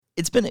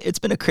it's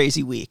been a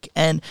crazy week.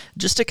 And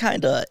just to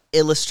kind of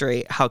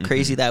illustrate how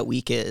crazy that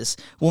week is,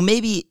 well,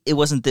 maybe it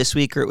wasn't this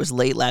week or it was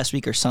late last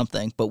week or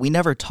something, but we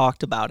never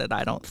talked about it,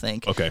 I don't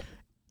think. Okay.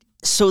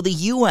 So the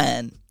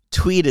UN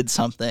tweeted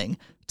something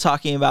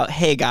talking about,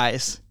 hey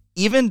guys,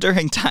 even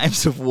during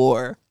times of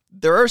war,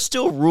 there are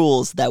still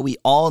rules that we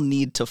all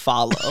need to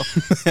follow.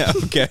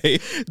 Okay.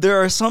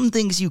 There are some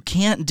things you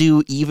can't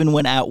do even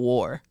when at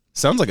war.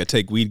 Sounds like a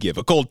take we'd give,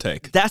 a cold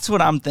take. That's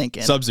what I'm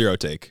thinking. Sub-zero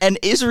take. And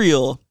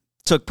Israel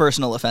took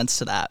personal offense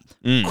to that.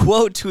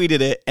 Quote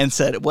tweeted it and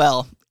said,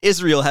 well,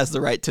 Israel has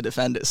the right to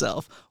defend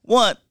itself.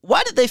 One,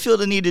 why did they feel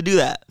the need to do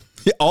that?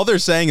 Yeah, all they're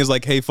saying is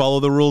like, hey,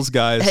 follow the rules,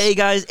 guys. Hey,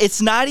 guys,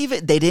 it's not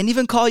even, they didn't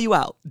even call you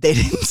out. They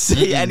didn't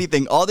say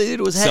anything. All they did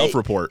was, hey.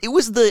 Self-report. It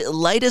was the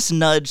lightest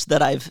nudge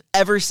that I've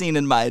ever seen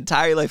in my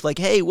entire life. Like,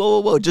 hey,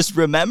 whoa, just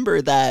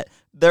remember that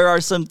there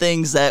are some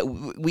things that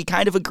we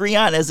kind of agree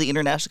on as the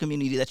international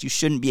community that you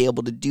shouldn't be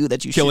able to do,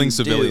 that you Killing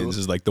shouldn't civilians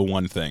do. is like the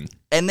one thing.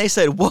 And they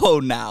said, whoa,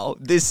 now,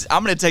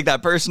 I'm going to take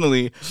that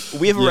personally.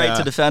 We have a right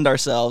to defend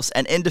ourselves,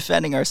 and in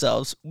defending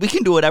ourselves, we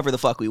can do whatever the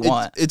fuck we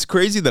want. It's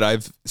crazy that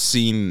I've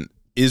seen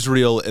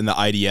Israel and the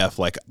IDF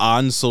like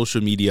on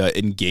social media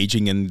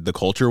engaging in the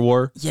culture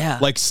war. Yeah.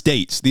 Like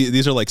states.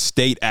 These are like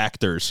state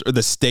actors, or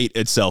the state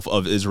itself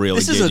of Israel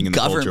engaging in the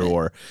culture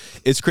war.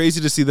 It's crazy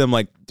to see them,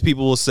 like,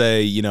 people will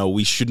say, you know,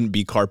 we shouldn't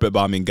be carpet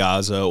bombing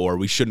Gaza, or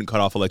we shouldn't cut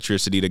off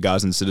electricity to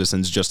Gazan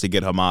citizens just to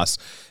get Hamas.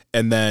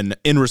 And then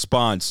in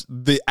response,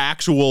 the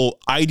actual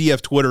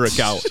IDF Twitter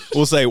account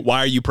will say, why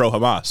are you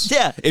pro-Hamas?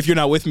 Yeah. If you're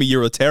not with me,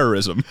 you're a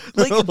terrorism.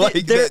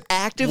 Like they're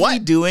actively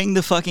doing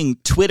the fucking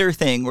Twitter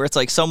thing where it's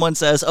like someone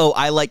says, oh,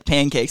 I like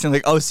pancakes. And I'm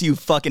like, oh, so you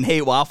fucking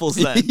hate waffles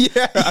then?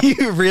 Yeah.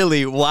 You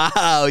really,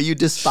 wow, you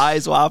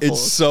despise waffles.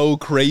 It's so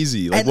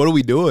crazy. Like, what are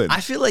we doing? I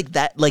feel like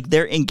that, like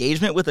their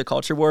engagement with the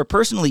culture war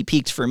personally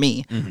peaked for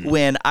me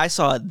when I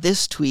saw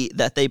this tweet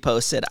that they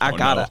posted.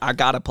 I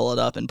gotta pull it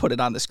up and put it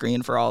on the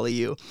screen for all of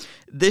you.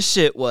 This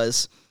shit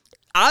was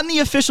on the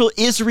official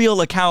Israel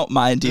account,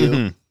 mind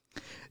you.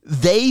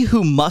 They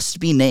who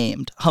must be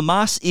named.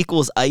 Hamas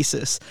equals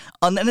ISIS.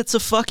 And then it's a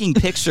fucking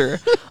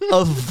picture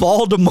of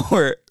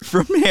Voldemort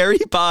from Harry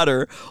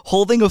Potter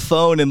holding a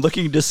phone and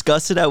looking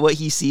disgusted at what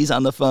he sees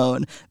on the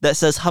phone that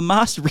says,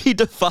 Hamas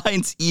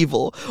redefines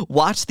evil.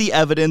 Watch the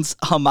evidence,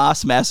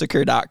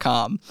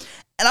 HamasMassacre.com.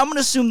 And I'm going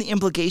to assume the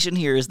implication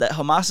here is that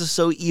Hamas is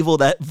so evil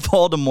that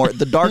Voldemort,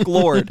 the Dark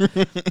Lord,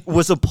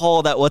 was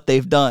appalled at what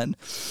they've done.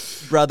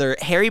 Brother,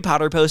 Harry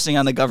Potter posting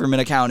on the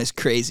government account is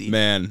crazy.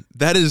 Man,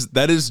 that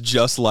is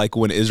just like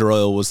when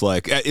Israel was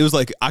like, it was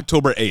like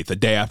October 8th, the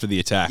day after the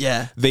attack.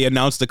 Yeah. They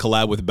announced a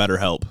collab with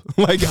BetterHelp.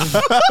 Like,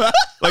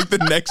 like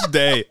the next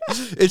day.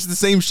 It's the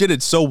same shit.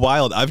 It's so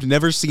wild. I've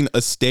never seen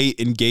a state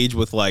engage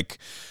with like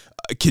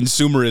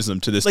consumerism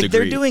to this degree.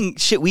 They're doing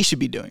shit we should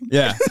be doing.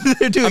 Yeah.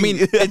 They're doing. I mean,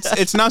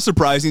 it's not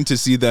surprising to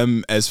see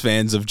them as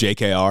fans of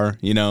JKR,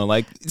 you know,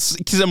 like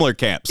similar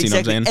camps, you know what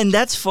I'm saying? And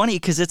that's funny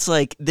because it's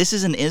like, this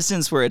is an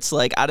instance where it's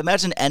like, I'd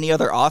imagine any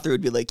other author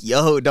would be like,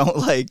 yo, don't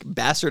like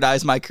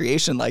bastardize my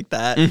creation like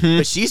that.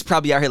 But she's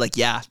probably out here like,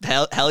 yeah,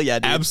 hell yeah,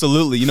 dude.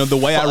 Absolutely. You know, the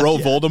way I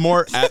wrote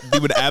Voldemort, they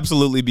would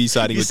absolutely be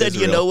siding with Israel. You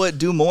said, you know what,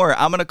 do more.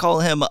 I'm going to call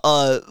him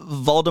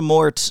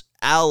Voldemort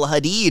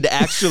Al-Hadid,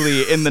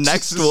 actually, in the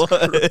next one.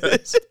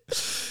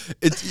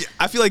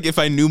 I feel like if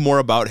I knew more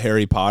about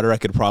Harry Potter, I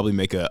could probably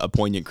make a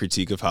poignant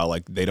critique of how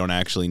like they don't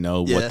actually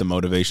know what the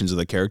motivations of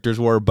the characters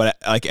were. But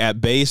like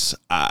at base,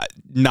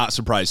 not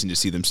surprising to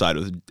see them side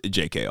with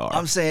JKR.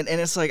 I'm saying,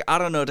 and it's like, I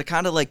don't know, to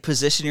kind of like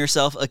position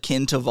yourself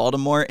akin to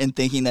Voldemort and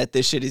thinking that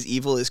this shit is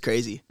evil is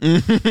crazy.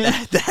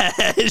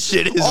 that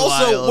shit is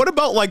also wild. What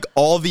about like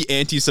all the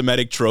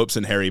anti-Semitic tropes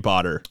in Harry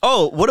Potter?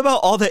 Oh, what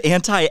about all the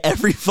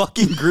every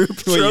fucking group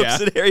tropes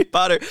in Harry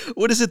Potter?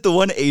 What is it? The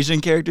one Asian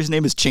character's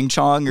name is Ching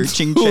Chong or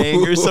Ching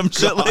Chang or some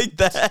shit like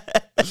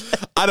that.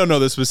 I don't know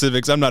the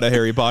specifics. I'm not a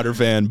Harry Potter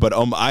fan, but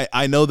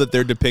I know that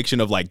their depiction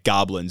of like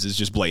goblins is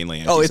just blatantly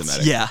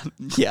anti-Semitic.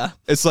 Yeah.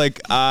 It's like,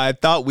 I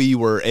thought we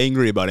were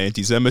angry about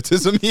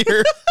anti-Semitism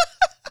here,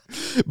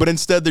 but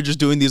instead they're just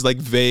doing these like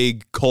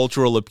vague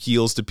cultural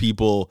appeals to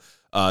people,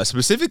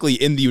 specifically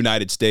in the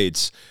United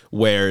States,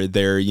 where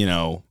they're, you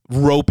know,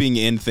 roping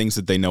in things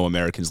that they know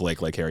Americans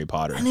like Harry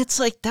Potter. And it's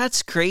like,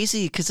 that's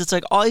crazy because it's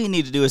like, all you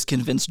need to do is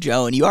convince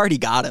Joe and you already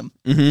got him.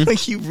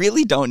 Like, you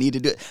really don't need to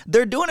do it.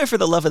 They're doing it for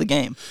the love of the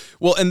game.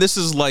 Well, and this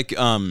is like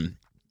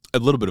a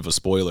little bit of a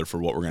spoiler for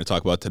what we're going to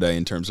talk about today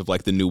in terms of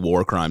like the new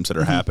war crimes that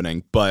are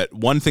happening. But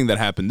one thing that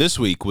happened this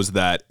week was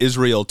that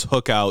Israel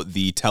took out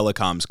the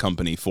telecoms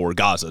company for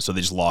Gaza. So they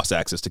just lost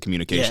access to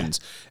communications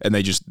and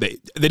they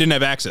didn't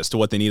have access to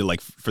what they needed, like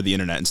for the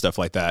internet and stuff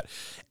like that.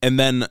 And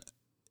then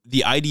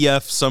the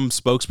IDF, some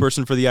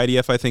spokesperson for the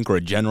IDF, I think, or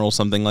a general,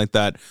 something like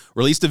that,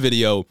 released a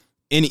video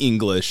in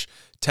English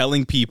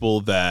telling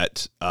people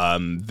that,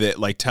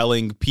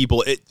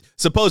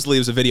 supposedly it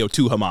was a video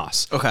to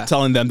Hamas,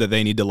 telling them that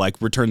they need to like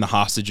return the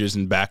hostages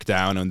and back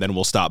down, and then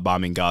we'll stop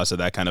bombing Gaza,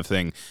 that kind of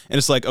thing. And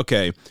it's like,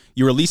 okay,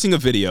 you're releasing a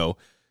video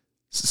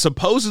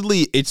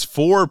supposedly it's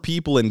for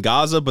people in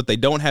Gaza, but they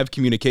don't have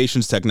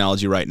communications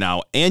technology right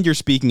now, and you're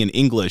speaking in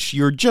English,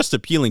 you're just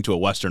appealing to a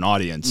Western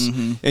audience.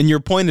 And your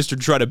point is to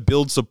try to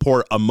build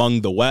support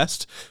among the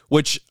West,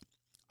 which,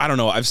 I don't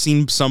know, I've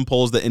seen some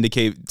polls that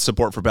indicate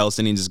support for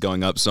Palestinians is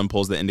going up, some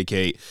polls that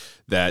indicate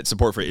that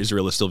support for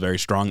Israel is still very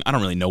strong. I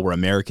don't really know where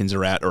Americans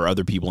are at or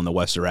other people in the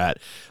West are at,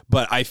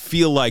 but I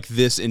feel like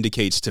this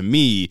indicates to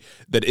me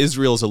that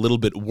Israel is a little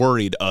bit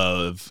worried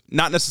of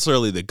not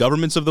necessarily the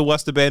governments of the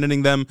West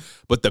abandoning them,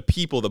 but the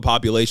people, the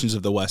populations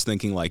of the West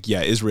thinking like,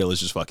 yeah, Israel is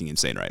just fucking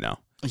insane right now.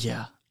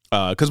 Yeah.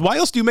 Because why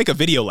else do you make a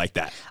video like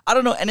that? I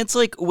don't know. And it's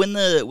like when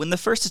the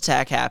first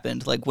attack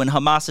happened, like when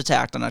Hamas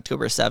attacked on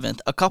October 7th,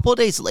 a couple of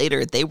days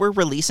later, they were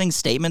releasing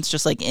statements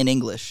just like in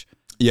English.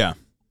 Yeah.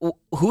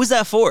 Who's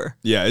that for?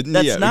 Yeah.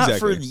 That's not exactly.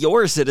 for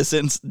your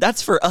citizens.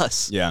 That's for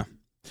us. Yeah.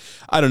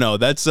 I don't know.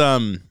 That's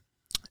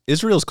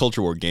Israel's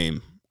culture war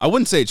game. I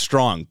wouldn't say it's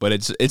strong, but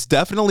it's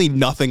definitely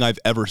nothing I've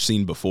ever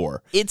seen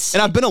before. And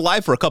I've been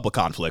alive for a couple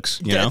conflicts,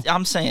 you know?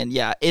 I'm saying,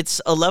 yeah,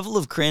 it's a level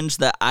of cringe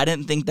that I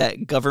didn't think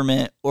that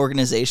government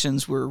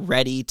organizations were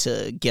ready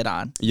to get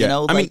on. Yeah. You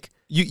know, I mean,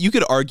 you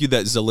could argue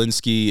that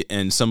Zelensky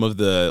and some of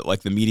the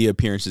media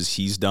appearances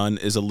he's done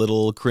is a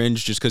little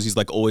cringe just because he's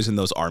like always in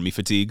those army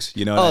fatigues.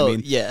 You know what I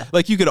mean? Yeah.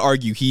 Like you could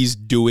argue he's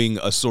doing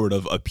a sort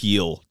of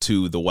appeal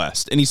to the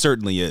West, and he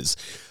certainly is.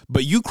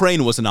 But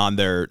Ukraine wasn't on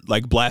there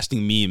like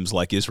blasting memes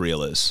like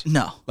Israel is.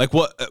 No. Like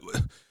what?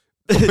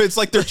 It's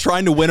like they're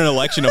trying to win an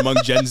election among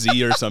Gen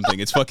Z or something.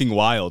 It's fucking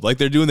wild. Like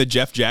they're doing the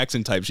Jeff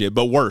Jackson type shit,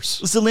 but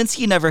worse.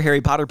 Zelensky never Harry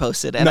Potter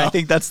posted, and I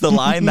think that's the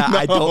line that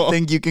I don't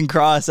think you can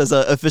cross as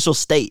an official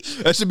state.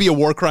 That should be a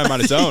war crime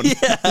on its own.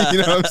 Yeah.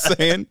 You know what I'm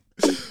saying?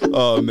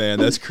 Oh man,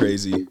 that's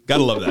crazy.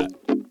 Gotta love that.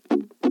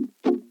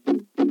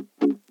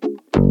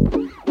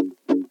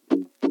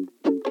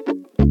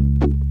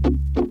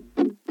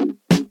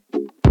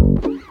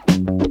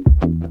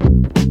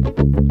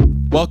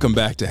 Welcome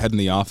back to Head in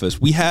the Office.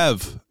 We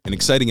have an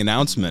exciting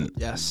announcement.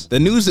 Yes. The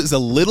news is a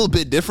little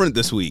bit different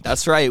this week.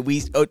 That's right.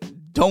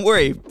 Don't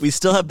worry. We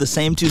still have the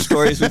same two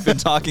stories we've been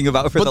talking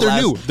about for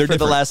the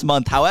last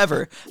month.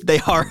 However, they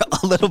are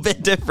a little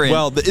bit different.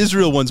 Well, the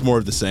Israel one's more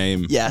of the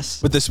same.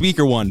 Yes. But the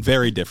speaker one,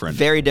 very different.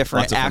 Very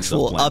different.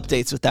 Actual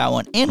updates with that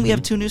one. And we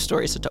have two news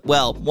stories to talk.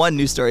 Well, one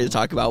news story to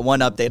talk about,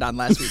 one update on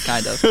last week,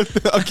 kind of.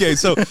 Okay,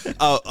 so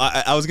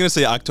I was going to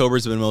say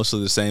October's been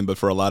mostly the same, but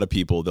for a lot of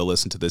people, they'll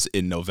listen to this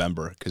in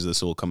November because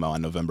this will come out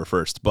on November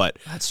 1st. But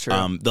that's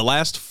true. The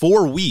last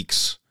 4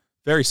 weeks,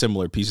 very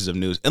similar pieces of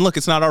news. And look,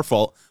 it's not our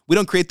fault. We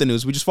don't create the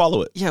news. We just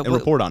follow it and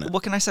report on it.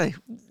 What can I say?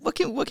 What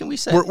can we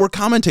say? We're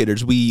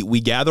commentators.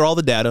 We gather all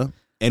the data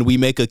and we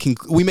make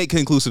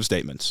conclusive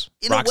statements.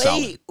 In a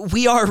way,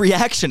 we are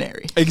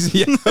reactionary.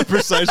 Yeah,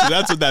 precisely.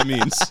 That's what that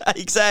means.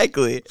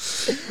 Exactly.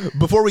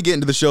 Before we get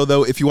into the show,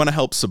 though, if you want to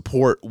help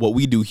support what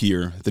we do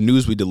here, the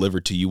news we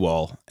deliver to you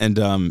all, and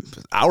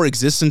our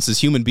existence as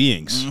human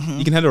beings,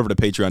 you can head over to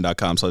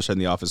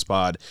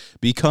patreon.com/headintheofficepod,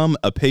 become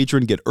a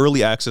patron, get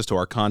early access to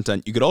our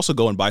content. You could also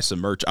go and buy some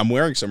merch. I'm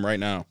wearing some right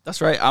now. That's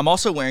right. I'm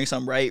also wearing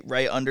some right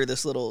under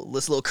this little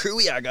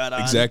crewy I got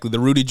on. Exactly. The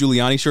Rudy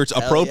Giuliani shirt's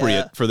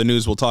appropriate for the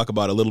news we'll talk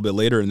about a little bit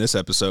later in this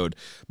episode.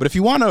 But if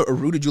you want a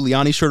Rudy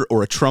Giuliani shirt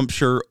or a Trump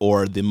shirt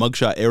or the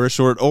Mugshot Era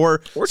shirt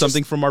or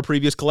something from our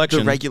previous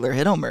collection, the regular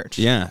Hiddo merch,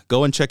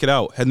 go and check it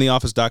out.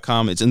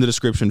 Headintheoffice.com. It's in the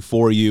description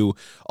for you.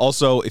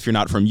 Also, if you're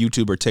not from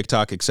YouTube or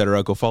TikTok,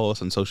 etc., go follow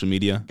us on social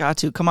media. Got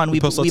to. Come on, we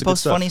post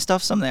funny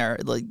stuff there.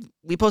 Like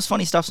we post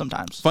funny stuff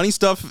sometimes. Funny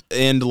stuff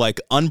and like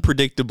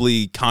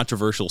unpredictably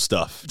controversial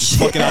stuff. Just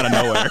fucking out of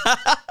nowhere.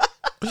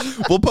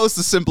 We'll post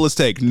the simplest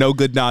take. No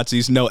good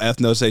Nazis, no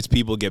ethno-states,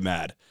 people get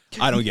mad.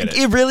 I don't get it.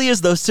 It really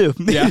is those two.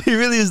 Yeah. It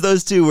really is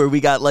those two where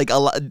we got like a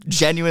lot,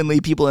 genuinely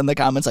people in the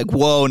comments like,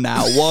 whoa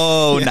now.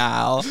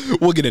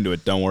 We'll get into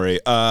it. Don't worry.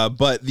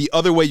 But the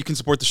other way you can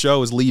support the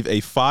show is leave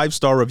a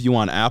 5-star review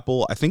on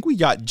Apple. I think we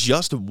got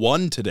just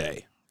one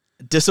today.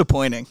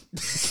 Disappointing.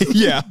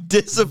 Yeah.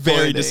 Disappointing.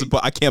 Very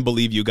disappointing. I can't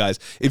believe you guys.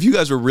 If you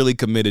guys were really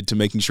committed to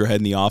making sure Head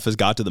in the Office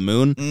got to the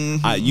moon,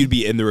 you'd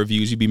be in the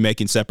reviews. You'd be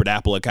making separate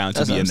Apple accounts.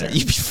 You'd be in there.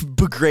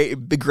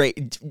 You'd be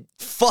great.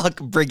 Fuck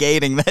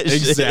brigading that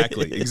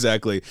shit.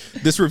 Exactly.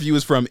 This review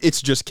is from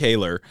It's Just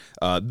Kaler,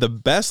 the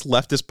best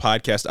leftist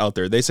podcast out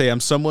there. They say, I'm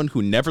someone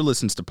who never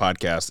listens to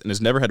podcasts and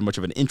has never had much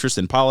of an interest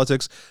in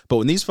politics, but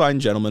when these fine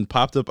gentlemen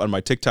popped up on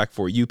my TikTok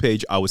For You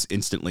page, I was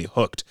instantly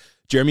hooked.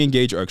 Jeremy and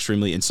Gage are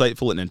extremely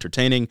insightful and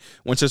entertaining.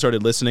 Once I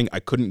started listening, I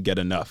couldn't get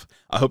enough.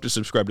 I hope to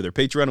subscribe to their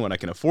Patreon when I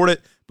can afford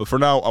it, but for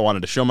now, I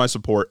wanted to show my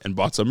support and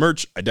bought some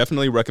merch. I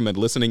definitely recommend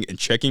listening and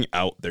checking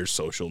out their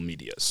social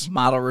medias.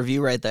 Model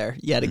review right there.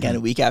 Yet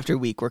again, week after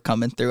week, we're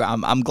coming through.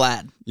 I'm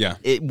glad. Yeah.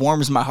 It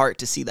warms my heart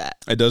to see that.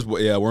 It does,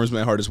 yeah, it warms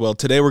my heart as well.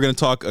 Today, we're going to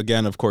talk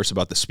again, of course,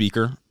 about the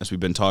speaker, as we've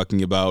been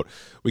talking about.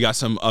 We got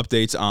some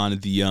updates on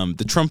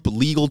the Trump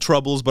legal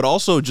troubles, but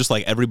also just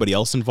like everybody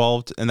else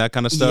involved and that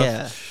kind of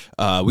stuff.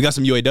 Yeah. We got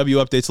some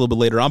UAW updates a little bit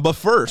later on, but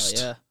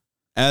first,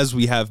 as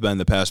we have been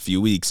the past few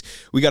weeks,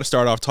 we got to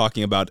start off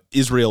talking about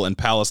Israel and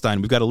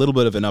Palestine. We've got a little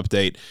bit of an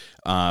update,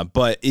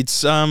 but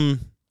it's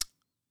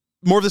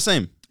More of the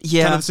same.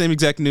 Yeah. Kind of the same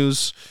exact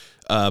news.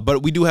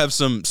 But we do have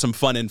some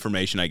fun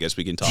information, I guess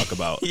we can talk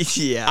about.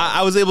 Yeah.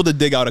 I was able to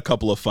dig out a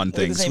couple of fun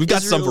things. We've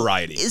got some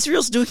variety.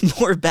 Israel's doing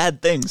more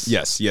bad things.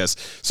 Yes.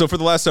 So for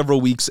the last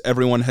several weeks,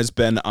 everyone has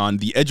been on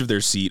the edge of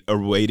their seat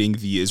awaiting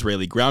the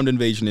Israeli ground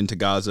invasion into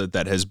Gaza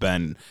that has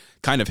been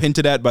kind of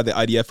hinted at by the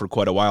IDF for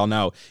quite a while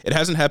now. It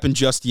hasn't happened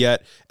just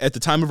yet. At the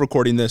time of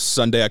recording this,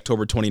 Sunday,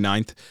 October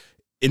 29th,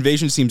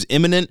 invasion seems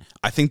imminent.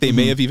 I think they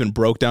may have even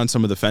broke down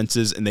some of the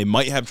fences, and they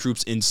might have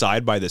troops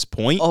inside by this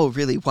point. Oh,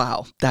 really?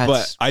 Wow.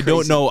 But I crazy.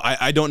 don't know.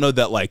 I don't know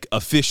that like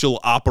official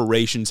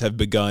operations have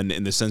begun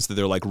in the sense that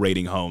they're like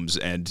raiding homes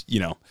and,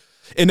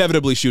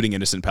 inevitably shooting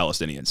innocent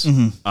Palestinians.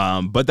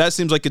 But that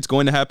seems like it's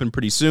going to happen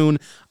pretty soon.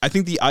 I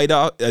think the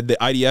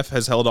IDF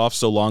has held off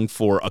so long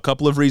for a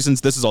couple of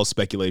reasons. This is all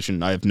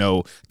speculation. I have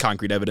no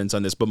concrete evidence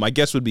on this, but my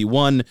guess would be,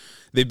 one,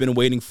 they've been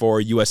waiting for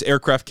U.S.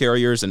 aircraft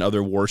carriers and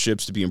other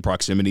warships to be in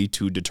proximity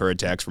to deter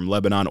attacks from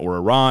Lebanon or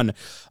Iran.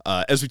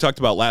 As we talked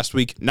about last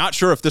week, not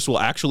sure if this will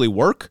actually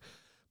work,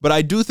 but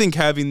I do think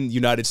having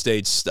United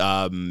States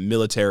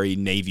military,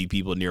 Navy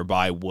people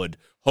nearby would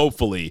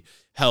hopefully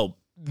help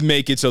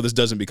make it so this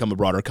doesn't become a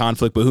broader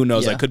conflict, but who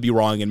knows? I could be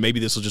wrong, and maybe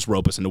this will just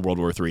rope us into World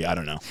War III. I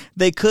don't know.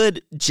 They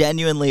could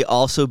genuinely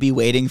also be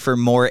waiting for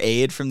more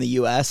aid from the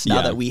U.S.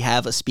 now that we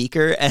have a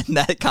speaker and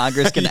that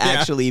Congress can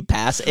actually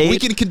pass aid. We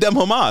can condemn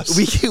Hamas.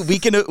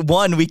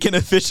 We can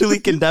officially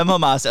condemn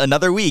Hamas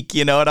another week.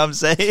 You know what I'm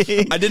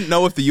saying? I didn't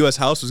know if the U.S.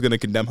 House was going to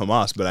condemn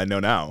Hamas, but I know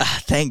now.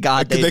 Thank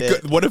God they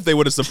did. What if they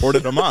would have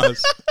supported Hamas?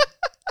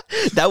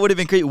 That would have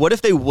been crazy. What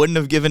if they wouldn't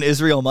have given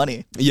Israel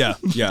money? Yeah.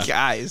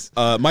 Guys.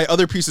 My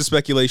other piece of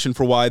speculation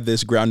for why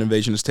this ground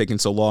invasion has taken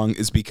so long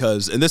is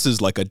because, and this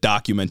is like a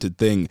documented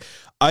thing,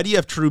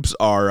 IDF troops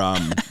are,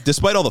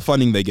 despite all the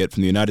funding they get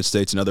from the United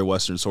States and other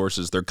Western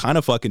sources, they're kind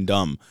of fucking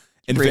dumb.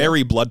 And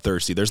very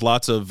bloodthirsty. There's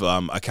lots of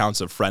accounts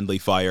of friendly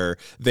fire.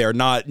 They are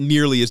not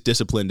nearly as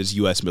disciplined as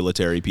U.S.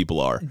 military people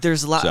are.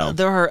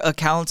 There are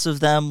accounts of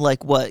them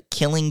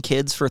killing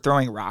kids for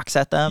throwing rocks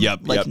at them.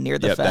 Near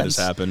the fence. That has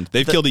happened.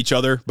 They've killed each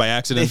other by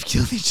accident.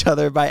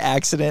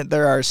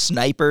 There are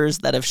snipers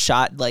that have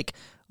shot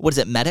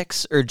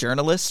medics or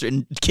journalists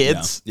and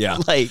kids? Yeah.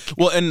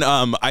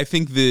 I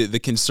think the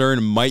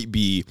concern might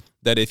be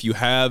that if you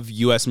have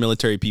U.S.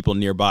 military people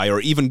nearby, or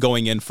even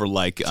going in for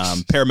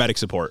paramedic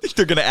support,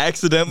 they're going to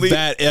accidentally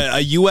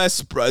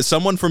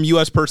someone from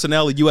U.S.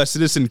 personnel, a U.S.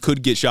 citizen,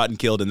 could get shot and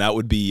killed, and that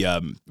would be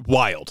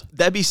wild.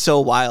 That'd be so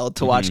wild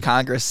to watch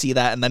Congress see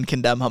that and then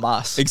condemn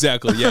Hamas.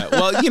 Exactly. Yeah.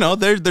 Well,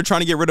 they're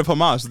trying to get rid of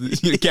Hamas.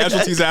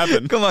 Casualties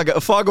happen. Come on,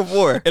 fog of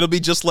war. It'll be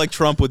just like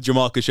Trump with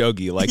Jamal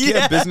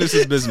Khashoggi. Business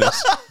is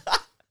business.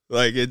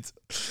 It's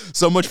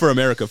so much for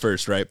America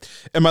first, right?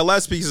 And my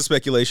last piece of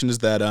speculation is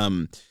that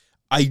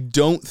I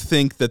don't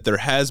think that there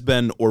has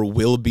been or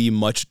will be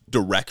much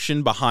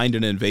direction behind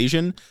an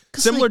invasion.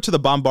 Similar to the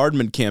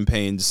bombardment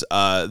campaigns,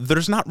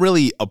 there's not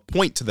really a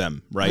point to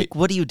them, right?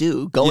 What do you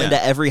do? Go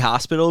into every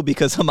hospital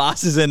because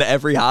Hamas is in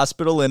every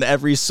hospital and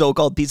every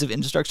so-called piece of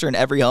infrastructure in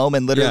every home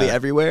and literally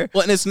everywhere?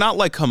 Well, and it's not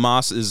like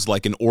Hamas is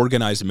like an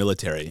organized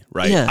military,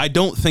 right? Yeah. I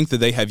don't think that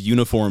they have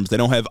uniforms. They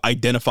don't have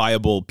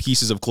identifiable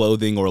pieces of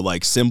clothing or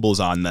symbols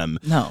on them.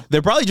 No.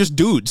 They're probably just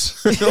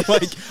dudes.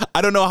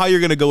 I don't know how you're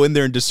going to go in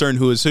there and discern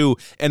who is who.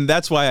 And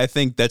that's why I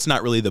think that's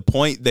not really the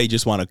point. They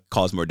just want to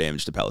cause more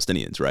damage to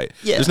Palestinians, right?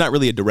 Yeah. There's not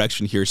really a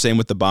direction here. Same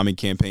with the bombing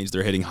campaigns.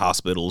 They're hitting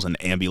hospitals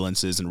and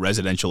ambulances and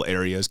residential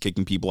areas,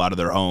 kicking people out of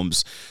their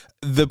homes.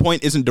 The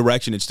point isn't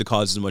direction. It's to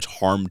cause as much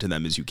harm to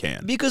them as you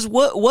can. Because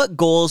what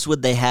goals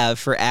would they have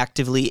for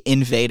actively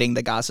invading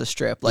the Gaza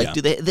Strip?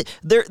 Do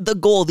the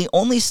goal, the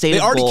only stated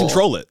goal... They already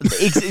control it.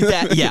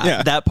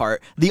 That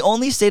part. The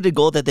only stated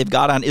goal that they've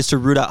got on is to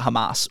root out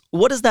Hamas.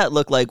 What does that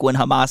look like when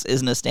Hamas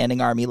isn't a standing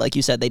army? Like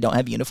you said, they don't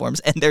have uniforms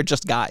and they're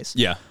just guys.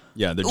 Yeah,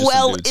 they're just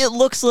some dudes. It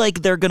looks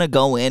like they're going to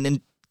go in and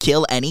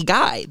kill any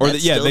guy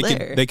that's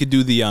they could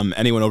do the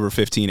anyone over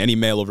 15, any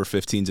male over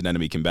 15 is an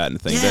enemy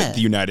combatant thing that the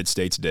United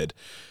States did.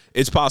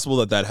 It's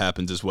possible that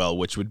happens as well,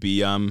 which would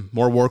be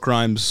more war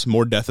crimes,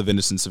 more death of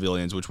innocent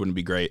civilians, which wouldn't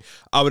be great.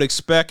 I would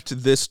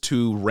expect this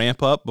to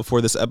ramp up before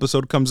this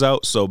episode comes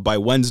out. So by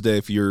Wednesday,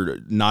 if you're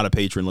not a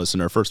patron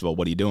listener, first of all,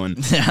 what are you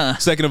doing?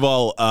 Second of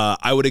all,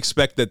 I would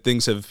expect that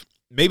things have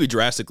maybe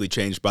drastically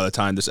changed by the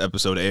time this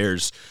episode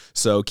airs.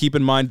 So keep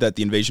in mind that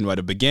the invasion might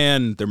have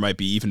began. There might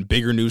be even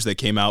bigger news that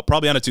came out,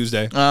 probably on a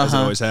Tuesday, as it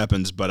always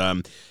happens.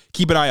 But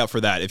keep an eye out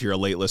for that if you're a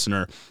late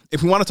listener.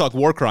 If we want to talk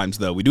war crimes,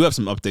 though, we do have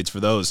some updates for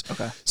those.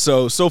 Okay.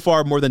 So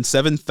far, more than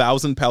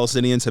 7,000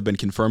 Palestinians have been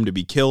confirmed to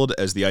be killed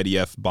as the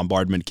IDF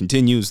bombardment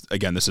continues.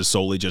 Again, this is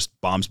solely just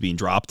bombs being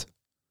dropped.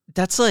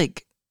 That's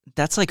like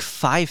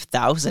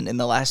 5,000 in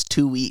the last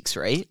 2 weeks,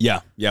 right? Yeah.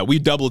 We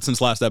doubled since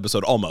last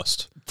episode,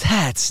 almost.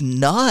 That's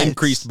nuts.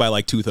 Increased by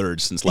like 2/3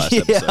 since last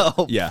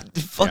episode. Yeah.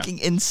 Fucking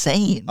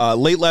insane.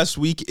 Late last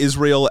week,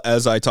 Israel,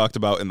 as I talked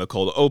about in the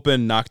cold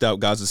open, knocked out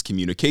Gaza's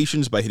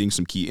communications by hitting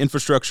some key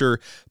infrastructure.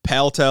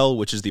 Paltel,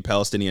 which is the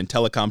Palestinian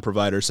telecom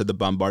provider, said the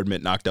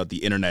bombardment knocked out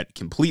the internet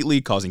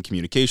completely, causing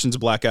communications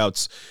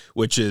blackouts,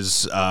 which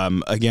is,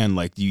 again,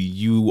 like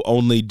you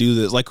only do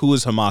this. Like, who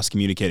is Hamas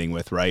communicating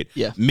with, right?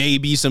 Yeah.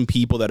 Maybe some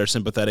people that are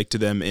sympathetic to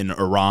them in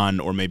Iran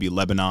or maybe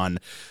Lebanon.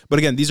 But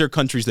again, these are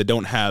countries that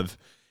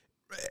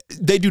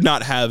they do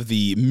not have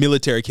the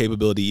military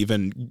capability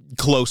even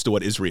close to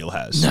what Israel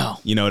has. No.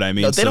 You know what I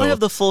mean? No, they don't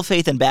have the full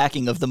faith and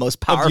backing of the most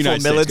powerful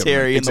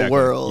military in the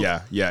world.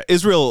 Yeah.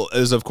 Israel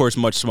is, of course,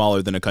 much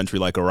smaller than a country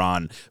like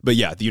Iran. But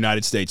yeah, the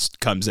United States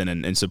comes in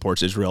and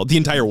supports Israel. The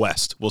entire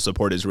West will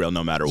support Israel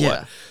no matter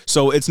what.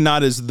 So it's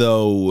not as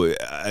though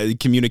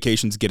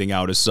communications getting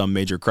out is some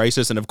major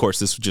crisis. And of course,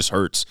 this just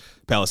hurts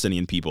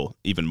Palestinian people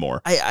even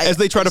more as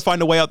they try to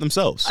find a way out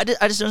themselves. I just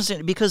don't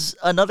understand, because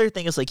another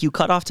thing is, like, you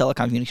cut off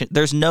telecom communication.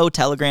 There's no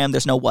Telegram,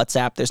 there's no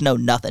WhatsApp, there's no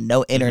nothing,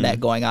 no internet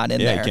going on in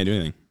there. Yeah, you can't do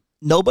anything.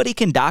 Nobody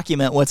can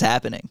document what's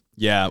happening.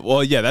 Yeah,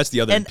 well, yeah, that's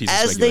the other piece of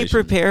speculation. And as they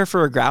prepare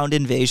for a ground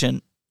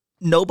invasion,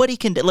 nobody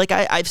can, like,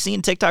 I've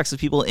seen TikToks of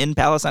people in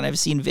Palestine. I've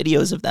seen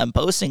videos of them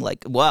posting,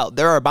 like, wow,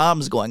 there are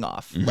bombs going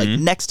off, like,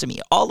 next to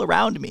me, all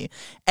around me.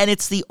 And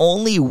it's the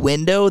only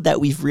window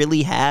that we've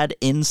really had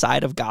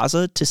inside of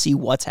Gaza to see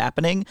what's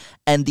happening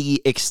and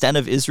the extent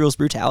of Israel's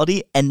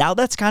brutality. And now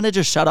that's kind of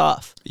just shut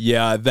off.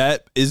 Yeah,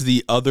 that is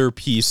the other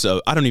piece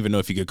of, I don't even know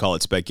if you could call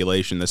it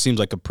speculation. That seems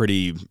like a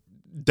pretty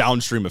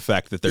downstream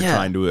effect that they're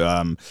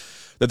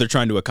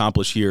trying to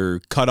accomplish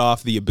here. Cut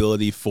off the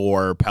ability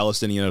for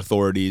Palestinian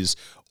authorities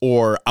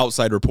or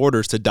outside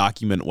reporters to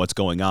document what's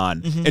going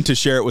on and to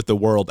share it with the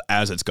world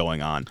as it's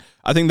going on.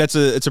 I think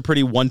it's a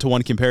pretty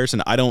one-to-one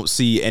comparison. I don't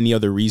see any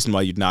other reason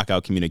why you'd knock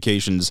out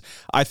communications.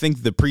 I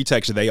think the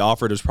pretext they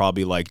offered is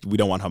probably like, we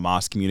don't want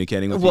Hamas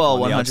communicating with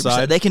people on the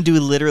outside. They can do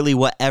literally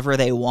whatever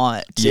they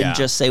want and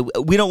just say,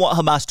 we don't want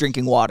Hamas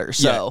drinking water.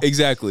 So yeah,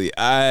 exactly.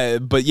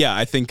 But yeah,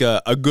 I think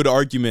a good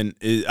argument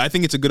I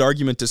think it's a good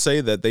argument to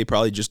say that they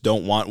probably just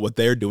don't want what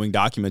they're doing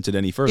documented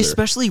any further.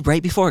 Especially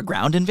right before a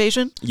ground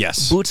invasion.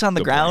 Yes. Boots on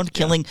the ground,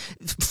 killing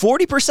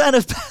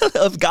 40%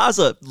 of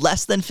Gaza,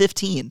 less than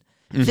 15.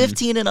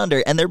 15 and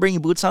under, and they're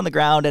bringing boots on the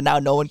ground, and now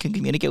no one can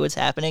communicate what's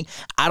happening.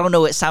 I don't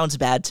know. It sounds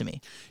bad to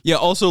me. Yeah,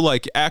 also,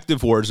 like,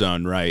 active war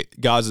zone, right?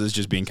 Gaza is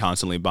just being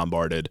constantly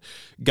bombarded.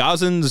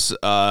 Gazans,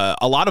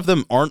 a lot of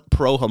them aren't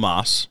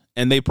pro-Hamas,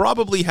 and they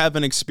probably have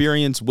an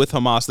experience with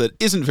Hamas that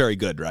isn't very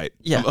good, right?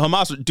 Yeah.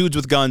 Hamas, dudes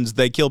with guns,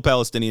 they kill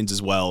Palestinians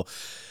as well.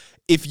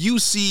 If you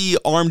see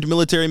armed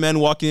military men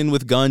walking in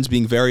with guns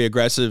being very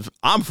aggressive,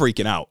 I'm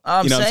freaking out.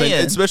 I'm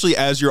saying? Especially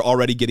as you're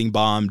already getting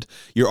bombed.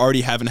 You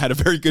already haven't had a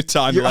very good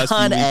time the last few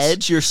weeks. You're on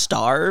edge. You're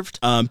starved.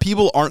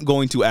 People aren't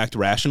going to act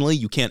rationally.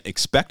 You can't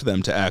expect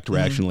them to act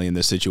rationally in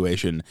this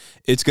situation.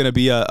 It's going to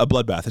be a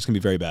bloodbath. It's going to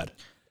be very bad.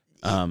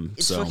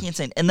 It's fucking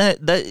insane. And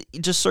that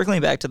just circling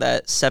back to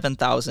that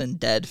 7,000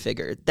 dead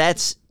figure,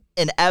 that's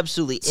an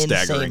absolutely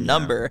insane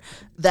number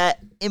that,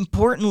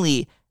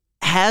 importantly,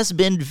 has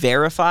been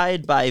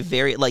verified by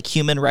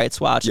Human Rights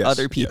Watch,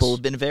 other people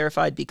have been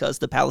verified, because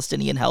the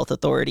Palestinian Health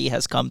Authority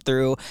has come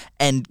through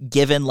and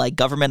given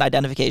government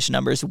identification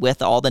numbers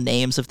with all the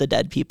names of the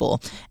dead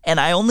people. And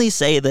I only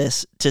say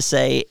this to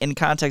say, in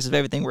context of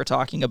everything we're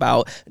talking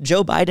about,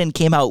 Joe Biden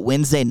came out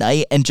Wednesday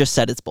night and just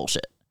said it's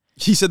bullshit.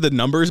 He said the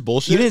number is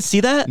bullshit? You didn't see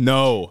that?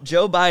 No.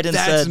 Joe Biden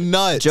That's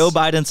nuts. Joe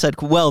Biden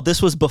said, well,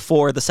 this was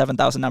before the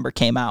 7,000 number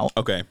came out.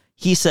 Okay.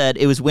 He said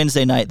it was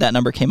Wednesday night. That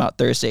number came out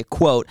Thursday.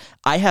 Quote,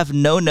 I have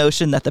no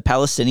notion that the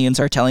Palestinians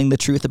are telling the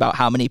truth about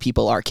how many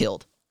people are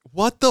killed.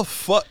 What the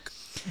fuck?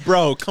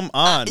 Bro, come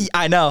on.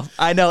 I know.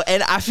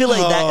 And I feel like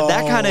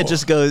that kind of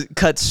just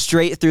cuts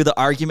straight through the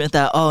argument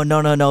that,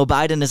 no,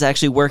 Biden is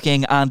actually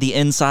working on the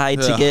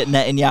inside to get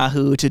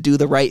Netanyahu to do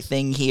the right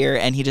thing here,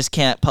 and he just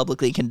can't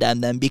publicly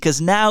condemn them, because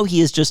now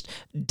he is just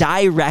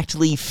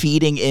directly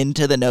feeding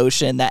into the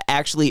notion that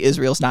actually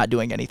Israel's not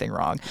doing anything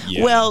wrong.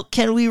 Yeah. Well,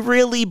 can we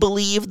really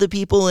believe the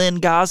people in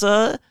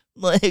Gaza?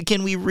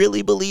 Can we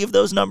really believe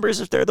those numbers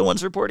if they're the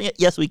ones reporting it?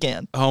 Yes, we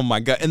can. Oh, my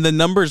God. And the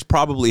number's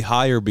probably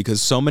higher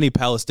because so many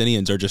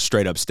Palestinians are just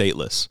straight up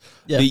stateless.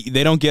 Yeah.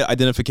 They don't get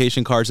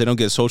identification cards. They don't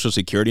get social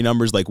security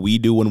numbers like we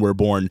do when we're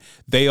born.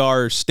 They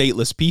are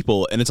stateless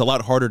people, and it's a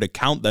lot harder to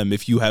count them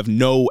if you have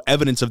no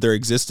evidence of their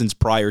existence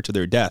prior to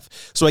their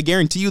death. So I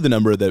guarantee you the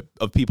number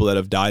of people that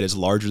have died is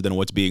larger than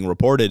what's being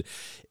reported.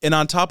 And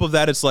on top of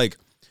that, it's like,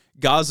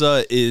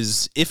 Gaza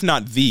is, if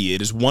not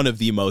it is one of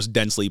the most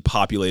densely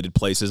populated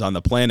places on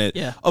the planet.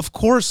 Yeah. Of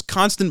course,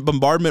 constant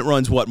bombardment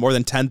runs, more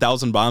than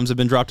 10,000 bombs have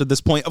been dropped at this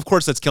point? Of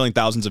course, that's killing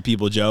thousands of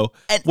people, Joe.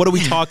 What are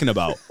we talking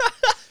about?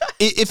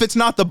 If it's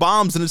not the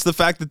bombs, then it's the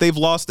fact that they've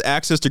lost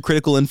access to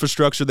critical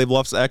infrastructure, they've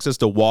lost access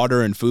to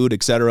water and food,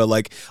 etc.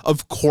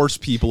 Of course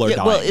people are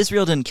dying. Well,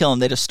 Israel didn't kill them,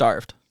 they just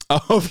starved.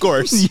 Oh, of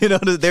course.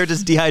 They're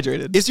just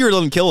dehydrated. Israel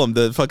didn't kill them.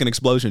 The fucking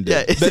explosion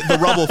did. Yeah. The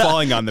rubble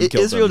falling on them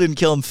killed Israel them. didn't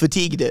kill them.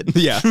 Fatigue did.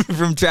 Yeah.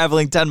 From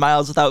traveling 10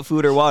 miles without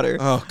food or water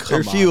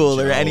or fuel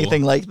or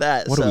anything like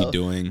that. What are we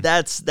doing?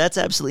 That's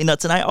absolutely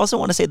nuts. And I also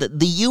want to say that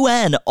the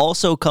UN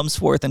also comes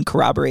forth and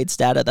corroborates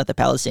data that the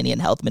Palestinian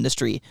Health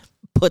Ministry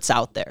puts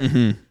out there.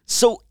 Mm-hmm.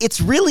 So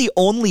it's really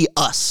only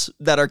us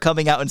that are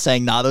coming out and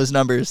saying, nah, those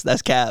numbers,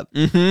 that's cap.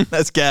 Mm-hmm.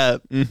 That's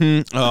cap.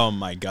 Mm-hmm. Oh,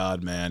 my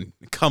God, man.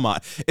 Come on.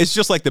 It's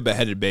just like the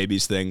beheaded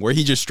babies thing where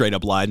he just straight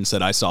up lied and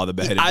said, I saw the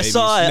beheaded babies. I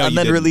saw it and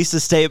then released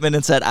a statement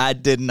and said, I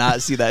did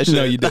not see that shit.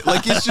 No, you did.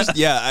 Like, it's just,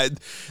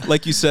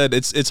 like you said,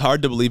 it's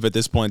hard to believe at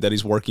this point that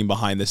he's working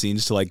behind the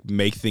scenes to, like,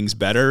 make things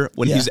better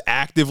when he's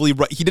actively,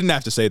 he didn't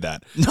have to say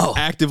that. No.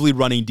 Actively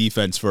running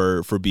defense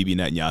for Bibi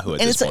Netanyahu at this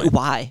point. And it's like,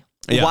 why?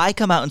 Yeah. Why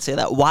come out and say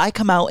that? Why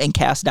come out and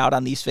cast doubt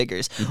on these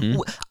figures?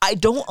 Mm-hmm. I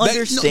don't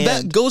understand.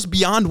 That goes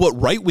beyond what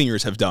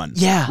right-wingers have done.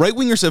 Yeah.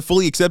 Right-wingers have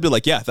fully accepted,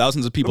 like,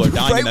 thousands of people are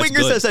dying.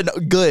 Right-wingers have said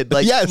good,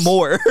 like,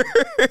 more.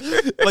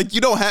 Like, you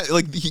don't have,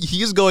 like,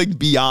 he's going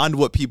beyond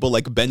what people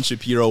like Ben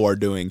Shapiro are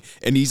doing,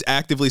 and he's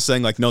actively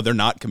saying, like, no, they're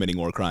not committing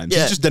war crimes.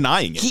 Yeah. He's just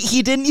denying it.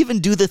 He didn't even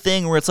do the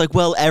thing where it's like,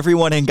 well,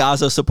 everyone in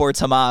Gaza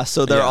supports Hamas,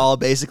 so they're all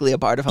basically a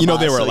part of Hamas.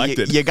 They were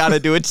elected. You gotta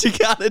do what you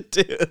gotta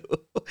do.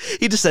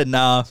 He just said,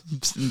 nah,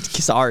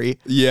 sorry.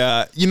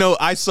 Yeah.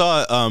 I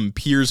saw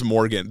Piers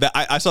Morgan.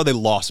 I saw they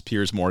lost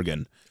Piers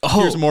Morgan.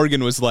 Piers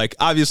Morgan was like,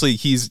 obviously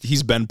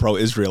he's been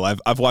pro-Israel.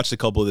 I've watched a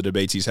couple of the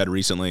debates he's had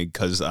recently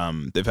because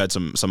they've had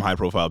some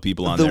high-profile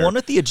people on there. The one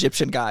with the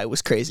Egyptian guy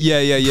was crazy.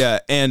 Yeah.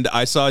 And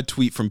I saw a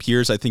tweet from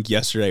Piers, I think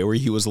yesterday, where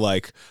he was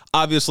like,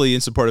 obviously in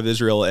support of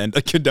Israel and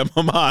condemn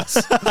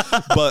Hamas,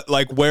 but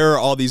like, where are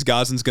all these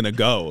Gazans going to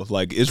go?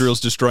 Like, Israel's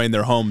destroying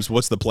their homes.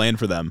 What's the plan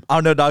for them? Oh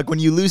no, dog. When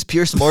you lose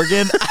Piers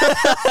Morgan,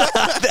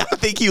 I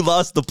think you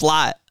lost the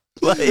plot.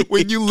 Like,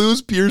 when you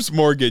lose Piers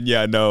Morgan,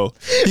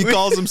 he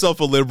calls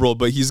himself a liberal,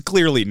 but he's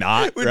clearly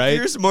not, when right?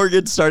 Piers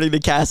Morgan's starting to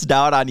cast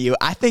doubt on you,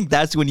 I think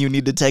that's when you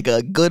need to take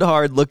a good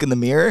hard look in the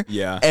mirror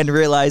and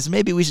realize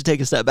maybe we should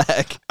take a step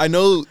back. I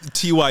know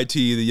TYT,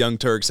 the Young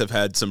Turks, have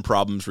had some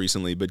problems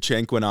recently, but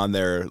Cenk went on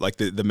there, like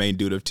the main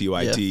dude of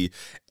TYT,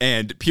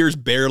 and Piers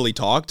barely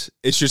talked.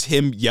 It's just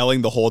him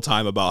yelling the whole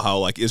time about how,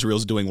 like,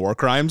 Israel's doing war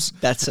crimes.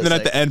 That's so and then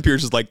sick. At the end,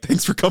 Piers is like,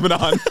 thanks for coming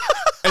on.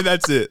 And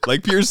that's it.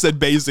 Like, Piers said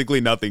basically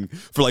nothing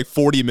for like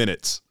 40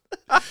 minutes.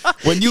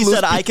 When he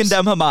said, I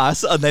condemn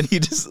Hamas, and then he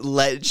just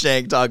let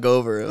Cenk talk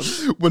over him.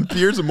 When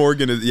Piers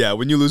Morgan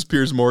when you lose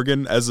Piers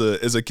Morgan as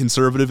a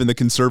conservative in the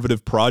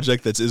conservative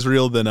project that's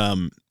Israel, then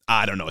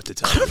I don't know what to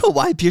tell you. I don't know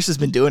why Piers has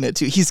been doing it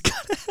too. He's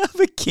gotta have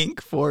a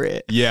kink for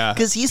it. Yeah,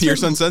 because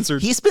Piers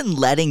Uncensored. He's been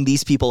letting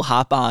these people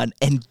hop on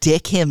and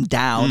dick him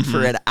down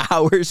for an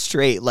hour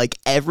straight, like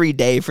every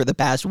day for the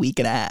past week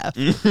and a half.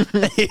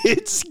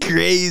 It's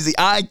crazy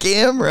on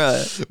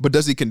camera. But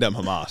does he condemn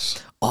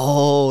Hamas?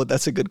 Oh,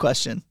 that's a good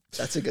question.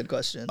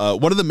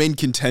 One of the main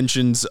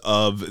contentions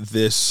of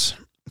this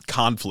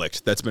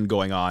conflict that's been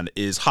going on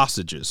is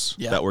hostages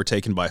that were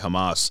taken by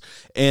Hamas.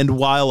 And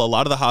while a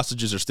lot of the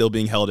hostages are still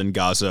being held in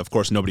Gaza, of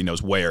course, nobody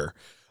knows where.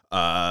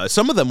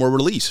 Some of them were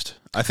released.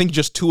 I think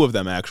just two of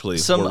them actually.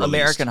 Some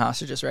American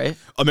hostages, right?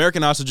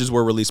 American hostages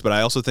were released, but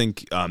I also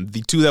think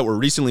the two that were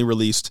recently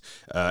released,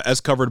 as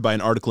covered by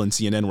an article in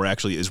CNN, were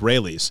actually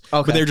Israelis.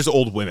 Okay. But they're just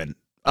old women.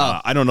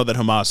 I don't know that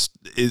Hamas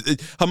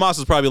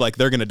is probably like,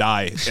 they're going to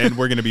die and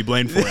we're going to be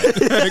blamed for it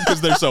because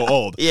they're so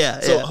old.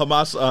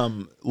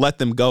 Hamas let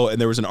them go.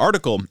 And there was an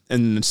article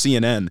in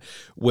CNN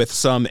with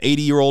some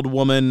 80-year-old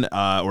woman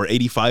or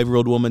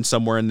 85-year-old woman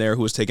somewhere in there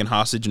who was taken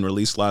hostage and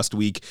released last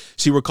week.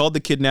 She recalled the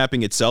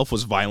kidnapping itself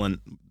was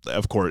violent.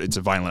 Of course, it's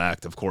a violent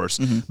act, of course.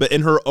 Mm-hmm. But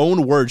in her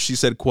own words, she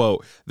said,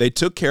 quote, they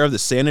took care of the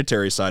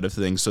sanitary side of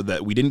things so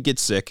that we didn't get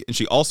sick. And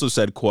she also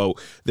said, quote,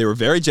 they were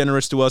very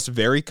generous to us,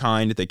 very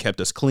kind. They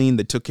kept us clean.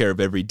 They took care of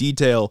every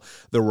detail.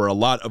 There were a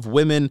lot of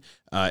women,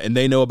 and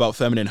they know about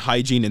feminine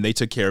hygiene, and they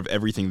took care of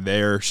everything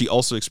there. She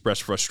also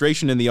expressed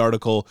frustration in the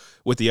article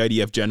with the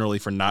IDF generally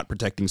for not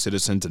protecting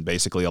citizens and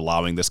basically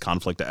allowing this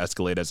conflict to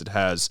escalate as it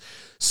has.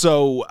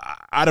 So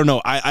I don't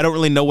know. I don't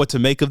really know what to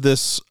make of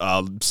this.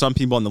 Some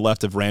people on the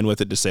left have ran with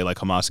it to say, like,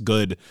 Hamas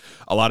good.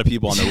 A lot of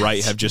people on the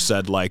right have just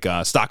said, like,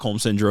 Stockholm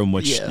Syndrome,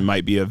 which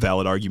might be a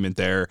valid argument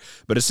there.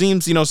 But it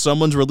seems,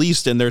 someone's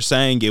released and they're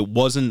saying it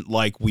wasn't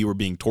like we were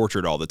being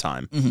tortured all the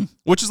time,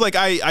 which is like,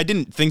 I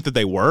didn't think that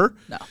they were.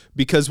 No.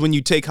 Because when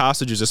you take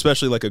hostages,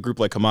 especially like a group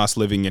like Hamas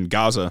living in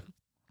Gaza,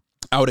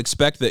 I would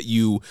expect that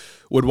you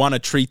would want to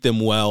treat them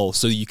well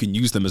so you can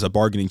use them as a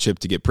bargaining chip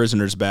to get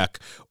prisoners back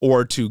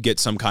or to get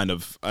some kind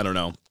of, I don't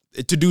know,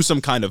 to do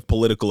some kind of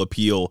political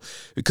appeal,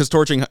 because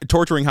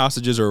torturing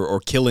hostages or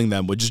killing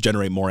them would just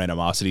generate more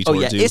animosity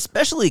towards you.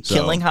 Especially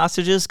killing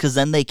hostages, because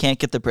then they can't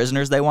get the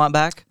prisoners they want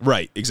back.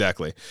 Right,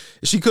 exactly.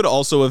 She could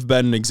also have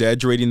been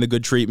exaggerating the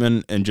good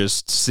treatment and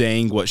just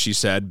saying what she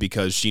said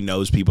because she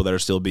knows people that are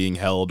still being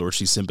held, or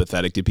she's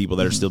sympathetic to people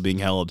that are still being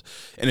held.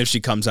 And if she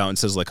comes out and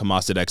says, like,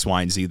 Hamas did X,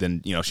 Y, and Z,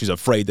 then, she's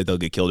afraid that they'll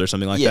get killed or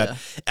something like that.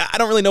 I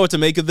don't really know what to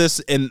make of this,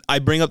 and I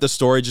bring up the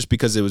story just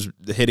because it was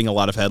hitting a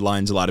lot of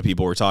headlines. A lot of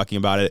people were talking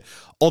about it. it.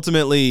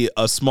 Ultimately,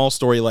 a small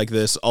story like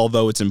this,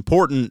 although it's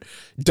important,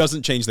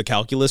 doesn't change the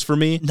calculus for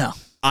me. No.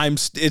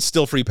 It's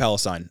still Free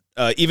Palestine.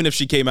 Even if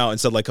she came out and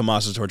said like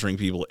Hamas is torturing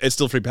people, it's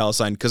still Free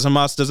Palestine because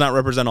Hamas does not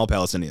represent all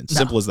Palestinians.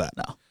 Simple as that.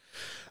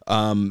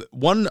 No.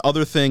 One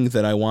other thing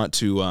that I want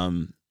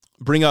to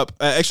bring up,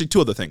 actually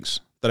two other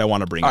things that I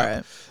want to bring up.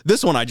 Right.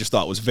 This one I just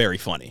thought was very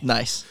funny.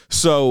 Nice.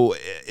 So,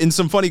 in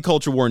some funny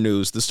culture war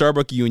news, the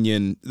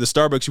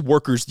Starbucks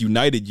Workers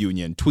United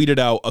Union, tweeted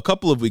out a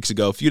couple of weeks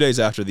ago, a few days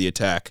after the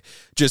attack,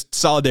 just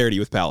solidarity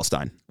with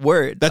Palestine.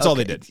 Word. That's all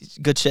they did.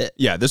 Good shit.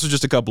 Yeah, this was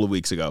just a couple of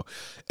weeks ago.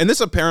 And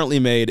this apparently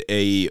made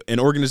an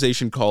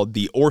organization called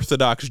the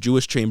Orthodox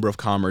Jewish Chamber of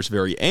Commerce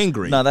very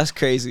angry. No, that's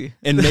crazy.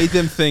 And made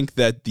them think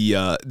that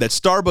that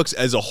Starbucks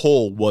as a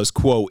whole was,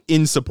 quote,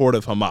 in support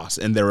of Hamas,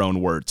 in their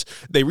own words.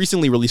 They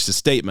recently released a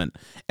statement,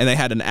 and they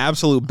had an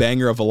absolute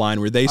banger of a line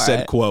where they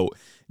said, quote,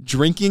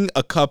 drinking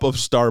a cup of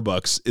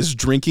Starbucks is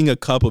drinking a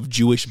cup of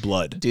Jewish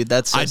blood. Dude,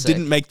 that's so I sick.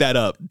 didn't make that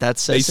up.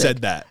 That's so They sick.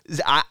 said that.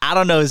 I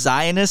don't know,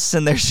 Zionists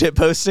and their shit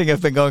posting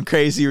have been going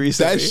crazy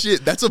recently.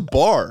 That's a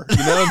bar. You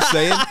know what I'm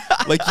saying?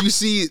 Like, you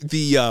see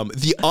the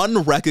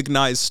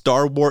unrecognized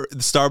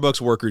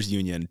Starbucks Workers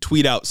Union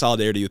tweet out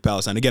solidarity with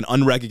Palestine. Again,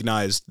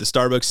 unrecognized, the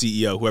Starbucks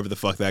CEO, whoever the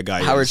fuck that guy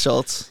is. Howard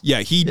Schultz.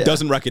 Yeah, he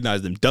doesn't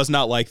recognize them, does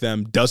not like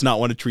them, does not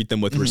want to treat them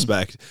with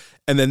respect.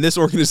 And then this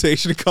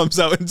organization comes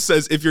out and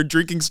says, if you're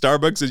drinking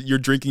Starbucks, you're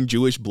drinking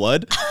Jewish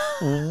blood.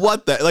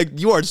 What the? Like,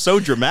 you are so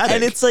dramatic.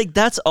 And it's like,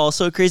 that's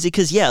also crazy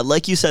because, yeah,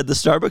 like you said, the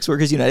Starbucks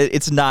Workers United,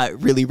 it's not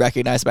really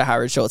recognized by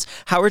Howard Schultz.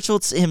 Howard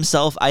Schultz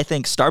himself, I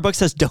think Starbucks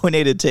has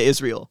donated to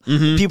Israel.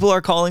 People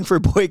are calling for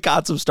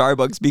boycotts of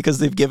Starbucks because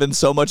they've given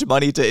so much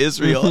money to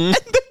Israel. And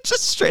they're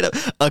just straight up,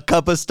 a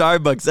cup of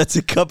Starbucks, that's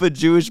a cup of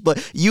Jewish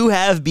blood. You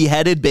have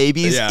beheaded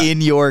babies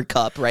in your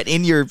cup, right?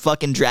 In your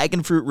fucking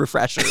dragon fruit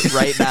refresher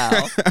right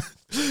now.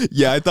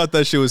 Yeah, I thought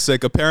that shit was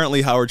sick.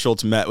 Apparently, Howard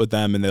Schultz met with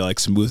them and they like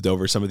smoothed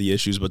over some of the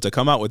issues, but to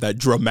come out with that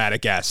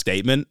dramatic ass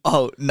statement,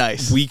 oh,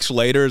 nice, weeks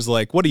later is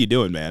like, what are you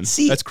doing, man?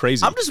 See, that's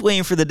crazy. I'm just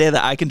waiting for the day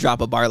that I can drop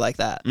a bar like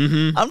that.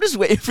 I'm just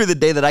waiting for the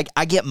day that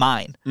I get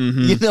mine.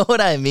 You know what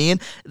I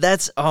mean?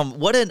 That's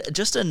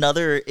just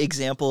another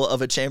example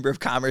of a chamber of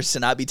commerce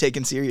to not be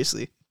taken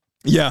seriously.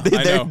 Yeah,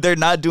 they're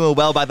not doing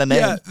well by the name.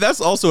 Yeah,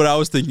 that's also what I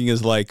was thinking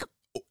is like,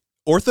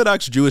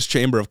 Orthodox Jewish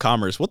Chamber of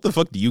Commerce, what the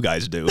fuck do you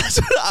guys do?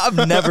 I've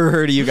never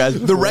heard of you guys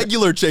before. The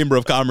regular Chamber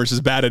of Commerce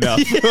is bad enough.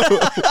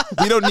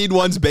 We don't need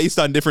ones based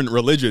on different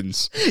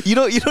religions. You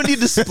don't need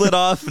to split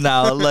off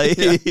now. Like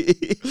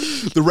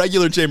the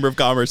regular Chamber of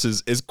Commerce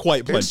is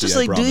quite plenty. It's just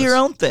like, do your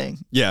own thing.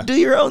 Yeah. Do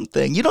your own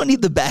thing. You don't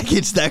need the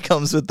baggage that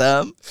comes with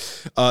them.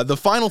 The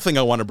final thing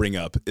I want to bring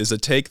up is a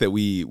take that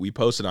we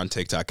posted on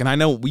TikTok. And I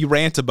know we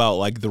rant about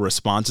like the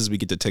responses we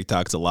get to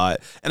TikToks a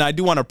lot. And I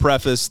do want to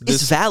preface this.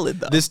 It's valid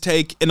though. This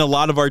take in a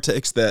lot of our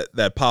takes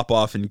that pop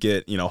off and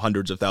get,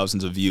 hundreds of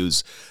thousands of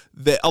views,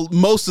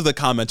 most of the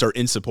comments are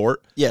in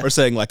support. Yeah. Or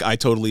saying like, I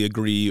totally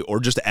agree, or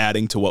just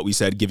adding to what we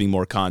said, giving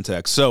more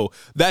context. So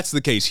that's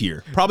the case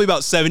here. Probably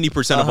about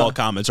 70% of all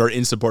comments are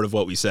in support of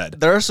what we said.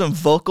 There are some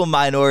vocal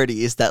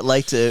minorities that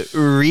like to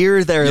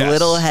rear their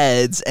little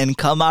heads and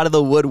come out of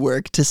the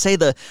woodwork to say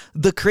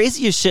the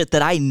craziest shit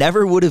that I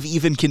never would have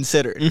even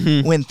considered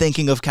when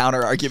thinking of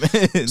counter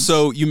arguments.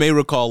 So you may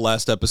recall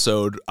last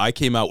episode, I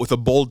came out with a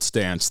bold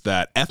stance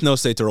that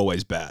ethno-states are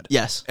always bad.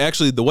 Yes.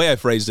 Actually, the way I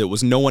phrased it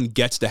was no one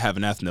gets to have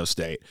an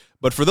ethno-state.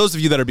 But for those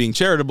of you that are being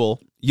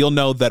charitable, you'll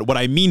know that what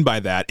I mean by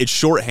that, it's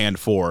shorthand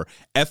for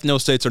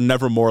ethno-states are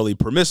never morally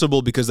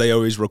permissible because they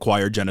always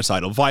require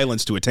genocidal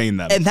violence to attain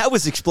them. And that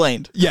was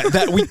explained. Yeah,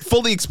 that we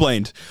fully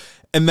explained.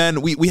 And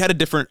then we had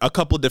a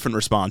couple different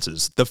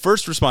responses. The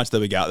first response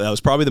that we got, that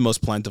was probably the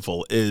most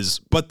plentiful, is,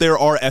 but there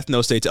are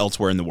ethno-states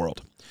elsewhere in the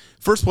world.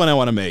 First point I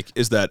want to make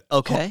is that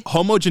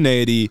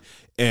homogeneity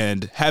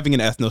and having an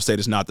ethno-state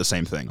is not the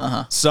same thing.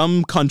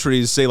 Some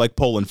countries, say like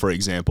Poland, for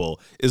example,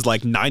 is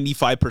like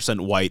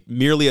 95% white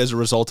merely as a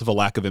result of a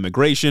lack of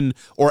immigration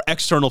or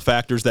external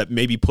factors that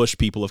maybe push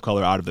people of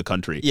color out of the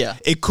country. Yeah.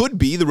 It could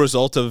be the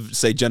result of,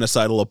 say,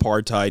 genocidal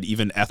apartheid,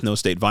 even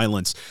ethno-state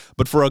violence.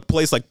 But for a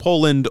place like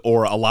Poland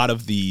or a lot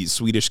of the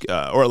Swedish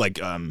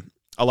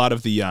a lot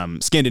of the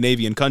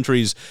Scandinavian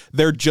countries,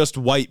 they're just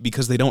white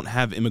because they don't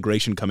have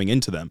immigration coming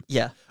into them.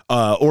 Yeah.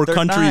 Or they're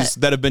countries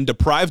that have been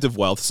deprived of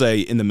wealth, say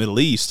in the Middle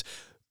East,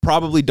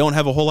 probably don't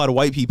have a whole lot of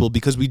white people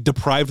because we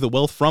deprive the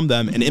wealth from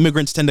them, and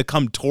immigrants tend to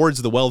come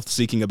towards the wealth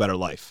seeking a better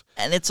life.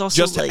 And it's also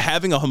just like,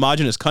 having a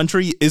homogenous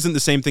country isn't the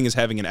same thing as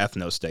having an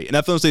ethno-state. An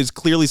ethno-state is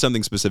clearly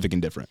something specific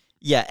and different.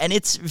 Yeah, and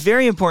it's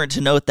very important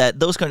to note that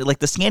those countries, like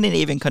the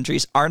Scandinavian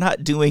countries, are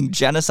not doing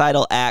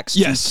genocidal acts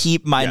to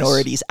keep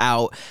minorities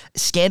out.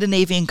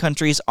 Scandinavian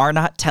countries are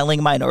not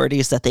telling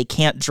minorities that they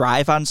can't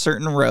drive on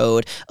certain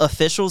road.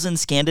 Officials in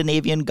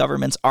Scandinavian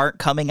governments aren't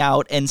coming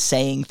out and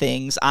saying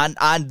things on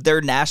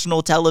their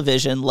national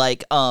television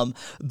like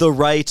the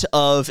right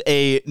of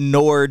a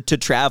Nord to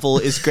travel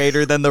is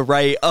greater than the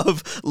right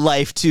of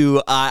life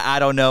to, I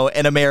don't know,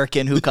 an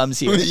American who comes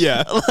here.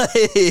 Yeah.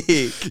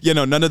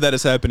 None of that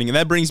is happening. And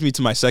that brings me me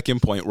to my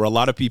second point, where a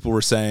lot of people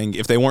were saying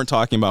if they weren't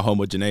talking about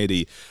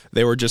homogeneity,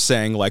 they were just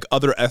saying like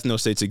other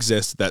ethnostates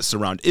exist that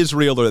surround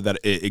Israel or that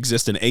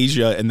exist in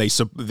Asia, and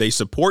they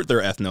support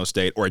their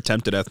ethnostate or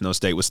attempted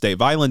ethnostate with state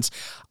violence.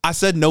 I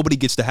said nobody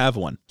gets to have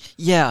one.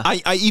 Yeah.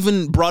 I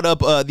even brought up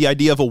the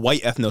idea of a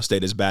white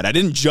ethnostate is bad. I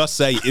didn't just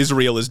say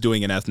Israel is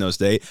doing an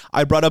ethnostate.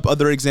 I brought up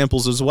other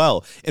examples as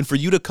well. And for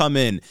you to come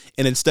in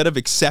and instead of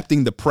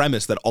accepting the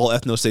premise that all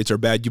ethnostates are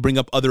bad, you bring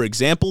up other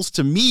examples.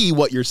 To me,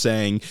 what you're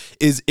saying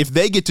is if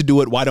they get to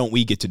do it, why don't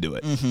we get to do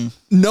it? Mm-hmm.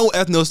 No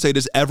ethnostate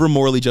is ever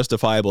morally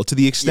justifiable. To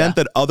the extent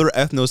that other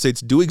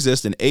ethnostates do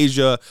exist in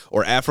Asia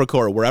or Africa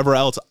or wherever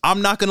else,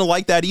 I'm not going to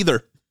like that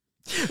either.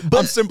 But,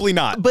 I'm simply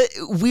not. But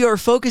we are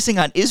focusing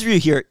on Israel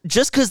here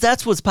just because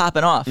that's what's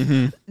popping off.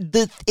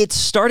 Mm-hmm. It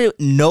started,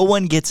 no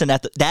one gets an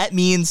ethno. That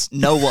means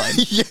no one.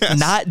 Yes.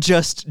 Not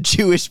just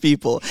Jewish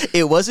people.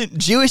 It wasn't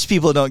Jewish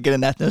people don't get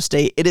an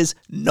ethnostate. It is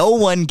no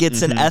one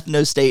gets an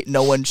ethnostate.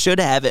 No one should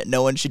have it.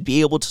 No one should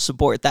be able to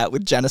support that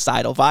with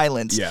genocidal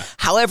violence. Yeah.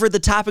 However, the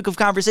topic of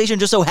conversation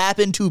just so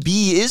happened to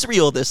be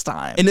Israel this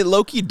time. And it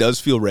low-key does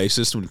feel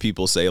racist when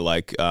people say,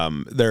 like,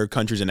 there are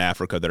countries in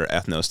Africa that are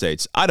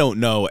ethnostates. I don't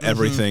know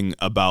everything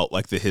about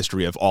like the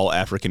history of all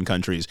African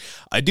countries.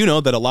 I do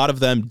know that a lot of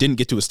them didn't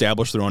get to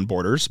establish their own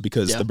borders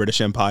because the British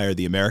Empire,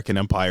 the American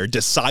Empire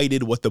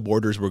decided what the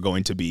borders were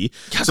going to be.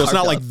 So it's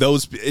not like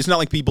it's not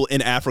like people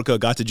in Africa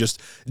got to just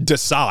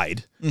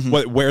decide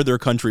where their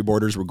country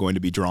borders were going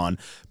to be drawn.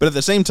 But at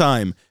the same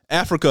time,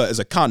 Africa as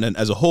a continent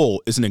as a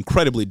whole is an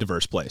incredibly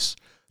diverse place.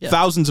 Yeah.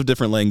 Thousands of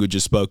different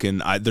languages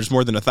spoken. There's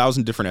more than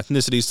 1,000 different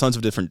ethnicities, tons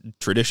of different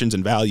traditions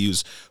and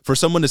values. For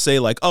someone to say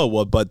like, oh,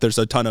 well, but there's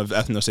a ton of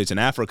ethnostates in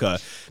Africa,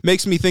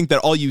 makes me think that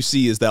all you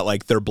see is that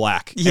like they're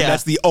black. Yeah. And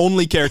that's the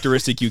only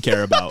characteristic you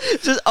care about.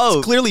 It's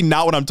clearly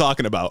not what I'm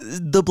talking about.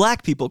 The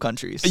black people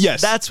countries.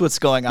 Yes. That's what's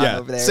going on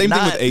over there. Same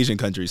thing with Asian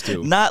countries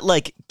too. Not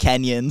like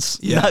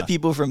Kenyans, not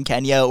people from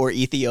Kenya or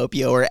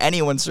Ethiopia or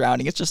anyone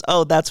surrounding. It's just,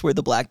 that's where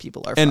the black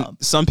people are from. And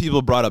some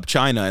people brought up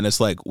China, and it's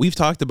like, we've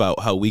talked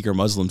about how Uyghur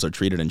Muslims are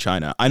treated in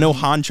China. I know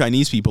Han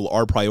Chinese people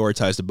are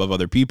prioritized above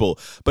other people,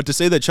 but to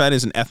say that China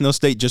is an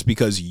ethnostate just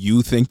because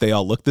you think they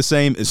all look the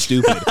same is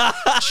stupid.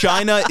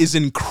 China is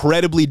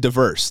incredibly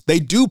diverse. They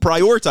do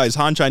prioritize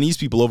Han Chinese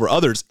people over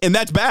others, and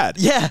that's bad.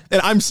 Yeah. And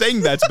I'm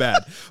saying that's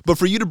bad. But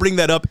for you to bring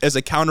that up as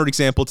a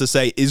counterexample to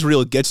say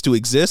Israel gets to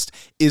exist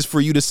is for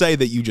you to say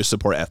that you just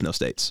support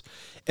ethnostates.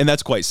 And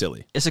that's quite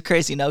silly. It's a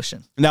crazy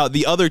notion. Now,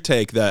 the other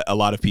take that a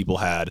lot of people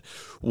had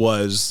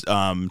was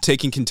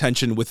taking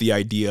contention with the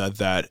idea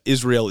that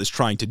Israel is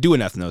trying to do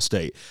an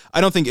ethnostate. I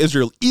don't think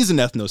Israel is an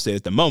ethnostate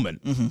at the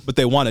moment, but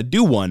they want to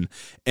do one.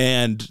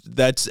 And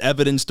that's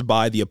evidenced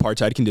by the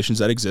apartheid conditions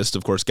that exist.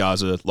 Of course,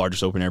 Gaza,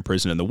 largest open-air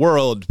prison in the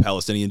world.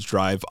 Palestinians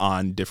drive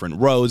on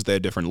different roads. They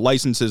have different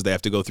licenses. They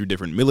have to go through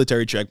different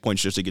military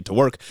checkpoints just to get to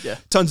work. Yeah.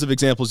 Tons of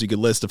examples you could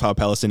list of how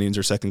Palestinians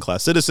are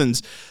second-class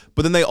citizens.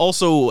 But then they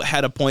also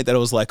had a point that it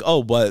was like,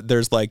 oh, but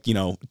there's like,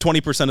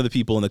 20% of the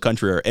people in the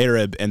country are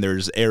Arab, and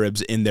there's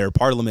Arabs in their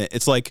parliament.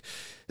 It's like,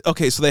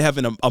 okay, so they have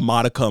a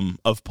modicum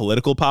of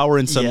political power,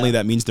 and suddenly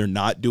that means they're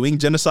not doing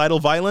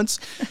genocidal violence.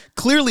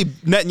 Clearly,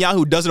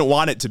 Netanyahu doesn't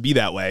want it to be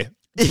that way.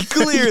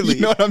 Clearly.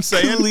 You know what I'm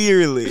saying?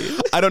 Clearly.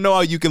 I don't know how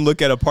you can look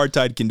at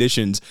apartheid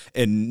conditions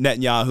and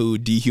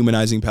Netanyahu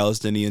dehumanizing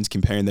Palestinians,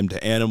 comparing them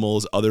to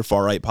animals, other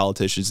far-right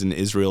politicians in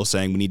Israel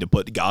saying we need to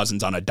put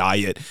Gazans on a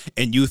diet,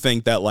 and you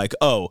think that like,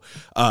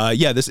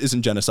 this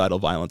isn't genocidal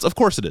violence. Of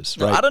course it is,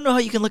 right? I don't know how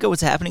you can look at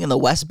what's happening in the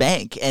West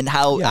Bank and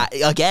how,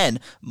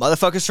 again,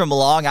 motherfuckers from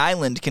Long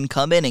Island can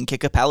come in and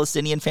kick a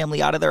Palestinian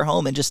family out of their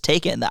home and just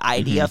take it, and the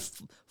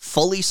IDF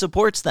fully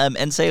supports them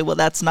and say, well,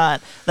 that's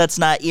not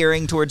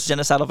earing towards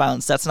genocidal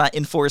violence. That's not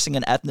enforcing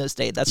an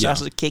ethnostate. That's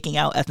not kicking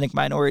out ethnic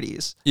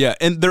minorities. Yeah,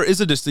 and there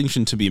is a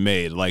distinction to be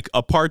made. Like,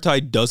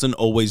 apartheid doesn't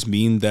always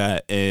mean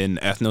that an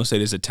ethnostate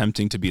is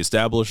attempting to be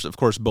established. Of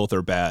course, both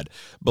are bad.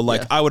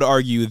 But, I would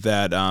argue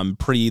that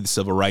pre the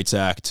Civil Rights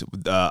Act,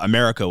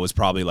 America was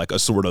probably like a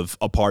sort of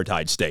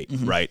apartheid state,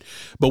 right?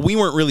 But we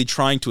weren't really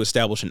trying to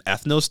establish an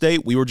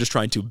ethnostate. We were just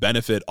trying to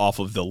benefit off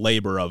of the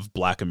labor of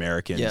Black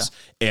Americans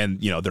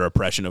and, their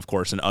oppression, of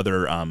course, and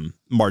other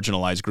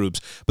marginalized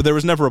groups. But there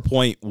was never a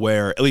point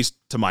where, at least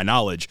to my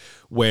knowledge,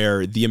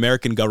 where the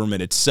American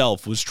government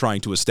itself was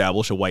trying to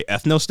establish a white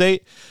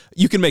ethnostate.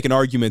 You can make an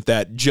argument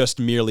that just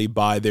merely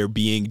by there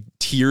being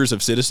tiers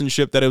of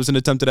citizenship that it was an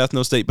attempted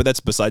ethnostate, but that's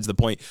besides the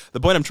point.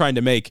 The point I'm trying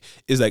to make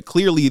is that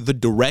clearly the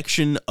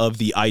direction of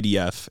the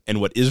IDF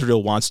and what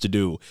Israel wants to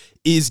do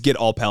is get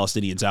all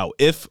Palestinians out,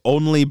 if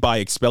only by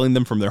expelling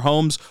them from their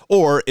homes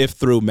or if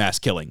through mass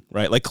killing,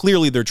 right? Like,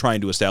 clearly they're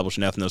trying to establish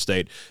an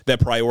ethnostate that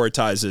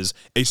prioritizes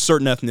a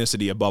certain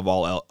ethnicity above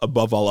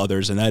all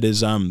others, and that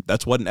is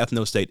that's what an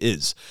ethnostate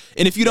is.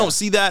 And if you don't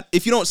see that,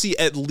 if you don't see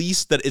at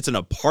least that it's an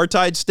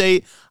apartheid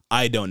state,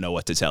 I don't know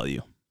what to tell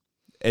you.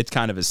 It's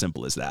kind of as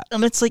simple as that.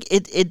 And it's like,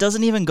 it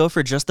doesn't even go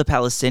for just the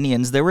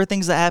Palestinians. There were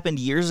things that happened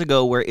years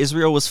ago where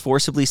Israel was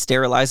forcibly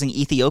sterilizing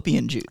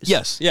Ethiopian Jews.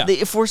 Yes, yeah.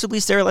 They forcibly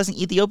sterilizing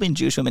Ethiopian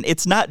Jewish women.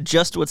 It's not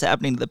just what's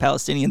happening to the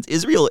Palestinians.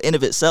 Israel in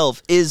of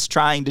itself is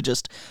trying to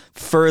just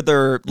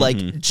further like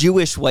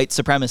Jewish white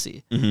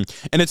supremacy.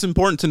 And it's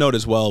important to note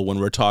as well, when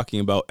we're talking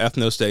about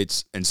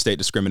ethnostates and state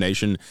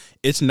discrimination,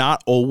 it's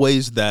not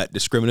always that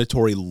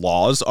discriminatory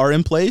laws are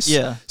in place.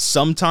 Yeah.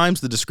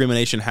 Sometimes the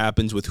discrimination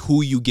happens with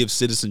who you give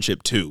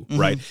citizenship to,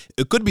 right?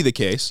 It could be the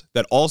case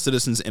that all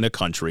citizens in a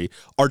country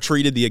are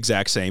treated the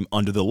exact same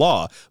under the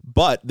law,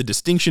 but the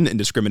distinction and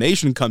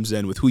discrimination comes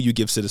in with who you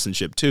give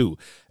citizenship to.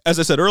 As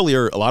I said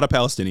earlier, a lot of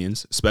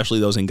Palestinians, especially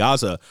those in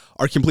Gaza,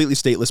 are completely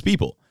stateless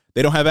people.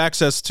 They don't have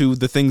access to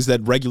the things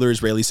that regular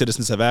Israeli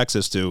citizens have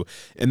access to,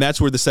 and that's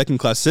where the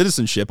second-class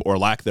citizenship, or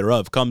lack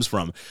thereof, comes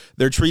from.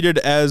 They're treated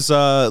as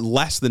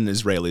less than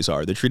Israelis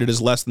are. They're treated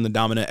as less than the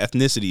dominant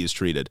ethnicity is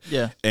treated.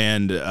 Yeah.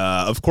 And,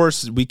 of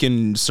course, we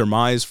can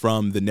surmise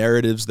from the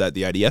narratives that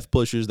the IDF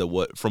pushes,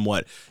 from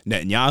what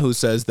Netanyahu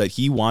says, that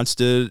he wants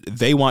to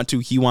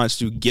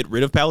get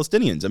rid of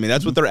Palestinians. I mean,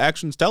 that's what their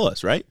actions tell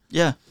us, right?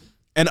 Yeah.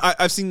 And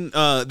I've seen,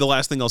 the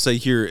last thing I'll say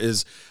here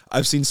is,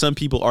 I've seen some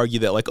people argue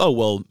that, like, oh,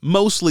 well,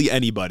 mostly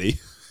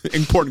anybody,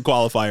 important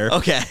qualifier,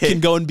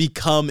 can go and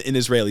become an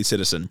Israeli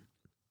citizen.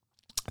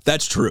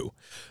 That's true.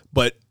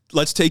 But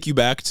let's take you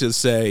back to,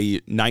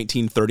 say,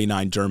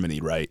 1939 Germany,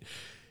 right?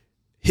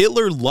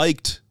 Hitler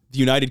liked the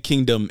United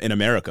Kingdom in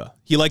America.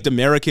 He liked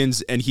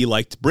Americans and he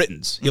liked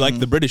Britons. He liked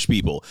the British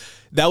people.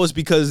 That was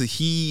because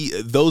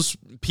those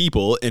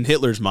people in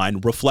Hitler's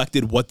mind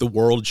reflected what the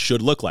world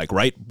should look like,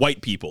 right?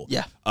 White people.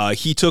 Yeah.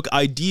 He took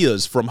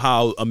ideas from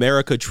how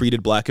America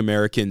treated Black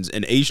Americans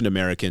and Asian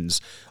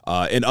Americans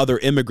and other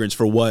immigrants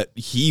for what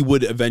he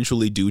would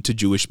eventually do to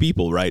Jewish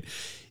people, right?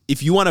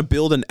 If you want to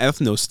build an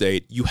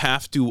ethno-state, you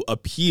have to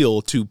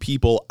appeal to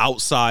people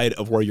outside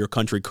of where your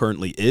country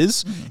currently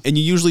is. And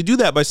you usually do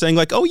that by saying,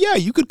 like, oh, yeah,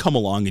 you could come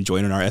along and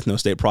join in our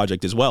ethno-state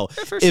project as well.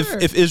 Yeah,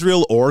 if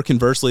Israel, or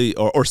conversely,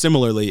 or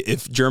similarly,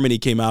 if Germany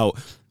came out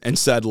and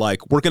said,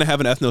 like, we're going to have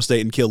an ethno-state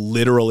and kill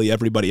literally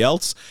everybody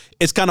else,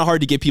 it's kind of hard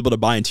to get people to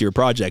buy into your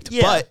project.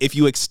 Yeah. But if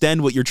you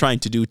extend what you're trying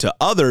to do to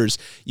others,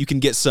 you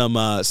can get some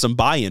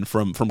buy-in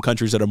from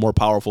countries that are more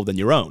powerful than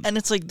your own. And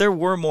it's like there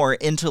were more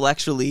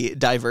intellectually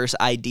diverse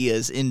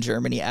ideas in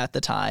Germany at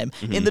the time.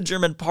 In the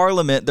German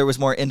parliament, there was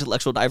more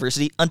intellectual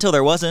diversity until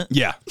there wasn't.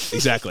 Yeah,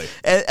 exactly.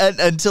 and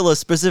until a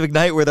specific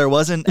night where there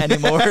wasn't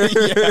anymore.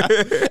 Yeah.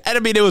 And I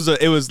mean, it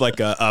was like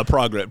a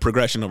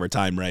progression over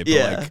time, right? But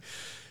yeah. Like,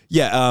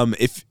 yeah,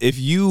 if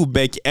you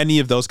make any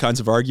of those kinds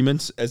of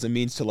arguments as a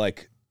means to,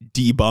 like,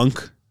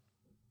 debunk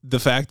the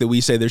fact that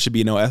we say there should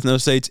be no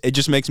ethno-states, it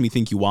just makes me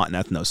think you want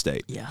an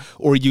ethno-state. Yeah.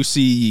 Or you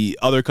see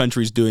other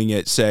countries doing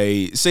it,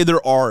 say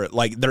there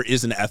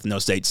is an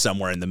ethno-state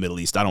somewhere in the Middle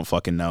East. I don't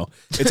fucking know.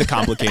 It's a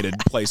complicated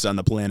place on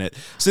the planet.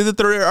 Say that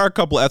there are a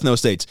couple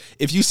ethno-states.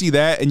 If you see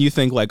that and you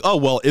think, like, oh,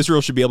 well,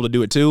 Israel should be able to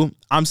do it too,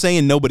 I'm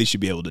saying nobody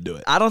should be able to do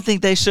it. I don't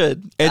think they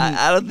should.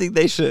 I don't think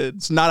they should.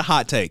 It's not a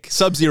hot take.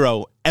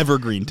 Sub-Zero,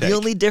 evergreen take. The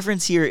only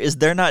difference here is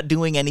they're not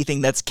doing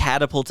anything that's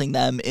catapulting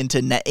them into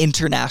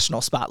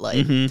international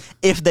spotlight.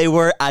 If they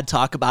were, I'd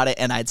talk about it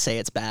and I'd say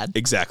it's bad.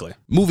 Exactly.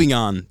 Moving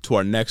on to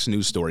our next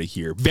news story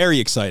here. Very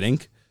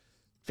exciting.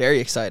 Very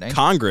exciting.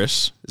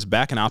 Congress is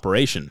back in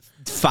operation.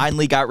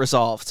 Finally got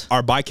resolved.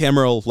 Our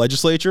bicameral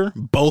legislature,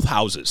 both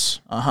houses,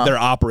 they're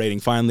operating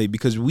finally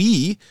because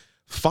we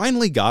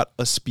finally got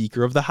a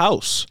Speaker of the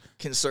House.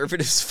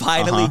 Conservatives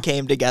finally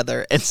came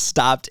together and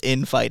stopped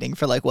infighting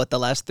for the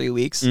last 3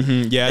 weeks.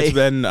 Yeah, it's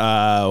been,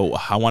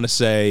 I want to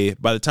say,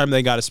 by the time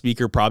they got a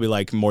speaker, probably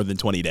like more than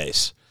 20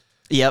 days.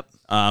 Yep.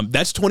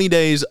 That's 20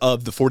 days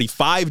of the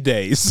 45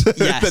 days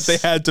that they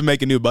had to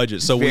make a new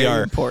budget. So we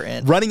are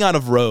running out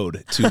of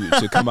road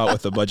to come out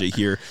with a budget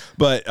here.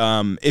 But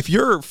if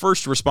your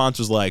first response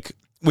was like,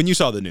 when you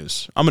saw the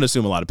news, I'm going to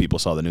assume a lot of people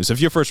saw the news.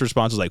 If your first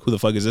response was like, who the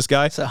fuck is this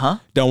guy?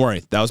 Don't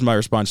worry. That was my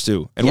response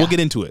too. And we'll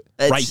get into it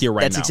right here,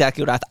 right now. That's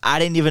exactly what I thought. I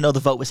didn't even know the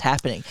vote was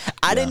happening.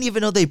 I didn't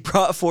even know they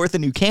brought forth a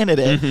new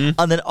candidate.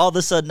 And then all of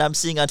a sudden I'm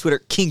seeing on Twitter,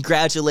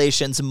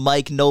 congratulations,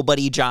 Mike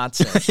Nobody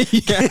Johnson.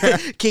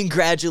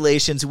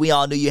 Congratulations. We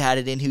all knew you had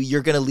it in who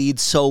you're going to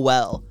lead so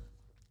well.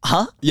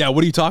 Huh? Yeah,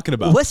 what are you talking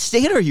about? What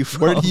state are you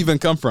from? Where did he even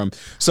come from?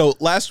 So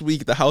last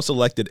week, the House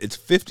elected its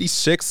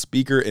 56th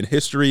speaker in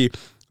history.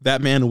 That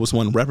man was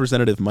one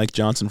Representative Mike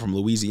Johnson from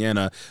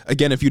Louisiana.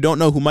 Again, if you don't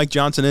know who Mike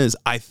Johnson is,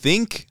 I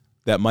think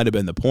that might have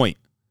been the point.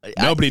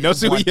 Nobody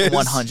knows who he is.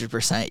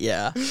 100%,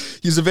 yeah.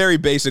 He's a very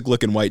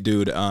basic-looking white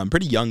dude.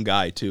 Pretty young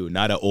guy, too.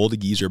 Not an old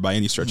geezer by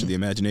any stretch of the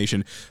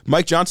imagination.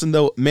 Mike Johnson,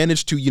 though,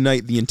 managed to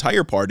unite the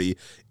entire party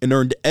and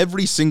earned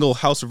every single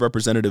House of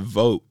Representative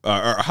vote,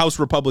 or House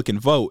Republican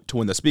vote to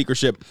win the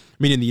speakership,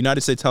 meaning the United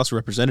States House of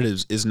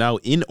Representatives is now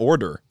in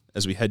order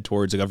as we head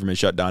towards a government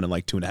shutdown in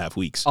like 2.5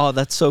 weeks. Oh,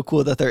 that's so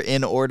cool that they're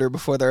in order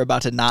before they're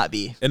about to not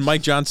be. And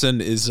Mike Johnson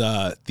is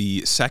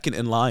the second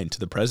in line to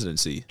the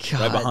presidency,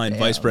 right behind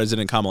Vice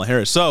President Kamala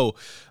Harris. So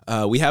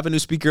we have a new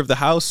Speaker of the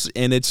House,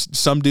 and it's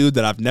some dude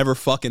that I've never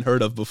fucking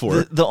heard of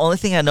before. The only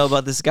thing I know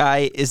about this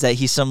guy is that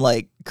he's some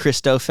like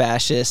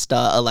Christo-fascist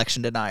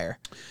election denier.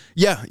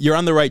 Yeah, you're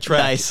on the right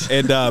track. Nice.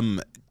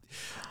 And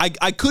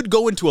I could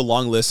go into a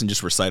long list and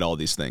just recite all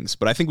these things,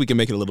 but I think we can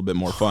make it a little bit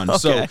more fun.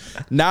 Okay.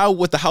 So now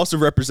with the House of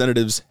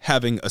Representatives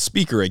having a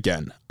speaker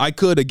again, I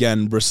could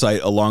again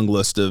recite a long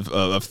list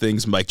of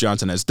things Mike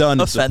Johnson has done.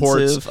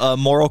 Offensive,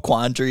 moral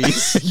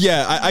quandaries.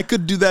 Yeah, I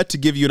could do that to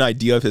give you an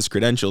idea of his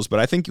credentials,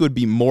 but I think it would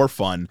be more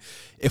fun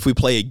if we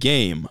play a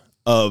game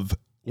of,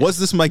 was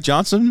this Mike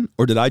Johnson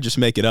or did I just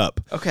make it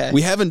up? Okay.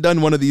 We haven't done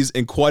one of these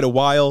in quite a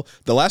while.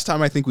 The last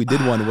time I think we did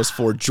one was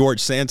for George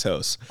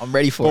Santos. I'm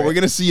ready for it. But we're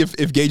going to see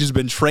if Gage has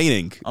been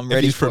training. I'm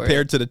ready if he's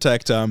prepared to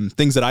detect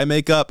things that I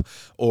make up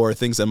or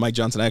things that Mike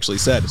Johnson actually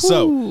said.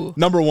 So,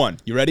 number one,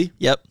 you ready?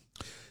 Yep.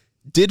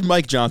 Did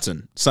Mike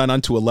Johnson sign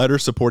on to a letter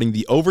supporting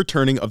the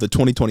overturning of the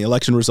 2020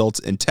 election results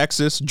in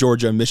Texas,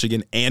 Georgia,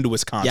 Michigan, and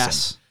Wisconsin?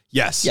 Yes.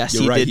 Yes,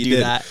 you're right. He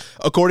did that.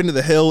 According to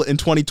The Hill, in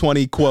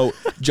 2020, quote,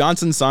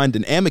 Johnson signed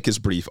an amicus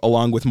brief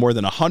along with more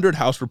than 100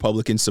 House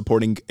Republicans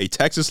supporting a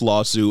Texas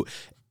lawsuit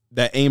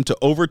that aimed to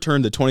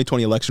overturn the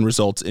 2020 election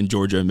results in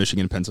Georgia,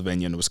 Michigan,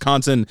 Pennsylvania, and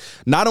Wisconsin.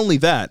 Not only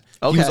that,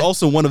 he was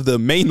also one of the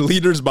main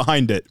leaders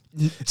behind it.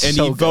 And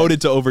he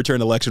voted to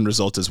overturn election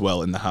results as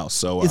well in the House.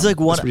 So it's like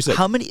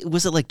how many,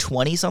 was it like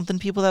 20 something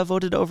people that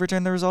voted to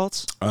overturn the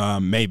results?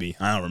 Maybe.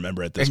 I don't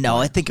remember at this point. No,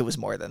 I think it was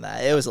more than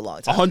that. It was a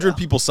long time 100 ago.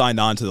 people signed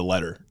on to the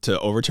letter to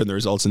overturn the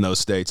results in those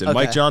states. And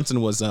Mike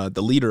Johnson was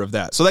the leader of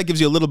that. So that gives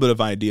you a little bit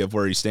of idea of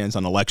where he stands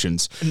on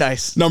elections.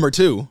 Nice. Number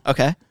two.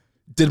 Okay.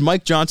 Did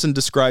Mike Johnson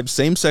describe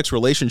same-sex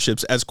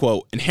relationships as,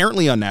 quote,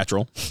 inherently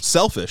unnatural,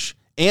 selfish,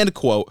 and,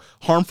 quote,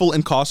 harmful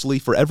and costly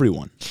for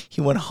everyone?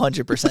 He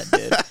 100%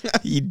 did.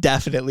 He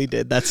definitely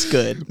did. That's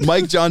good.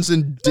 Mike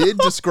Johnson did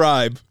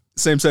describe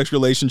same-sex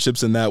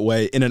relationships in that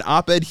way in an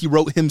op-ed he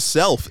wrote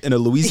himself in a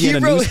Louisiana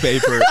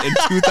newspaper in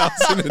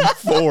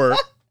 2004.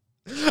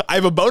 I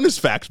have a bonus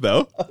fact,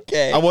 though.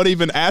 Okay. I won't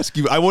even ask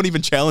you. I won't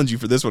even challenge you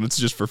for this one. It's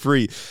just for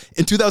free.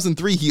 In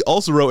 2003, he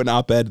also wrote an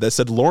op-ed that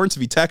said Lawrence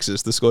v.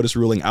 Texas, the SCOTUS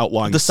ruling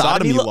outlawing the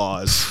sodomy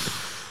laws,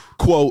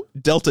 quote,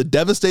 dealt a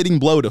devastating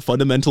blow to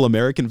fundamental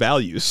American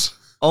values.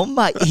 Oh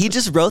my, he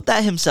just wrote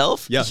that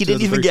himself? Yeah. He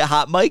didn't even get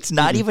hot mics,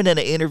 not even in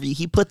an interview.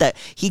 He put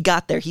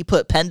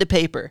pen to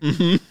paper,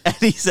 and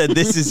he said,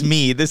 this is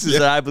me. This is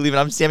what I believe in.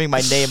 I'm stamping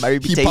my name, my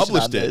reputation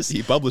on this.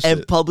 He published it.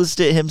 And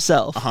published it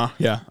himself.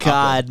 Yeah.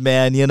 God,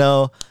 man,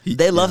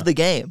 they love the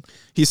game.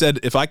 He said,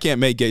 if I can't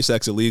make gay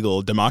sex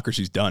illegal,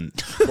 democracy's done.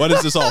 What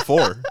is this all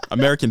for?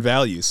 American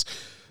values.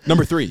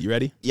 Number three, you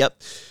ready?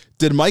 Yep.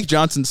 Did Mike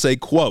Johnson say,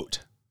 quote,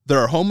 there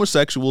are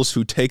homosexuals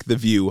who take the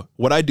view,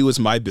 what I do is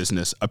my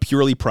business, a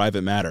purely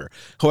private matter.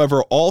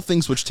 However, all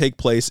things which take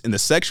place in the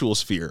sexual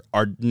sphere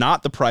are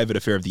not the private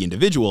affair of the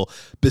individual,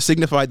 but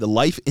signify the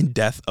life and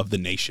death of the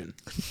nation.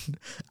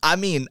 I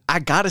mean, I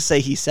gotta say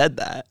he said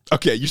that.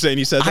 Okay, you're saying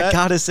he said that? I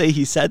gotta say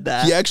he said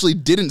that. He actually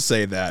didn't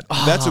say that.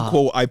 That's a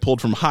quote I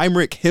pulled from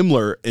Heinrich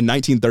Himmler in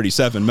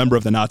 1937, member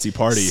of the Nazi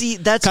Party. See,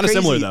 that's kind of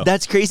similar, though.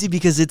 That's crazy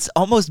because it's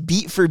almost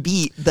beat for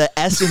beat the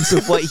essence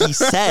of what he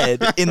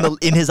said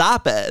in his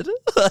op-ed.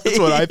 That's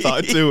what I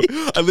thought too.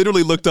 I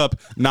literally looked up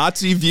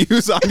Nazi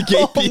views on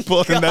gay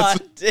people, and that's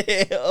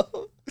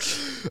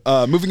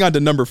damn. Moving on to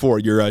number four.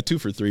 You're 2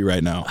 for 3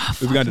 right now.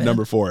 Moving on to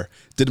number 4.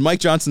 Did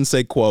Mike Johnson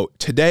say, quote,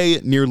 today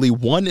nearly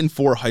 1 in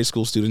 4 high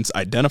school students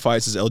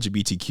identifies as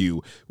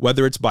LGBTQ,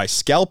 whether it's by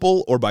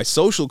scalpel or by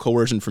social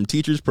coercion from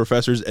teachers,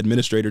 professors,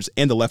 administrators,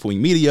 and the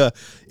left-wing media.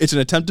 It's an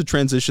attempt to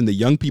transition the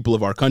young people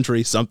of our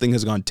country. Something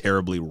has gone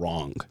terribly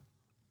wrong.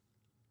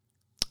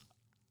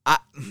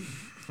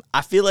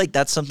 I feel like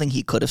that's something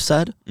he could have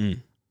said,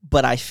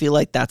 but I feel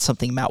like that's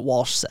something Matt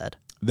Walsh said.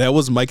 That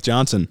was Mike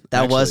Johnson.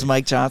 That was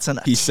Mike Johnson.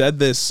 He said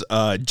this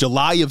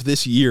July of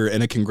this year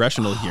in a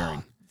congressional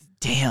hearing.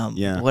 Damn.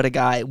 Yeah. What a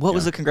guy. What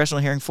was the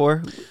congressional hearing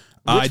for?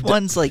 Which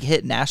one's like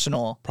hit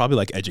national? Probably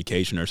like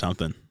education or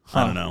something.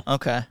 I don't know.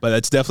 Okay. But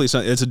that's definitely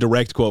something. It's a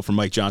direct quote from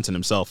Mike Johnson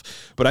himself.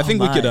 But I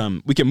think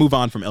we can move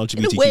on from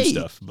LGBTQ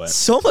stuff. But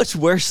so much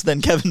worse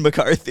than Kevin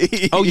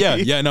McCarthy. Oh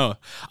yeah, no.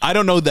 I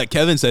don't know that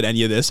Kevin said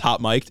any of this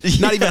hot mic'd.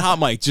 Not even hot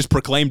mic'd, just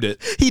proclaimed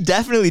it. He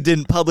definitely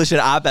didn't publish an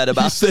op-ed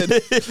about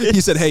it.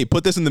 He said, "Hey,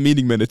 put this in the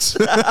meeting minutes."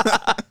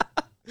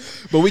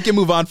 But we can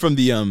move on from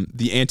the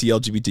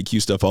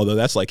anti-LGBTQ stuff, although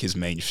that's like his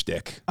main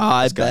shtick. Oh,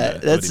 I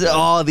bet. That's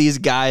all these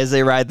guys,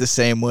 they ride the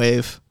same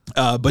wave.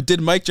 But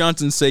did Mike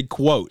Johnson say,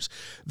 quote,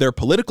 their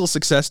political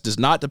success does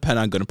not depend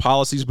on good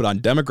policies, but on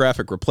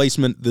demographic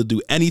replacement. They'll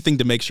do anything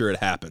to make sure it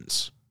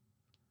happens.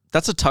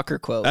 That's a Tucker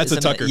quote. That's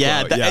a Tucker quote.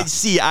 Yeah.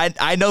 See,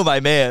 I know my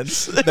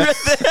man's.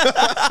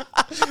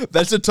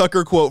 That's a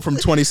Tucker quote from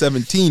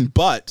 2017.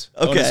 But,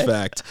 bonus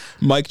fact,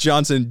 Mike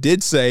Johnson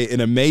did say in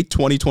a May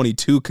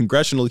 2022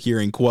 congressional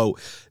hearing,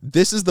 quote,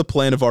 "This is the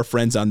plan of our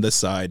friends on this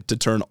side to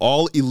turn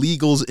all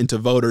illegals into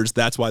voters.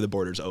 That's why the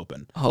border's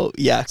open." Oh,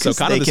 yeah. So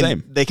kind of the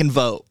same. They can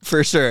vote,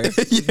 for sure.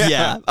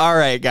 Yeah. All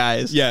right,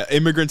 guys. Yeah,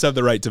 immigrants have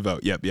the right to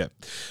vote. Yep.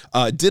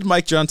 Did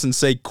Mike Johnson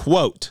say,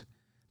 quote,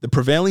 "The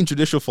prevailing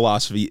judicial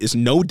philosophy is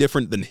no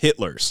different than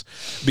Hitler's.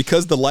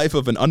 Because the life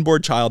of an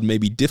unborn child may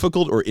be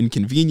difficult or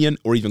inconvenient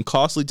or even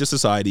costly to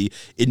society,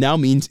 it now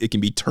means it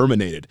can be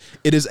terminated.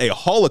 It is a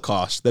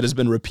holocaust that has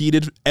been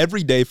repeated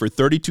every day for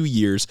 32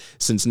 years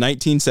since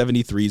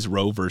 1973's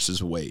Roe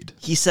versus Wade."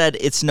 He said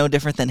it's no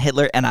different than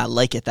Hitler, and I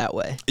like it that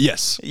way.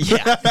 Yes.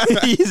 Yeah.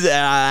 He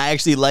said, I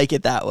actually like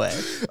it that way.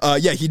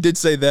 Yeah, he did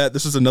say that.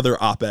 This was another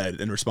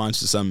op-ed in response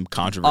to some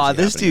controversy.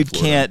 This dude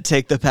can't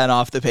take the pen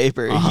off the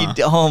paper.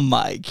 Oh,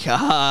 my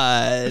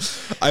God.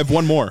 I have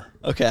one more.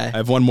 Okay. I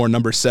have one more,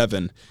 number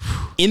 7.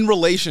 In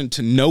relation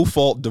to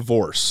no-fault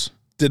divorce,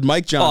 did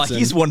Mike Johnson... Oh,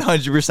 he's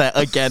 100%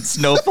 against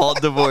no-fault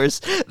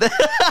divorce.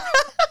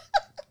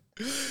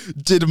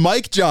 Did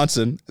Mike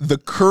Johnson, the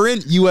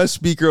current U.S.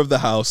 Speaker of the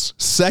House,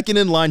 second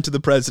in line to the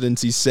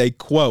presidency, say,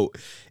 quote,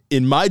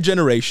 "In my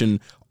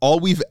generation, all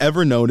we've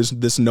ever known is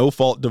this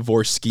no-fault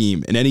divorce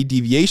scheme, and any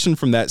deviation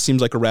from that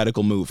seems like a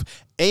radical move."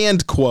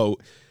 And,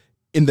 quote,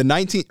 in the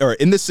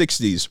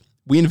 60s,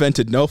 we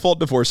invented no-fault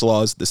divorce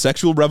laws, the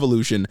sexual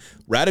revolution,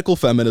 radical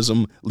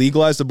feminism,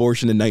 legalized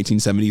abortion in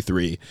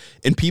 1973.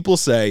 And people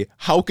say,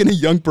 how can a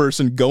young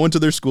person go into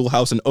their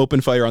schoolhouse and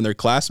open fire on their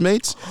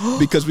classmates?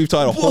 Because we've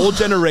taught a whole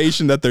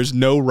generation that there's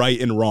no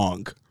right and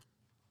wrong.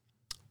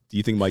 Do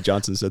you think Mike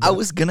Johnson said that? I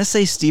was going to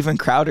say Steven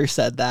Crowder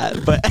said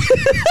that, but...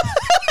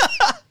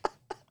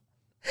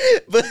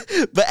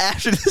 but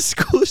after the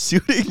school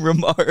shooting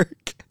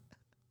remark,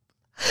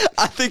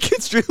 I think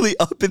it's really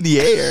up in the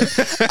air.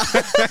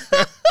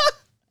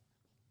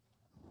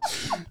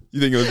 You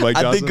think it was Mike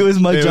Johnson? I think it was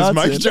Mike Johnson.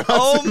 Mike Johnson.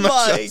 Oh,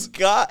 my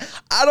God.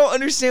 I don't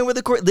understand where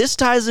the court... This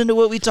ties into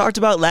what we talked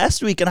about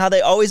last week and how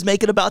they always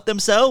make it about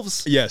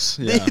themselves. Yes.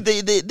 Yeah.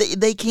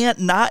 They can't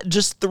not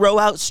just throw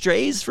out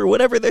strays for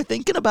whatever they're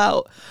thinking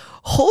about.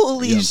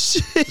 Holy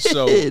shit.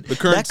 So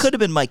that could have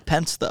been Mike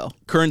Pence, though.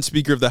 Current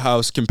Speaker of the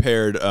House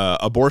compared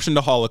abortion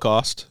to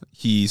Holocaust.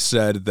 He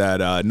said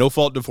that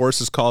no-fault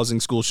divorce is causing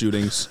school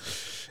shootings.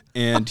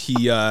 And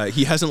he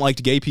hasn't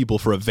liked gay people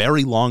for a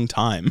very long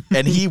time.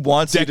 And he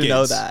wants you to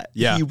know that.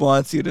 Yeah. He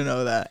wants you to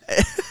know that.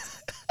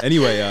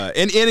 Anyway,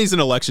 and he's an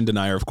election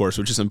denier, of course,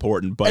 which is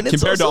important. But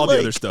compared to all the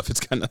other stuff, it's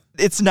kind of...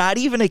 It's not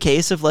even a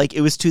case of like,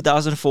 it was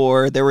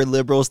 2004, there were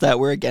liberals that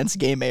were against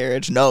gay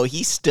marriage. No,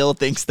 he still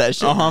thinks that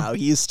shit now.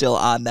 He's still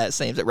on that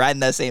same... riding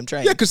that same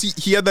train. Yeah, because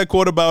he had that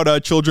quote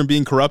about children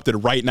being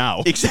corrupted right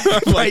now.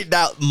 Exactly. Right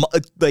now.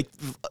 Like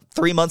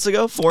 3 months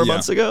ago? 4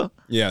 months ago?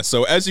 Yeah,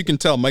 so as you can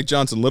tell, Mike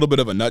Johnson, a little bit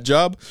of a nut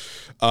job.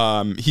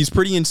 He's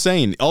pretty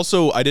insane.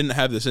 Also, I didn't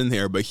have this in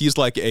here, but he's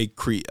like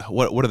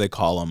what do they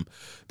call him?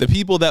 The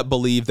people that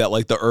believe that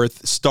like the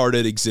Earth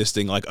started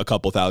existing like a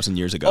couple thousand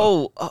years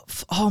ago.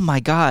 Oh my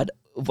God.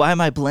 Why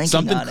am I blanking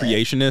Something on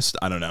creationist?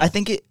 I don't know. I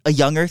think a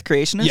young Earth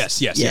creationist? Yes.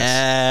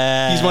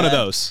 He's one of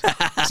those.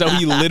 So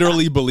he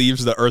literally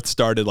believes the Earth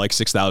started like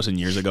 6,000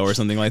 years ago or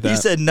something like that. He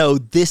said, no,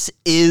 this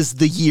is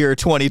the year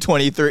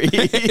 2023.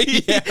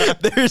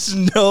 There's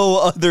no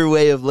other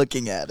way of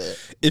looking at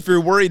it. If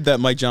you're worried that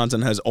Mike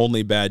Johnson has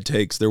only bad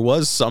takes, there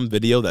was some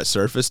video that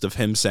surfaced of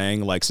him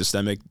saying like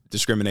systemic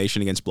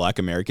discrimination against Black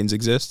Americans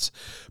exists.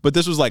 But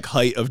this was like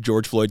height of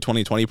George Floyd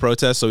 2020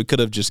 protests, so he could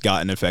have just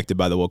gotten infected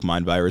by the woke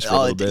mind virus for a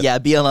little bit. Yeah,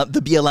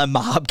 the BLM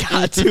mob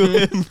got to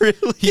him,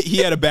 really. He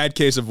had a bad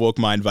case of woke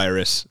mind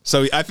virus,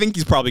 so I think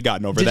he's probably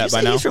gotten over that by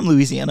now. He's from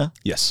Louisiana?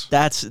 Yes.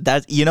 That's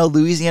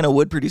Louisiana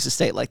would produce a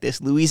state like this.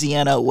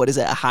 Louisiana, what is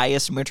it,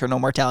 highest maternal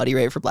mortality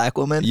rate for Black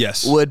women?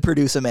 Yes. Would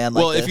produce a man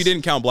like this. Well, if you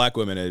didn't count Black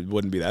women, it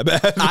wouldn't be that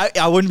bad.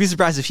 I wouldn't be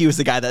surprised if he was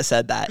the guy that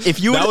said that.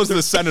 That was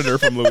the senator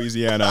from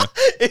Louisiana.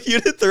 If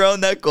you'd have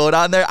thrown that quote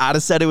on there, I'd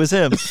have said it was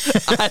him.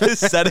 I'd have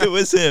said it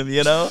was him,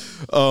 you know?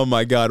 Oh,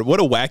 my God.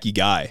 What a wacky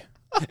guy.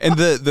 And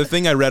the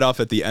thing I read off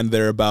at the end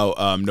there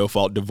about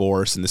no-fault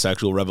divorce and the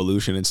sexual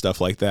revolution and stuff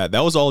like that,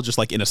 that was all just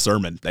like in a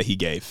sermon that he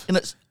gave.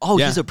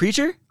 He's a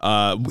preacher?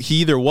 He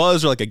either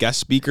was or like a guest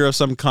speaker of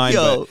some kind.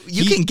 Yo,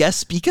 you can guest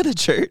speak at a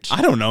church?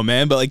 I don't know,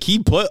 man, but like he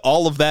put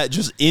all of that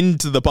just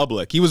into the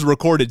public. He was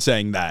recorded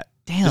saying that.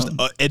 Damn. Just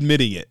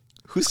admitting it.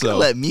 Who's going to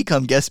let me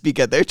come guest speak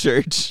at their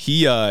church?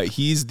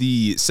 He's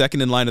the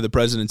second in line of the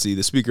presidency,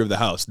 the Speaker of the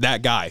House,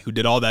 that guy who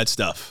did all that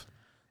stuff.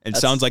 And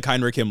sounds like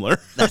Heinrich Himmler.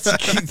 That's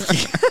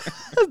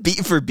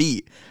beat for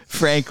beat,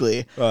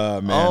 frankly.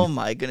 Man. Oh,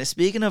 my goodness.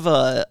 Speaking of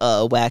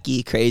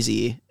wacky,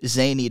 crazy,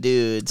 zany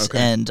dudes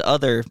and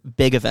other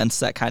big events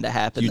that kind of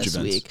happened this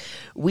week,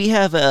 we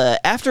have,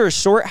 after a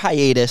short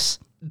hiatus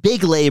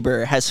Big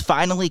labor has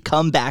finally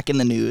come back in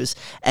the news,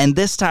 and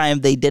this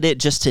time they did it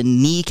just to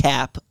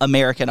kneecap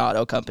American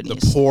auto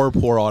companies. The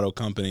poor auto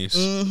companies.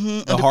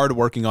 The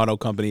hardworking auto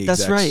company execs.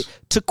 That's right.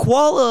 To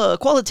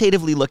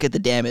qualitatively look at the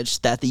damage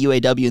that the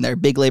UAW and their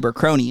big labor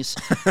cronies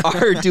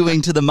are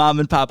doing to the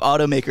mom-and-pop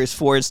automakers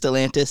Ford,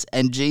 Stellantis,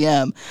 and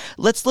GM,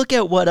 let's look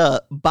at what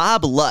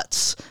Bob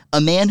Lutz,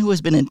 a man who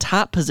has been in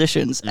top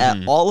positions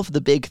at all of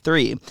the big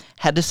three,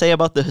 had to say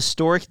about the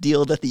historic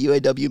deal that the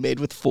UAW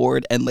made with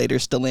Ford and later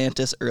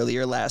Stellantis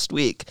earlier last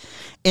week.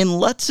 In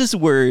Lutz's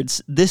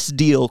words, this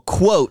deal,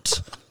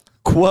 quote,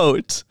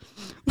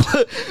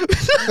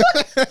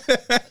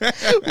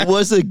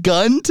 was a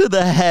gun to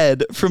the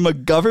head from a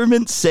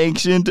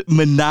government-sanctioned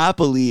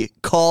monopoly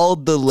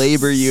called the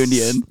labor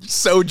union.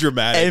 So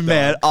dramatic. And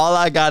man, all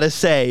I gotta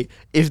say,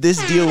 if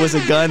this deal was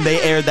a gun, they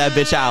aired that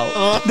bitch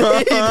out.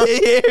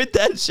 They aired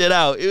that shit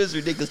out. It was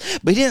ridiculous.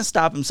 But he didn't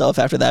stop himself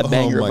after that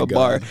banger of a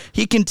bar.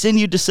 He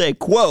continued to say,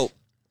 quote,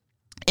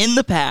 in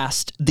the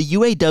past, the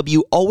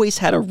UAW always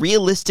had a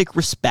realistic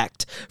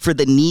respect for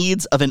the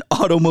needs of an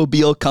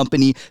automobile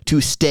company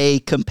to stay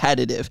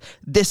competitive.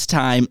 This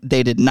time,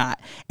 they did not.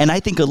 And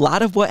I think a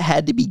lot of what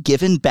had to be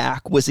given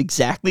back was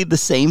exactly the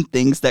same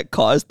things that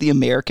caused the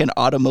American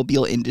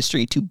automobile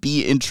industry to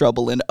be in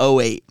trouble in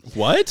 2008.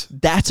 What?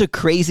 That's a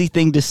crazy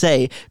thing to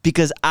say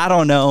because I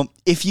don't know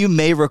if you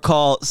may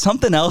recall,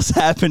 something else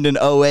happened in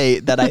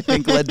 2008 that I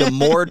think led to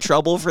more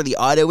trouble for the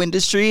auto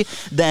industry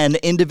than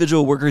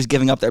individual workers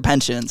giving up their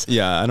pensions.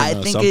 Yeah, I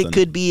think it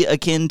could be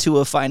akin to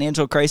a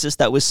financial crisis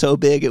that was so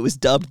big it was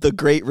dubbed the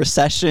Great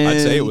Recession.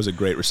 I'd say it was a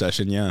great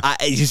recession, yeah.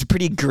 It was a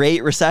pretty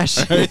great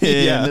recession.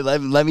 Yeah.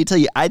 Let me tell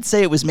you, I'd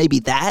say it was maybe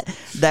that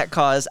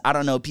caused, I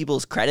don't know,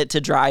 people's credit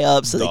to dry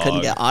up so they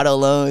couldn't get auto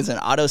loans and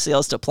auto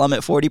sales to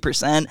plummet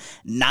 40%.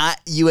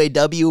 Not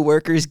UAW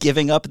workers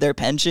giving up their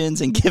pensions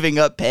and giving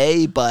up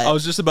pay, but... I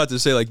was just about to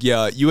say,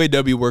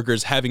 UAW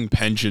workers having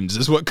pensions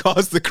is what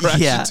caused the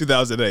crash in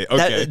 2008.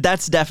 Okay.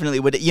 That's definitely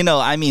what,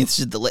 it's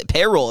just the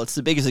payroll. It's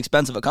the biggest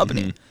expense of a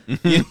company.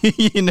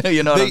 You know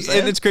what I'm saying?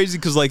 And it's crazy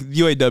because,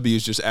 UAW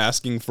is just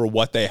asking for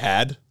what they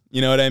had.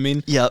 You know what I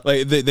mean? Yep.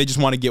 They just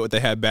want to get what they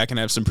have back and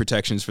have some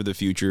protections for the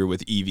future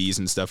with EVs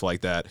and stuff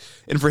like that.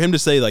 And for him to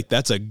say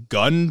that's a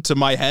gun to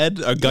my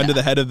head, a gun to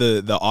the head of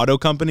the auto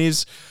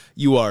companies,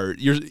 you're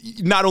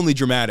not only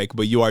dramatic,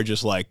 but you are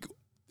just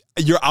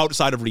you're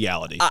outside of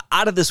reality.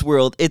 Out of this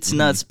world. It's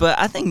nuts. But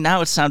I think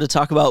now it's time to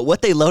talk about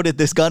what they loaded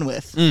this gun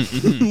with.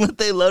 What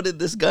they loaded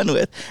this gun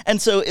with.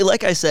 And so,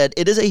 like I said,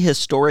 it is a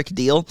historic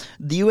deal.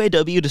 The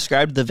UAW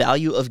described the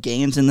value of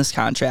gains in this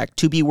contract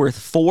to be worth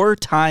 4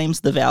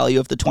 times the value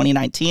of the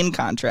 2019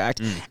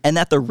 contract, and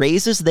that the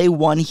raises they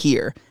won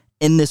here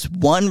in this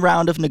one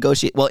round of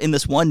in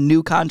this one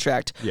new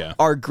contract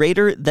are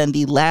greater than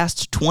the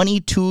last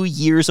 22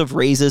 years of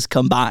raises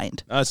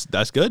combined.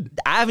 That's good.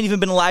 I haven't even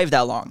been alive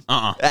that long.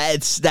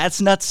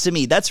 That's nuts to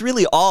me. That's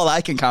really all I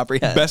can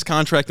comprehend. Best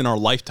contract in our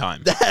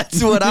lifetime.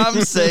 That's what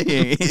I'm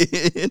saying.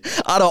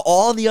 Out of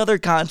all the other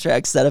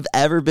contracts that have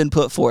ever been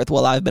put forth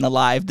while I've been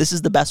alive, this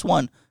is the best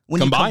one.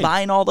 When you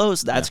combine all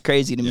those, that's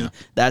crazy to me.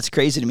 That's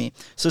crazy to me.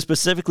 So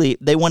specifically,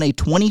 they won a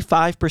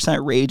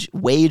 25%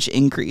 wage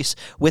increase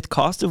with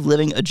cost of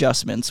living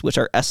adjustments, which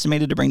are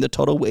estimated to bring the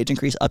total wage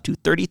increase up to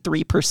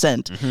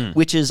 33%,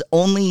 which is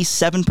only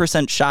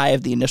 7% shy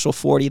of the initial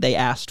 40 they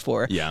asked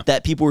for. Yeah.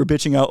 That people were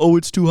bitching out, oh,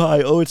 it's too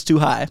high, oh, it's too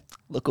high.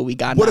 Look what we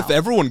got What now. if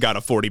everyone got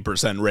a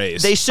 40%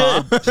 raise? They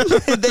should.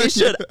 They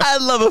should. I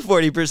love a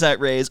 40%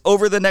 raise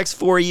over the next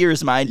 4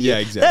 years, mind you. Yeah,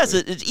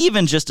 exactly. That's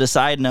even just a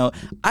side note.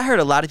 I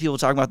heard a lot of people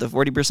talking about the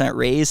 40%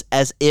 raise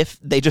as if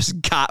they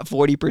just got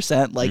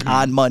 40%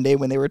 on Monday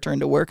when they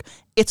returned to work.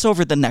 It's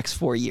over the next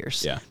 4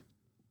 years. Yeah.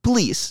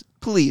 Please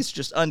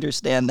just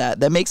understand that.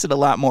 That makes it a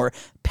lot more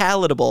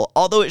palatable,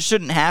 although it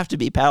shouldn't have to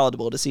be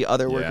palatable to see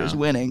other workers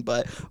winning,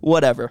 but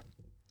whatever.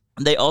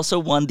 They also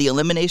won the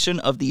elimination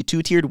of the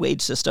 2-tiered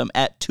wage system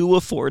at 2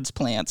 of Ford's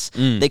plants.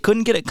 They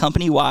couldn't get it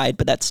company-wide,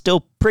 but that's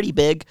still pretty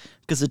big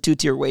because the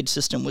 2-tier wage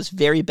system was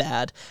very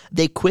bad.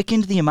 They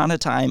quickened the amount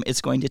of time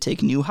it's going to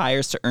take new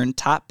hires to earn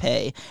top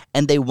pay,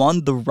 and they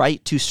won the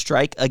right to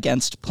strike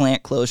against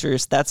plant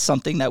closures. That's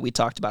something that we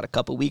talked about a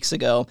couple weeks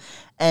ago.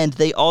 And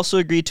they also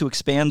agreed to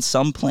expand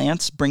some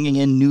plants, bringing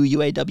in new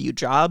UAW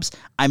jobs.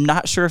 I'm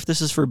not sure if this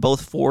is for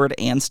both Ford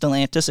and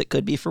Stellantis. It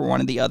could be for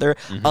one or the other.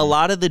 A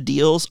lot of the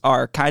deals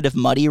are kind of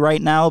muddy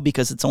right now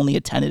because it's only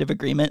a tentative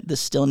agreement. This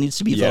still needs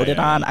to be voted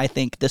on, I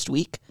think, this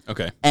week.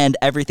 Okay. And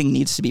everything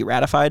needs to be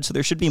ratified, so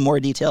there should be more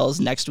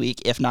details next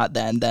week, if not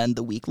then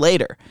the week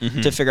later,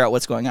 to figure out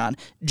what's going on.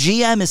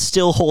 GM is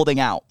still holding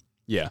out.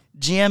 Yeah.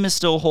 GM is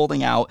still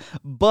holding out,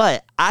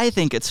 but I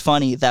think it's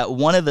funny that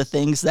one of the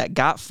things that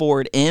got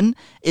Ford in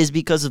is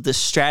because of the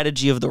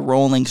strategy of the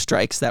rolling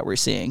strikes that we're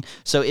seeing.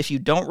 So if you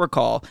don't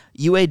recall,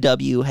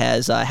 UAW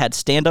has had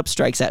stand-up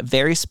strikes at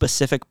very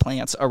specific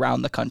plants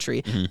around the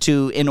country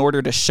in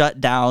order to shut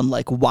down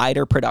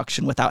wider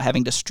production without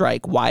having to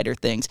strike wider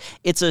things.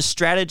 It's a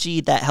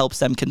strategy that helps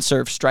them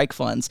conserve strike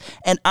funds.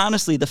 And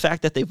honestly, the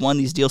fact that they've won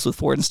these deals with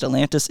Ford and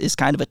Stellantis is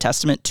kind of a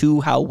testament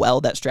to how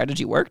well that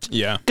strategy worked.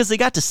 Yeah. Because they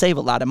got to save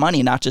a lot of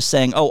money, not just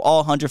saying, oh,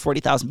 all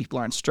 140,000 people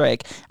are on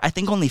strike. I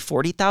think only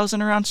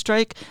 40,000 are on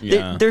strike.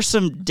 Yeah. There's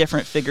some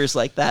different figures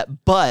like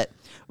that. But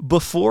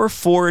before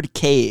Ford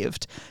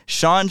caved,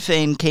 Sean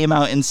Fain came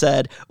out and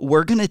said,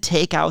 we're going to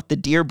take out the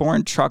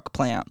Dearborn truck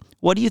plant.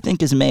 What do you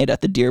think is made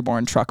at the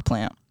Dearborn truck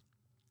plant?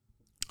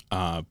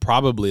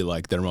 Probably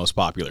like their most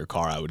popular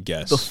car, I would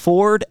guess. The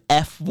Ford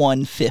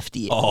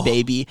F-150,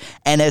 baby.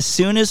 And as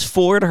soon as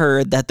Ford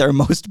heard that their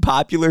most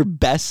popular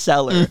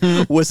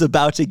bestseller was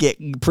about to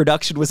get,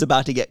 production was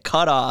about to get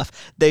cut off,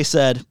 they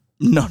said,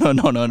 no.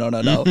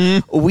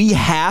 We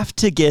have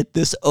to get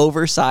this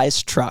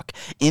oversized truck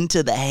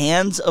into the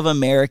hands of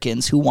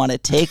Americans who want to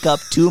take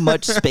up too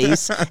much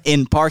space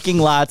in parking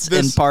lots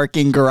and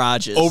parking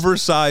garages.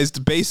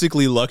 Oversized,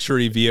 basically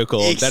luxury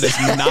vehicle that is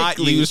not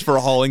used for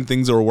hauling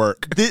things or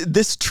work.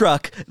 This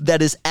truck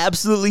that is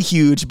absolutely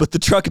huge, but the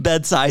truck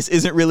bed size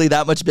isn't really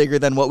that much bigger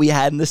than what we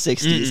had in the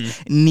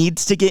 60s,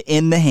 needs to get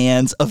in the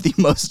hands of the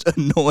most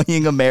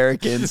annoying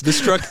Americans. This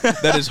truck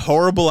that is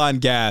horrible on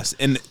gas,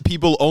 and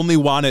people only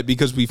want it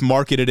because we've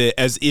marketed it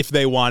as if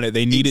they want it.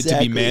 They need it to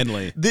be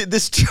manly.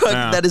 This truck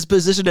that is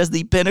positioned as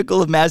the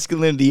pinnacle of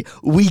masculinity,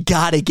 we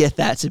got to get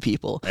that to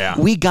people. Yeah.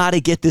 We got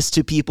to get this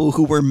to people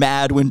who were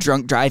mad when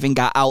drunk driving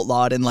got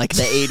outlawed in like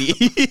the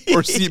 80s.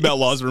 Or seatbelt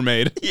laws were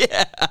made.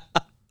 Yeah.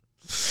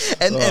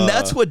 And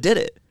that's what did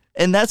it.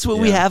 And that's what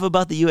we have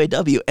about the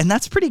UAW. And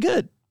that's pretty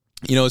good.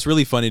 You know, it's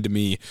really funny to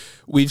me.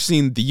 We've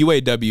seen the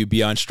UAW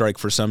be on strike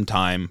for some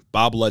time.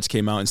 Bob Lutz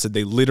came out and said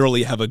they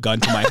literally have a gun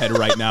to my head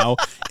right now,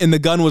 and the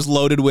gun was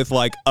loaded with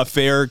like a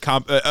fair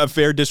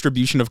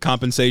distribution of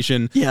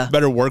compensation,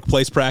 better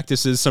workplace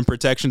practices, some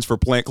protections for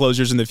plant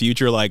closures in the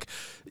future. Like,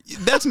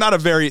 that's not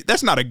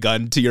a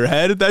gun to your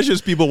head. That's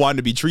just people wanting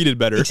to be treated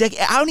better. Exactly.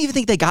 I don't even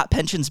think they got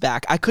pensions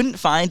back. I couldn't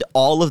find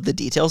all of the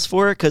details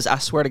for it because I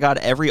swear to God,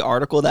 every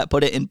article that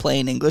put it in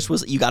plain English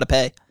was you got to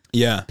pay.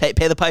 Yeah.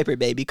 Pay the piper,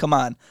 baby. Come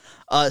on.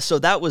 So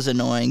that was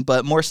annoying,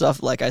 but more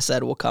stuff, like I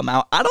said, will come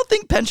out. I don't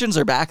think pensions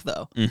are back,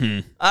 though.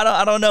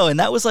 I don't know. And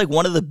that was like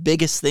one of the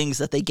biggest things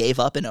that they gave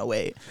up in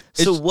 2008.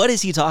 So what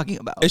is he talking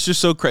about? It's just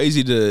so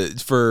crazy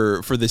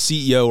for the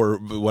CEO or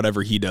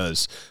whatever he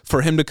does,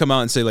 for him to come out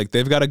and say, like,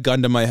 they've got a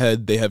gun to my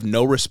head. They have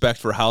no respect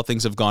for how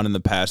things have gone in the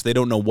past. They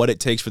don't know what it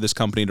takes for this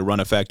company to run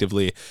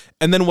effectively.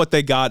 And then what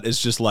they got is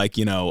just like,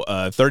 you know,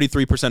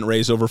 33%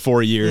 raise over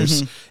 4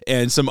 years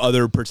and some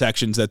other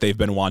protections that they've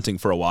been wanting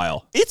for a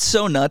while. It's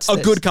so nuts. A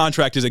good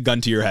contract is a gun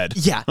to your head.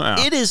 Yeah,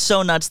 it is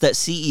so nuts that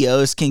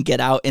CEOs can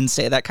get out and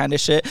say that kind of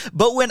shit.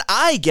 But when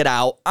I get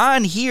out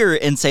on here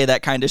and say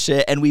that kind of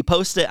shit and we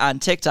post it on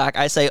TikTok,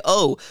 I say,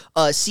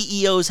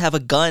 CEOs have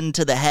a gun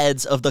to the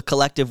heads of the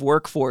collective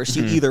workforce.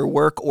 You either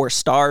work or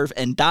starve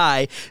and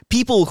die.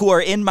 People who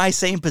are in my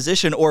same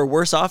position or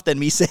worse off than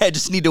me say, I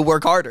just need to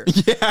work harder.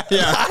 Yeah.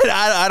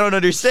 I don't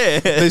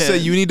understand. They say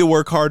you need to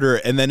work harder.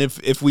 And then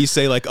if we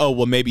say like, oh,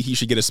 well, maybe he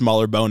should get a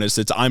smaller bonus,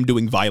 it's I'm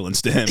doing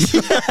violence to him.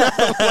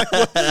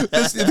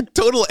 This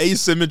total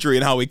asymmetry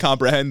in how we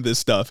comprehend this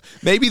stuff.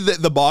 Maybe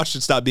the boss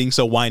should stop being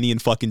so whiny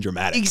and fucking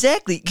dramatic.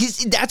 Exactly. Because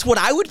that's what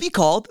I would be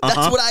called. That's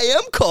what I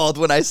am called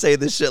when I say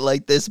this shit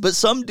like this. But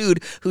some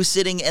dude who's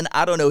sitting in,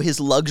 I don't know, his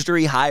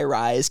luxury high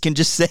rise can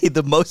just say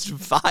the most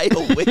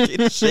vile,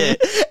 wicked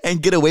shit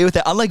and get away with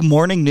it. Unlike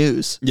morning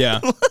news.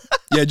 Yeah.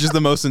 Yeah, just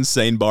the most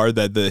insane bar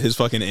that his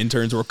fucking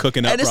interns were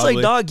cooking up. And it's probably.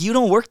 like, dog, you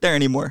don't work there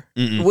anymore.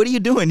 What are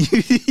you doing?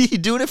 You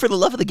doing it for the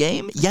love of the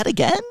game yet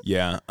again?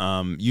 Yeah.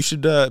 You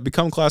should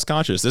become class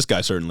conscious. This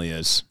guy certainly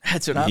is.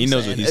 That's what I'm saying. He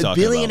knows what he's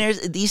talking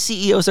Billionaires, these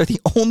CEOs are the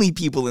only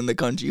people in the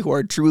country who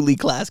are truly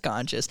class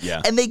conscious.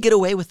 Yeah. And they get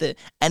away with it.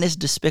 And it's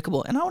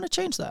despicable. And I want to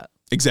change that.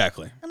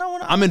 Exactly. And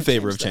I'm in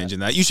favor of changing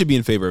that. You should be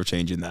in favor of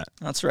changing that.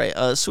 That's right.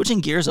 Switching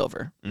gears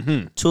over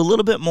to a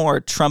little bit more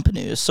Trump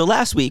news. So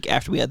last week,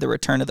 after we had the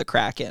return of the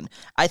Kraken,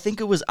 I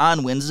think it was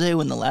on Wednesday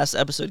when the last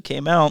episode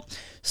came out.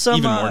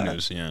 Even more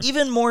news, yeah.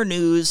 Even more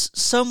news.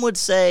 Some would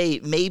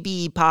say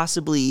maybe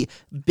possibly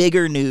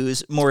bigger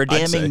news, more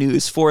damning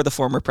news for the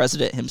former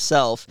president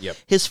himself. Yep.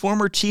 His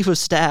former chief of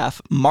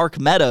staff, Mark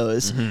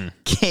Meadows,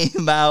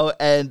 came out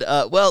and,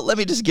 let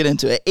me just get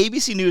into it.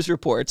 ABC News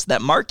reports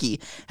that Markey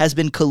has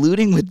been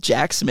colluding with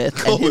Jack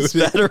Smith and his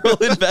federal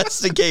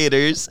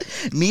investigators,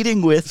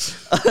 meeting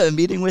with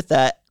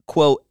that,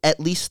 quote, at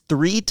least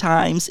 3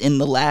 times in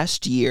the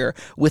last year,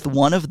 with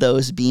one of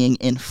those being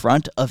in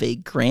front of a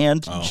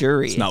grand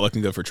jury. It's not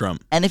looking good for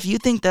Trump. And if you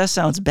think that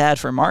sounds bad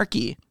for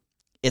Markey,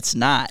 it's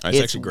not. It's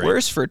actually great.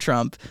 Worse for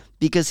Trump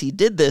because he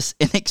did this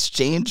in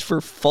exchange for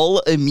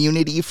full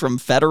immunity from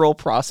federal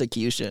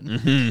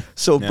prosecution.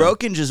 So Bro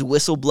can just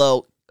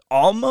whistleblow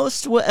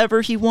almost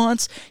whatever he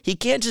wants. He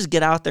can't just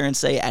get out there and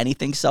say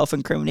anything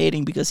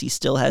self-incriminating because he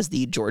still has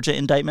the Georgia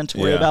indictment to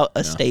worry about,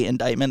 a state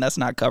indictment that's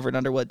not covered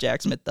under what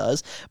Jack Smith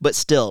does. But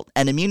still,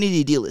 an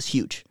immunity deal is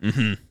huge,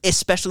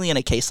 especially in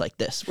a case like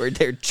this where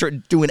they're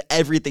doing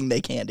everything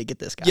they can to get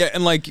this guy. Yeah,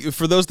 and like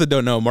for those that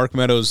don't know, Mark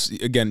Meadows,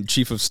 again,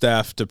 chief of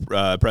staff to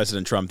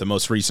President Trump, the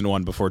most recent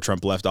one before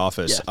Trump left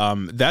office. Yeah.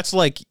 That's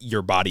like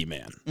your body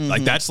man.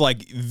 Like that's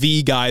like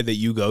the guy that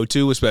you go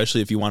to,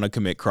 especially if you want to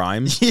commit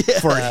crimes.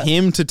 For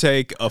him to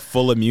undertake a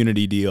full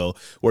immunity deal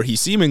where he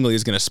seemingly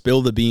is going to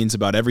spill the beans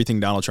about everything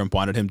Donald Trump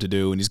wanted him to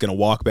do, and he's going to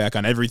walk back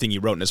on everything he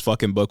wrote in his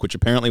fucking book, which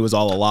apparently was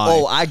all a lie.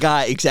 Oh, I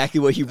got exactly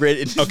what he read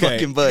in his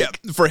fucking book.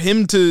 Yeah, for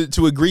him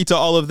to agree to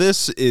all of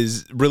this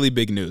is really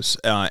big news.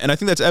 And I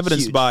think that's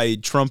evidenced by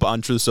Trump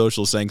on Truth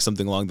Social saying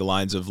something along the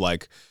lines of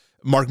like,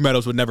 Mark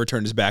Meadows would never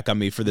turn his back on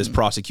me for this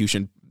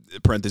prosecution,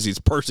 parentheses,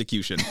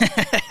 persecution.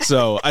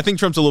 So I think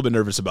Trump's a little bit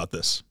nervous about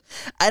this.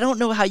 I don't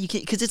know how you can,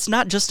 because it's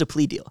not just a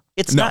plea deal.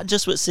 It's not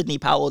just what Sidney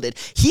Powell did.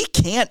 He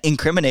can't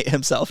incriminate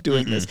himself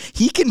doing this.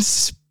 He can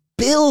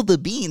spill the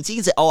beans. He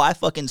can say, oh, I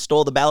fucking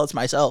stole the ballots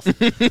myself.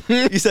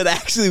 He said,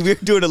 actually, we were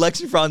doing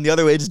election fraud and the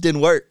other way, it just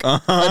didn't work.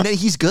 And then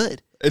he's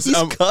good. He's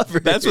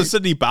covered. That's what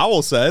Sidney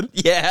Powell said.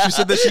 Yeah. She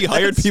said that she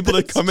hired people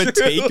to come and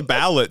take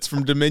ballots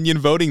from Dominion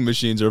voting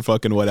machines or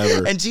fucking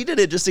whatever. And she did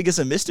it just to get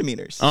some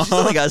misdemeanors. She's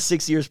only got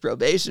 6 years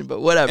probation, but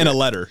whatever. And a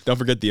letter. Don't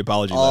forget the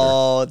apology letter.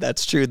 Oh,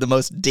 that's true. The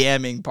most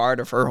damning part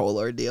of her whole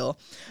ordeal.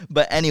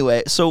 But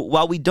anyway, so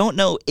while we don't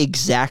know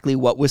exactly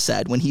what was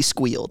said when he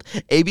squealed,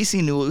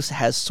 ABC News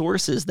has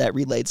sources that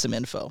relayed some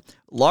info.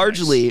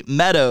 Largely,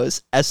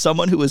 Meadows, as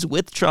someone who was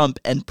with Trump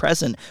and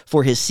present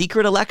for his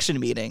secret election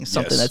meeting,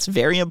 something that's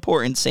very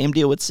important, same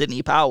deal with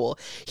Sidney Powell,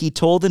 he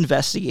told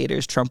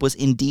investigators Trump was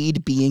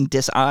indeed being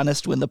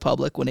dishonest with the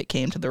public when it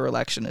came to their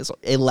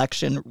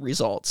election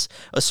results.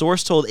 A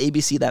source told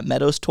ABC that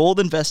Meadows told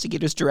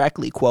investigators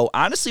directly, quote,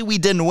 honestly, we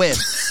didn't win.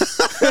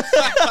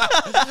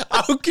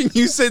 How can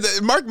you say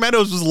that? Mark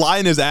Meadows was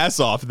lying his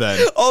ass off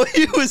then. Oh,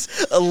 he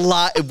was a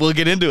lot. We'll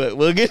get into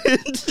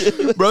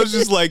it. Bro's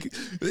just like,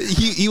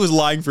 he was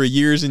lying for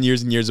years and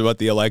years and years about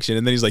the election,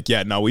 and then he's like,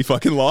 yeah, no, we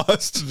fucking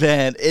lost.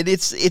 Man,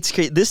 it's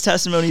crazy. This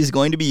testimony is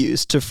going to be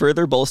used to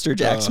further bolster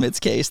Jack Smith's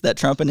case that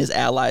Trump and his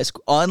allies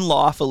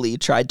unlawfully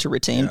tried to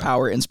retain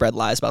power and spread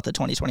lies about the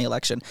 2020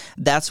 election.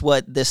 That's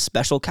what this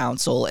special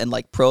counsel and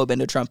like probe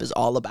into Trump is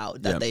all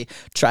about, that they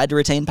tried to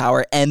retain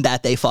power and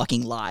that they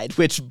fucking lied,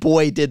 which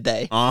boy did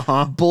they.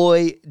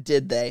 Boy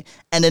did they.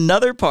 And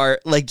another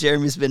part, like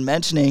Jeremy's been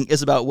mentioning,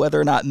 is about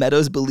whether or not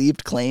Meadows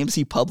believed claims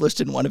he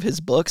published in one of his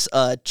books,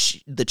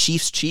 The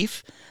Chief's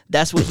Chief.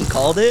 That's what he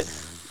called it.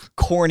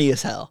 Corny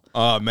as hell.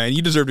 Oh, man,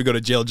 you deserve to go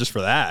to jail just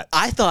for that.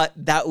 I thought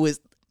that was...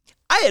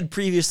 I had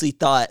previously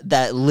thought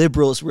that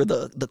liberals were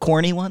the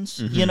corny ones.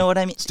 You know what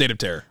I mean? State of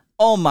terror.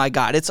 Oh, my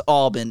God.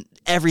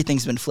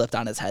 Everything's been flipped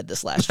on its head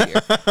this last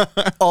year.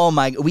 Oh,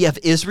 my... We have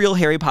Israel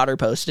Harry Potter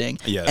posting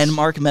and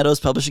Mark Meadows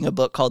publishing a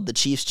book called The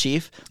Chief's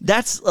Chief.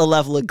 That's a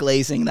level of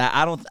glazing that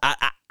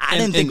I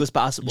didn't think was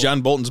possible.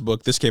 John Bolton's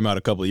book, this came out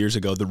a couple of years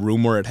ago, The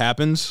Room Where It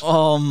Happens.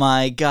 Oh,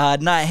 my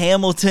God. Not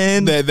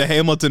Hamilton. The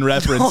Hamilton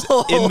reference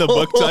in the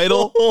book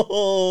title,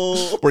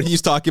 where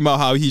he's talking about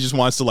how he just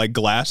wants to, like,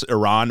 glass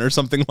Iran or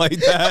something like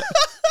that.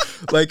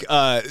 Like,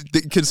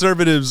 the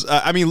conservatives,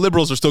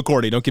 liberals are still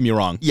corny, don't get me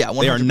wrong. Yeah,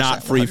 100%, they are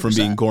not free 100%. from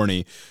being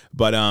corny.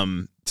 But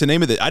to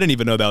name it, I didn't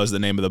even know that was the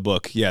name of the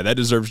book. Yeah, that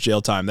deserves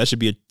jail time. That should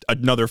be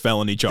another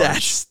felony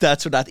charge.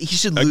 That's what he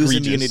should lose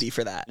immunity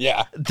for that.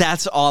 Yeah.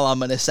 That's all I'm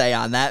going to say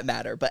on that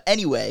matter. But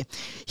anyway,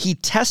 he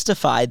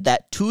testified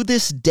that to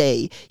this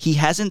day, he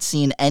hasn't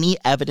seen any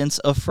evidence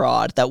of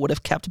fraud that would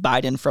have kept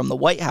Biden from the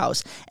White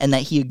House, and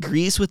that he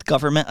agrees with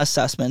government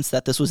assessments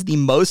that this was the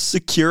most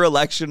secure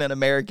election in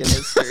American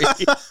history.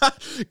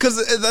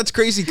 Because that's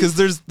crazy, because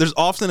there's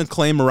often a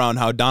claim around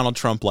how Donald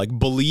Trump like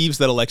believes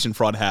that election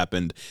fraud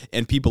happened,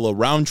 and people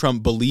around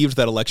Trump believed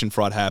that election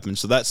fraud happened,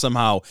 so that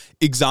somehow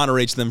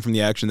exonerates them from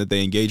the action that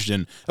they engaged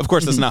in. Of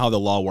course, that's not how the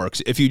law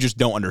works. If you just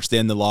don't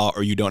understand the law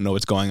or you don't know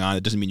what's going on,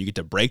 it doesn't mean you get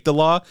to break the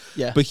law.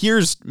 Yeah. But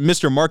here's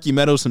Mr. Marky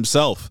Meadows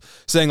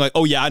himself saying like,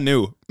 oh yeah, I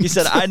knew. He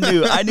said, I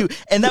knew.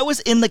 And that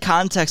was in the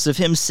context of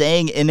him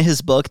saying in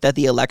his book that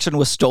the election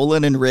was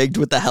stolen and rigged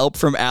with the help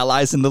from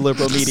allies in the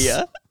liberal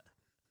media.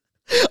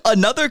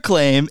 Another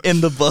claim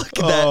in the book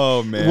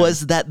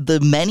was that the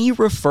many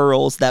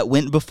referrals that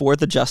went before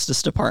the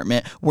Justice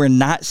Department were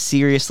not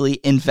seriously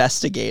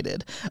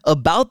investigated.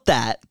 About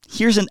that,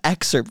 here's an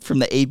excerpt from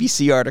the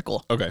ABC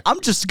article. Okay. I'm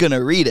just going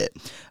to read it.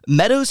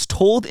 Meadows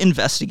told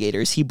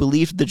investigators he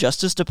believed the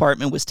Justice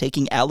Department was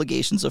taking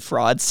allegations of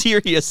fraud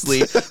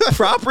seriously,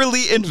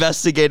 properly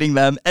investigating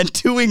them, and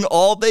doing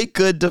all they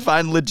could to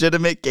find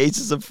legitimate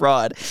cases of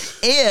fraud.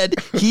 And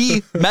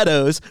he,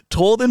 Meadows,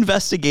 told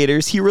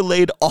investigators he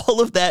relayed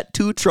all of that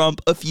to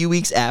Trump a few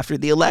weeks after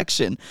the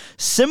election.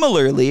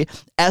 Similarly,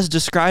 as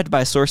described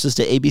by sources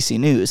to ABC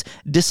News,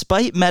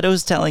 despite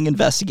Meadows telling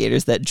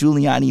investigators that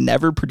Giuliani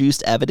never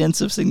produced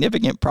evidence of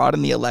significant fraud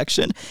in the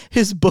election,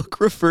 his book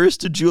refers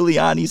to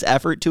Giuliani's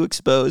effort to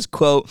expose,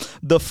 quote,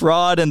 the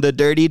fraud and the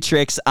dirty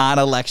tricks on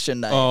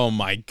election night. Oh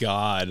my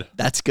God.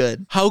 That's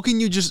good. How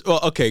can you just, well,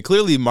 okay,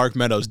 clearly Mark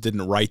Meadows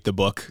didn't write the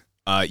book.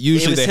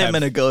 Usually it was they him have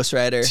and a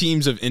ghostwriter.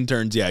 teams of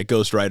interns,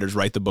 ghostwriters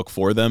write the book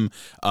for them.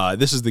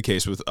 This is the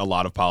case with a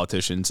lot of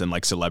politicians and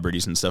like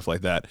celebrities and stuff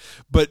like that.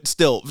 But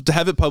still, to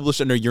have it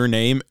published under your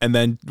name, and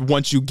then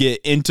once you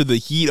get into the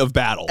heat of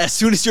battle, As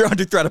soon as you're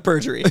under threat of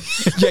perjury,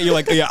 you're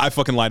like, I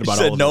fucking lied about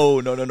all of it.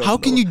 No. How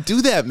can you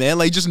do that, man?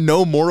 Like, just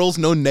no morals,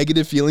 no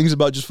negative feelings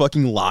about just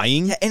fucking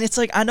lying. Yeah, and it's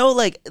like, I know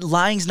like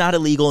lying's not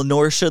illegal,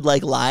 nor should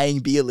like lying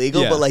be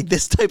illegal, but like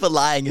this type of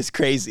lying is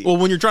crazy. Well,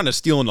 when you're trying to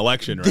steal an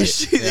election, right?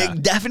 This shit,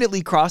 it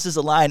definitely crosses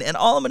a line. And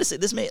all I'm gonna say,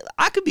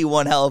 I could be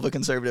one hell of a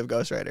conservative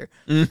ghostwriter.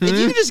 If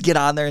you can just get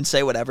on there and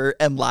say whatever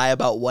and lie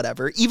about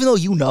whatever, even though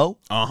you know,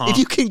 if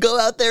you can go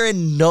out there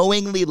and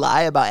knowingly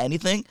lie about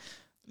anything,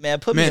 man,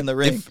 put me in the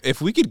ring.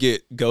 If we could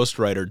get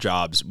ghostwriter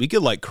jobs, we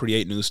could like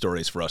create news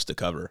stories for us to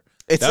cover.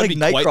 It's That'd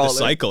like be quite the Nightcrawler.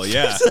 cycle,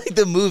 yeah. It's like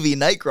the movie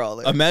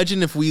Nightcrawler.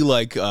 Imagine if we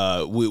like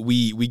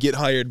we get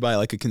hired by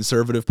like a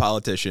conservative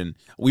politician.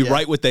 We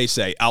write what they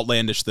say,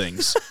 outlandish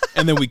things,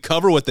 and then we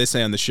cover what they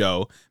say on the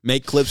show,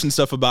 make clips and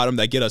stuff about them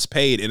that get us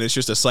paid, and it's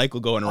just a cycle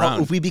going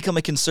around. If we become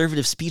a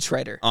conservative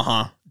speechwriter,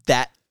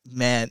 That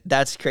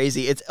that's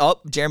crazy.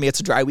 Jeremy,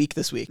 it's a dry week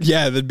this week.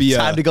 Yeah, that'd be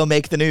Time to go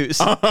make the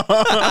news.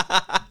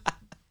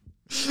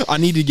 I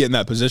need to get in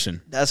that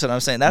position. That's what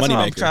I'm saying. That's Money how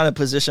I'm maker. trying to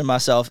position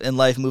myself in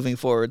life moving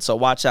forward. So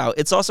watch out.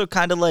 It's also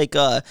kind of like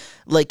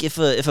if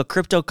a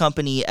crypto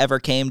company ever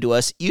came to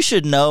us, you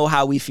should know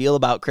how we feel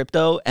about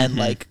crypto and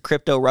like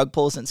crypto rug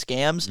pulls and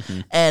scams.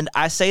 And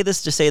I say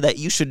this to say that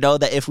you should know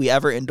that if we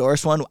ever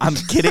endorse one, I'm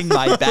getting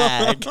my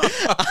bag.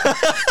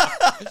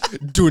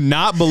 Do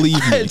not believe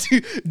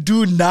me.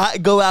 Do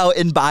not go out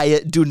and buy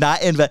it. Do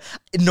not invest.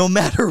 No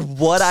matter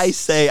what I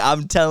say,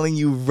 I'm telling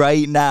you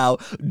right now,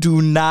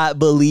 do not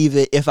believe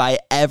it if I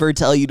ever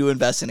tell you to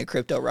invest in a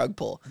crypto rug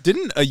pull.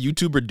 Didn't a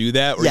YouTuber do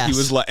that? Where Yes. he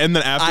was like, and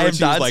then afterwards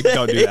he was like,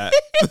 "Don't do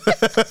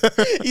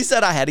that." He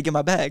said I had to get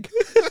my bag.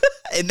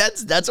 And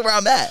that's where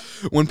I'm at.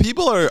 When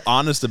people are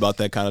honest about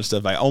that kind of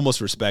stuff, I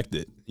almost respect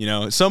it. You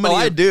know, so many.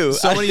 I do.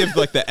 So many of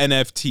like the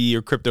NFT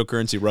or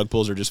cryptocurrency rug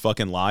pulls are just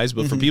fucking lies.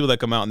 But for people that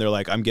come out and they're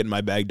like, "I'm getting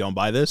my bag, don't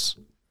buy this."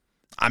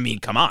 I mean,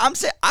 come on. I'm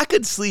saying I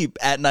could sleep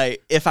at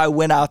night if I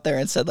went out there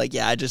and said like,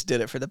 yeah, I just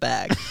did it for the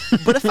bag.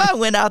 But if I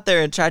went out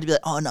there and tried to be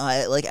like, oh no,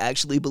 I like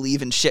actually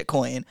believe in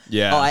shitcoin.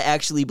 Yeah. Oh, I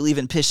actually believe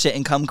in piss shit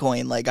and cum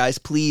coin. Like, guys,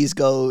 please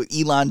go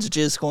Elon's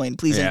jizz coin.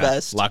 Please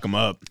invest. Lock them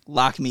up.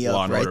 Lock me Law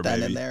up and right order, then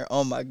baby. and there.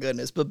 Oh my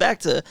goodness. But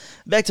back to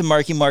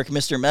Marky Mark,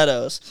 Mr.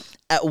 Meadows.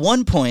 At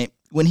one point,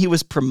 when he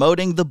was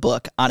promoting the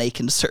book on a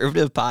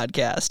conservative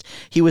podcast,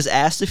 he was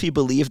asked if he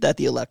believed that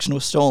the election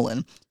was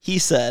stolen. He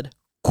said,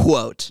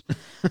 quote,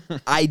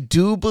 I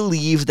do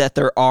believe that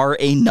there are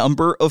a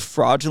number of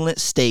fraudulent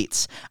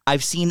states.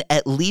 I've seen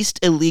at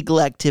least illegal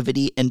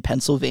activity in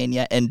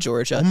Pennsylvania and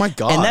Georgia. Oh my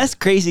God. And that's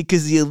crazy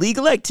because the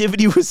illegal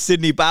activity was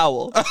Sidney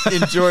Powell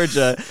in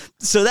Georgia.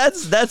 So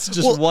that's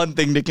just one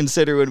thing to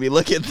consider when we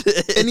look at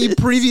this. And he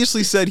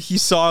previously said he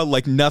saw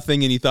like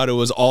nothing, and he thought it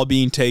was all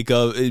being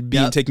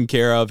taken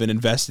care of and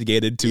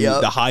investigated to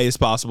the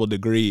highest possible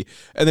degree.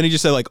 And then he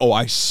just said like, "Oh,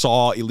 I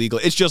saw illegal."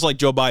 It's just like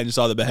Joe Biden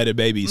saw the beheaded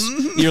babies.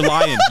 You're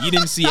lying. You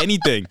didn't see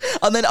anything.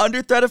 And then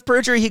under threat of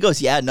perjury, he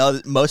goes, yeah, no,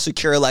 most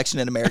secure election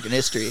in American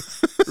history.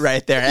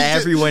 Right there.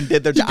 Everyone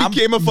did their job. He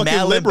became a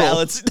fucking liberal.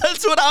 Ballots.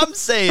 That's what I'm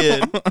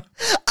saying.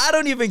 I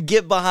don't even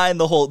get behind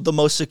the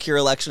most secure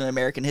election in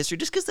American history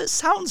just because that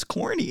sounds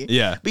corny.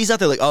 Yeah. But he's out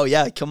there like, oh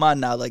yeah, come on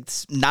now. Like,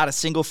 not a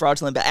single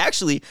fraudulent. But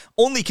actually,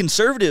 only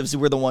conservatives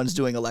were the ones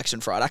doing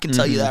election fraud. I can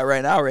tell you that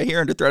right now, right here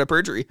under threat of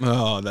perjury.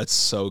 Oh, that's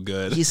so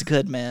good. He's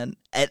good, man.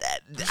 And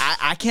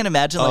I can't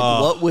imagine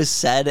like what was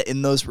said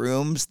in those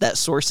rooms that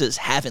sources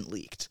haven't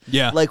leaked.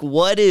 Yeah. Like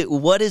what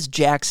is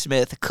Jack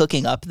Smith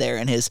cooking up there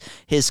in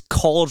his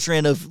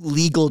cauldron of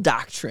legal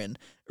doctrine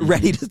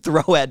ready to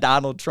throw at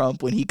Donald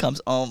Trump when he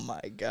comes? Oh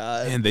my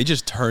God. Man, they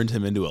just turned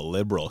him into a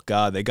liberal.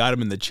 God, they got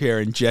him in the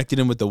chair, injected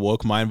him with the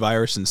woke mind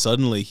virus, and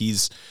suddenly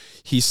he's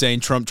saying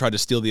Trump tried to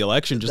steal the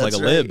election just That's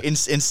like a right. lib.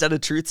 Instead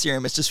of truth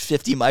serum, it's just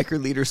 50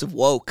 microliters of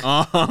woke.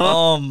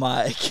 Oh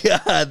my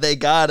God, they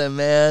got him,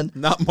 man.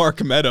 Not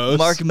Mark Meadows.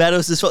 Mark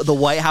Meadows is the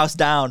White House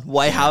down.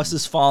 White House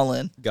is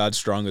fallen. God's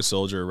strongest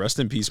soldier. Rest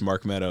in peace,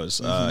 Mark Meadows.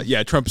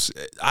 Yeah, Trump's.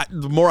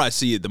 The more I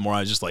see it, the more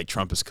I just like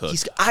Trump is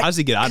cooked. How does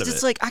he get out of it?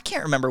 It's like I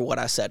can't remember what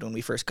I said when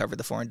we first covered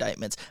the 4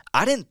 indictments.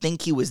 I didn't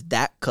think he was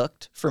that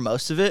cooked for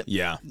most of it.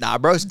 Yeah. Nah,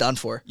 bro's done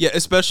for. Yeah,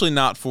 especially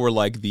not for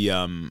like the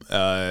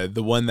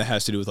one that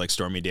has to do with like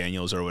Stormy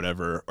Daniels or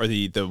whatever, or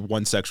the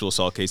one sexual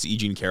assault case, E.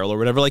 Jean Carroll or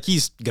whatever. Like,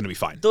 he's gonna be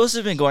fine. Those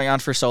have been going on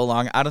for so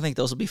long. I don't think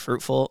those will be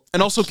fruitful.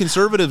 And also,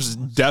 conservatives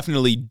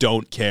definitely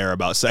don't care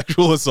about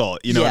sexual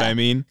assault. You know what I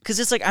mean? Because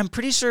it's like, I'm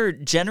pretty sure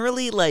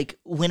generally, like,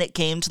 when it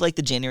came to like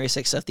the January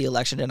 6th stuff, the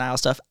election denial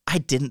stuff, I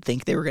didn't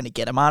think they were going to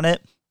get him on it.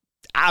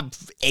 I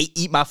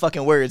eat my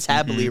fucking words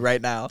happily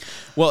right now.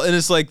 Well, and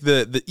it's like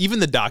the even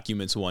the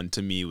documents one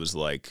to me was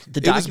like,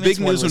 it was big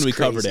one news when was we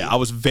covered it. crazy. I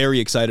was very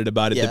excited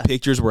about it. Yeah. The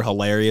pictures were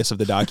hilarious of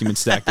the documents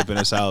stacked up in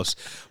his house,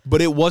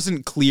 but it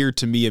wasn't clear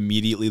to me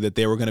immediately that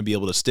they were going to be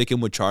able to stick him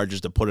with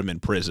charges to put him in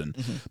prison.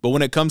 But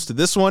when it comes to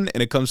this one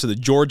and it comes to the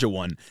Georgia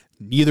one,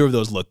 neither of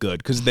those look good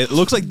because it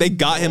looks like they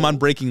got him on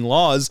breaking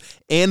laws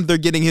and they're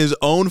getting his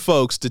own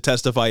folks to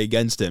testify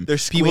against him. They're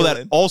people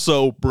that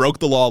also broke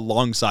the law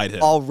alongside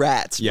him. All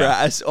rats,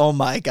 yeah. Oh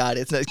my God.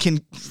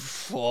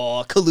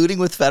 Colluding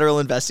with federal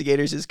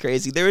investigators is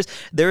crazy.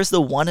 There's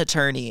the one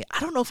attorney. I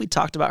don't know if we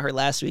talked about her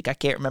last week. I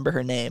can't remember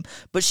her name,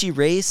 but she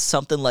raised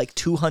something like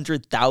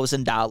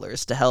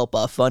 $200,000 to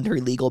help fund her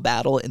legal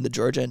battle in the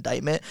Georgia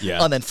indictment.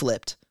 Yeah. And then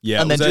flipped.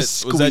 Yeah, and then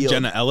was that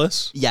Jenna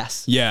Ellis?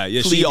 Yes. Yeah.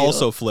 She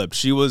also flipped.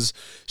 She was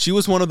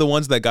one of the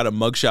ones that got a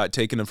mugshot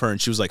taken of her,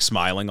 and she was like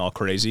smiling all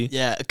crazy.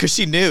 Yeah, because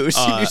she knew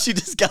she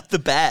just got the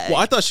bag.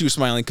 Well, I thought she was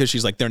smiling because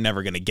she's like, they're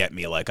never gonna get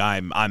me. Like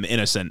I'm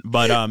innocent.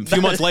 But a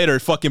few months later, it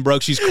fucking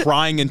broke. She's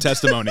crying in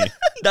testimony.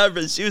 No,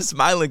 but she was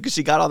smiling because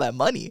she got all that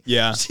money.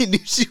 Yeah, she knew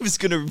she was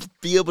gonna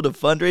be able to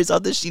fundraise all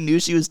this. She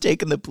knew she was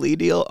taking the plea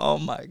deal. Oh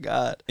my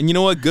God! And you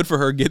know what? Good for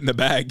her getting the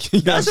bag.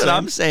 That's what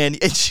I'm saying.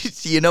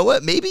 And you know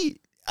what? Maybe.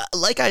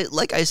 Like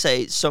I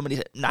say so many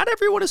times, not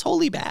everyone is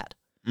wholly bad.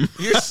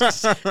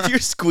 If you're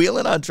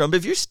squealing on Trump,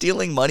 if you're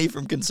stealing money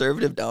from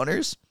conservative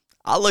donors,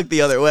 I'll look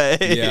the other way.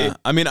 Yeah,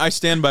 I mean, I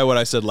stand by what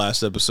I said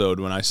last episode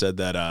when I said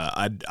that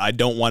I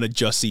don't want to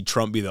just see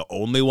Trump be the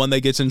only one that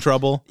gets in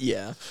trouble.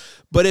 Yeah.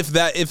 But if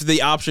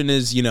the option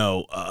is,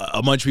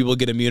 a bunch of people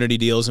get immunity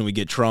deals and we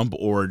get Trump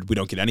or we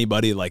don't get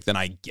anybody, like, then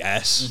I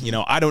guess,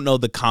 I don't know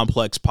the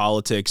complex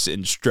politics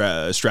and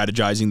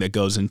strategizing that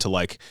goes into,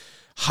 like,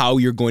 how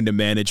you're going to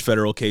manage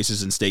federal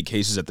cases and state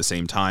cases at the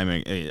same time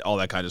and all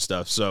that kind of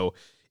stuff. So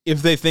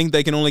if they think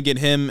they can only get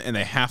him and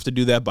they have to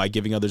do that by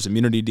giving others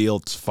immunity deal,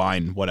 it's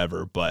fine,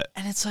 whatever. But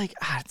and it's like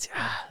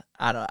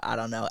I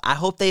don't know. I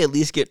hope they at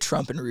least get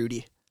Trump and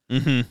Rudy.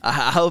 Mm-hmm.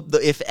 I hope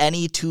if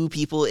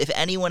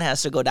anyone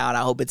has to go down,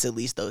 I hope it's at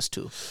least those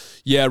two.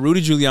 Yeah,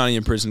 Rudy Giuliani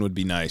in prison would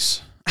be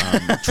nice.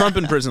 Trump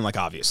in prison, like,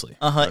 obviously.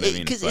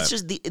 Because it's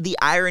just the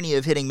irony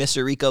of hitting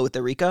Mr. Rico with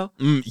the Rico.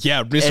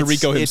 Yeah, Mr.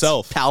 Rico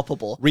himself. It's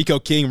palpable. Rico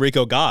King,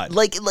 Rico God.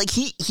 Like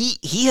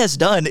he has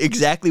done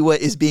exactly what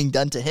is being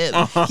done to him.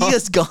 He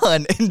has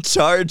gone and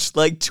charged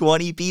like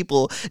 20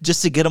 people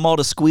just to get them all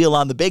to squeal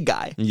on the big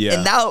guy. Yeah.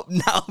 And now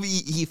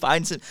he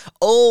finds him.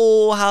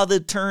 Oh, how the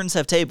turns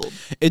have tabled.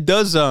 It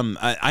does.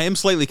 I am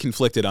slightly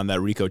conflicted on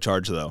that Rico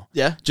charge, though.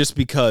 Yeah. Just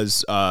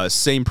because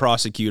same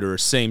prosecutor,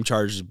 same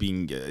charges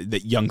being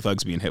that Young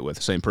Thug's being hit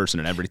with, same person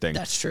and everything.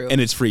 That's true. And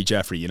it's Free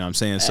Jeffrey, you know what I'm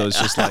saying? So it's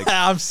just like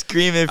I'm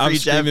screaming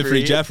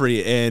Free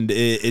Jeffrey, and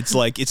it's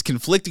like it's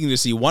conflicting to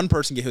see one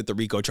person get hit with the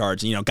Rico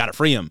charge and gotta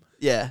free him.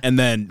 Yeah. And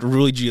then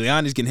Rudy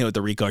Giuliani's getting hit with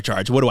the Rico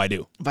charge. What do I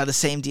do? By the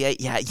same DA?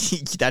 Yeah,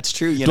 that's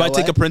true. Do I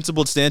take a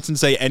principled stance and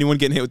say anyone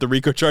getting hit with the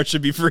Rico charge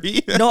should be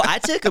free? No, I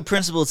take a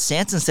principled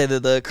stance and say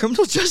that the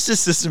criminal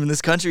justice system in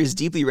this country is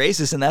deeply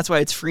racist, and that's why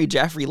it's Free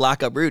Jeffrey,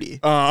 lock up Rudy. You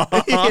know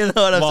what I'm saying?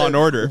 Law and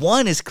order.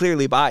 One is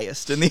clearly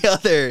biased, and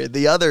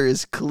the other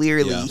is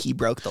clearly he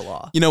broke the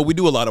law. We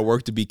do a lot of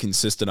work to be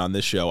consistent on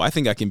this show. I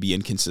think I can be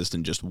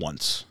inconsistent just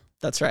once.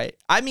 That's right.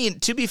 I mean,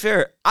 to be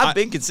fair, I've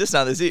been consistent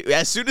on this.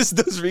 As soon as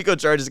those Rico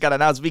charges got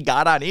announced, we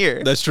got on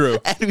here. That's true.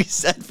 And we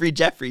said Free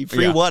Jeffrey,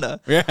 Free Wanna.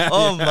 Yeah,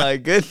 my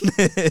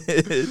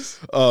goodness.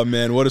 Oh,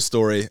 man, what a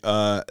story.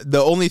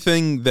 The only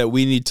thing that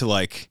we need to,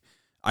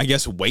 I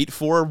guess, wait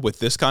for with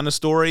this kind of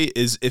story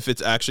is if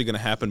it's actually going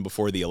to happen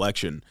before the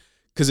election.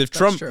 Because if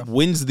Trump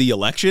wins the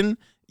election,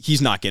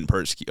 he's not getting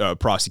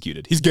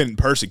prosecuted. He's getting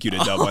persecuted,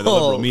 though, by the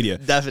liberal media.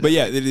 Definitely. But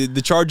yeah,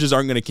 the charges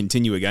aren't going to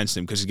continue against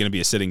him because he's going to be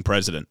a sitting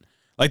president.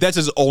 That's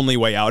his only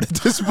way out at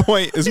this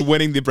point is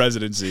winning the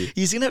presidency.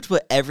 He's going to have to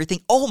put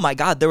everything. Oh, my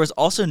God. There was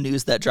also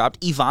news that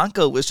dropped.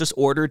 Ivanka was just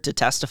ordered to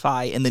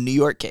testify in the New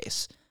York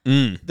case.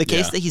 The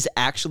case that he's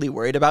actually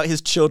worried about,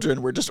 his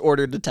children were just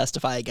ordered to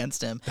testify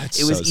against him.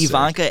 It was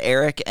Ivanka,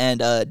 Eric, and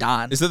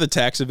Don. Is that the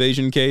tax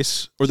evasion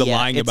case or the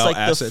lying about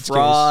assets case? The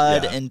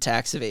fraud and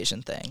tax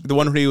evasion thing. The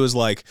one where he was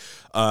like,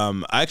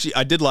 I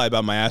did lie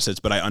about my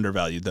assets, but I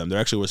undervalued them. There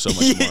actually was so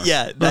much more.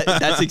 Yeah,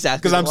 that's exactly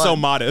because I'm so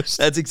modest.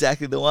 That's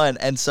exactly the one.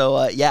 And so,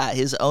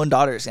 his own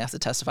daughters have to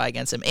testify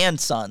against him and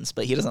sons,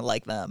 but he doesn't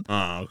like them.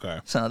 Oh,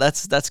 okay. So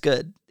that's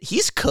good.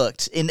 He's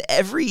cooked in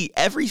every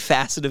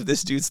facet of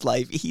this dude's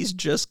life. He's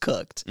just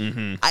cooked.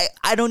 Mm-hmm.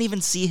 I don't even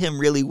see him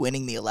really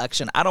winning the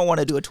election. I don't want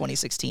to do a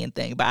 2016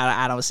 thing, but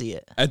I don't see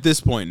it. At this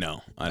point,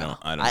 no. I don't.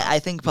 I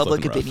think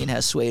public opinion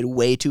has swayed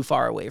way too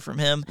far away from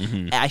him.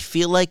 Mm-hmm. I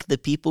feel like the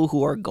people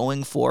who are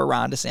going for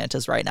Ron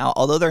DeSantis right now,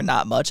 although they're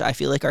not much, I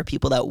feel like are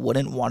people that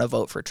wouldn't want to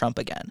vote for Trump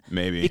again.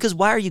 Maybe. Because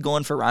why are you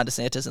going for Ron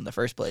DeSantis in the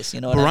first place?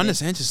 You know what Ron I mean?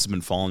 DeSantis has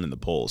been falling in the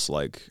polls.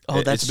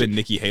 It's been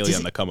Nikki Haley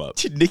on the come up.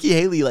 Nikki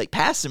Haley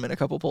passed him in a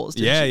couple polls.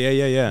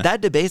 Yeah. That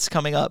debate's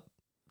coming up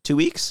 2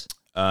 weeks.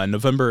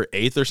 November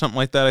 8th or something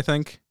like that, I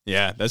think.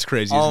 Yeah, that's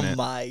crazy, isn't it? Oh,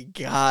 my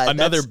God.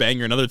 Another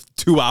banger, another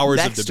 2 hours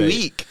of debate. Next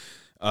week.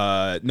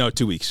 No,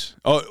 2 weeks.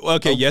 Oh,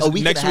 okay, yes.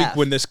 Next week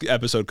when this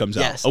episode comes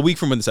out. Yes. A week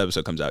from when this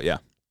episode comes out, yeah.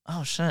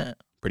 Oh, shit.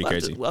 Pretty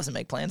crazy. We'll have to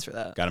make plans for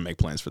that. Got to make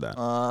plans for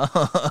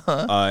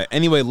that.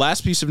 Anyway,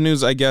 last piece of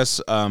news, I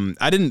guess.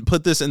 I didn't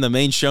put this in the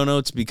main show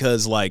notes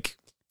because,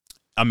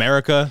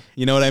 America.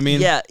 You know what I mean?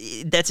 Yeah,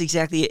 that's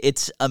exactly it.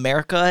 It's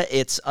America.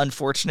 It's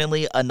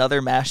unfortunately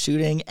another mass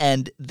shooting.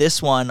 And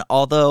this one,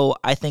 although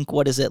I think,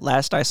 what is it?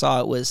 Last I saw,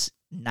 it was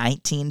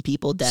 19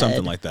 people dead.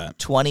 Something like that.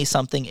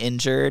 20-something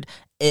injured.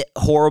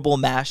 Horrible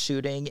mass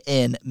shooting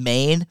in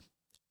Maine.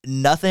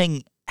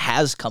 Nothing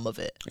has come of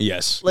it.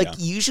 Yes. Like,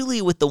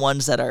 usually with the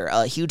ones that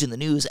are huge in the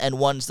news and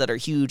ones that are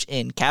huge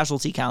in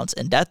casualty counts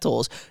and death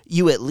tolls,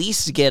 you at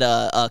least get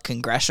a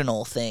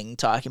congressional thing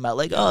talking about,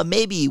 like, oh,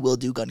 maybe we'll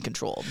do gun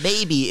control.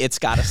 Maybe it's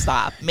got to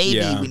stop.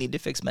 Maybe we need to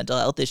fix mental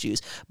health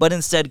issues. But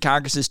instead,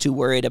 Congress is too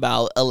worried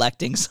about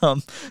electing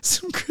some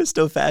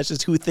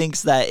Christo-fascist who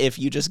thinks that if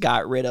you just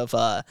got rid of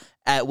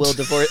at will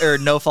divorce or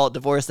no fault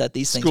divorce, that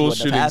these things wouldn't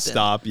have happened.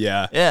 Stop.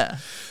 Yeah. Yeah.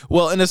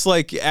 Well, and it's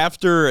like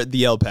after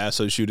the El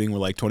Paso shooting where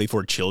like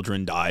 24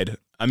 children died.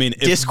 I mean,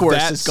 discourse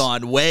has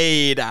gone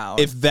way down.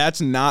 If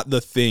that's not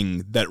the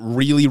thing that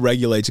really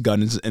regulates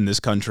guns in this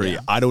country,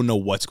 I don't know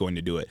what's going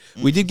to do it.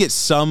 We did get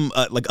some,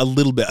 like a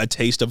little bit, a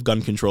taste of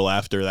gun control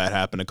after that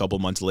happened a couple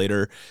months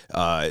later,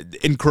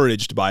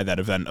 encouraged by that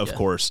event, of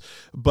course.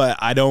 But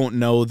I don't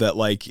know that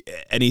like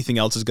anything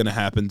else is going to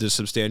happen to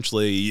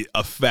substantially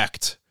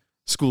affect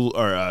school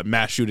or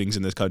mass shootings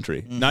in this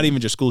country. Not even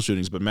just school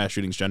shootings, but mass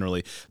shootings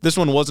generally. This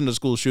one wasn't a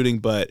school shooting,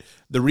 but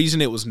the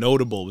reason it was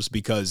notable was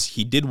because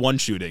he did one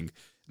shooting,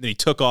 then he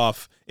took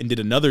off and did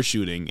another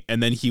shooting,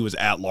 and then he was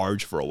at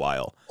large for a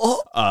while.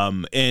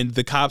 And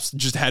the cops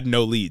just had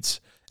no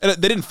leads. And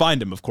they didn't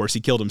find him, of course.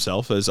 He killed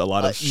himself, as a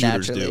lot of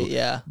shooters do.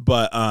 Yeah.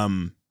 But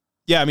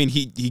yeah, I mean,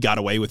 he got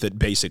away with it,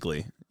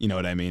 basically. You know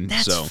what I mean?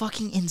 That's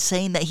fucking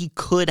insane that he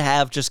could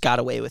have just got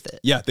away with it.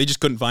 Yeah, they just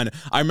couldn't find it.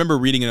 I remember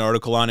reading an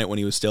article on it when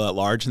he was still at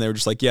large, and they were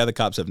just like, yeah, the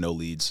cops have no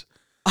leads.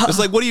 It's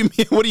like, what do you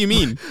mean? What do you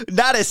mean?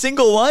 Not a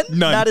single one?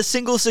 None. Not a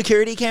single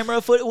security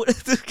camera foot?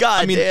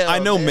 God, I mean, damn, I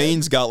know man.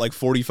 Maine's got like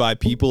 45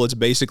 people. It's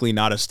basically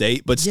not a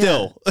state, but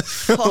still.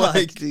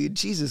 Fuck, dude.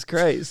 Jesus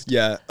Christ.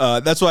 Yeah,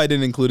 that's why I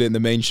didn't include it in the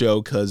main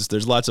show, because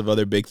there's lots of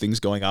other big things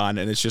going on,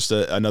 and it's just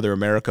another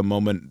America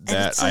moment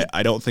that like,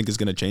 I don't think is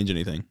going to change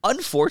anything.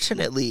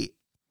 Unfortunately,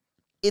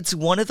 it's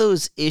one of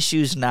those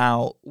issues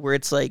now where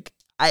it's like,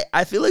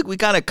 I feel like we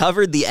kind of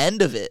covered the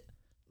end of it.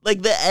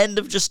 Like the end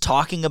of just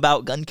talking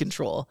about gun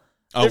control.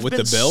 There's with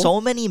been the bill? so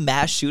many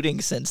mass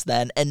shootings since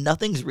then, and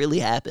nothing's really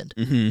happened.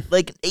 Mm-hmm.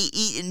 Like,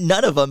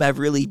 none of them have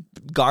really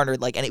garnered,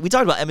 like, any. We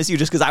talked about MSU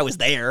just because I was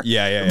there.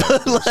 Yeah.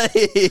 But,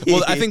 like,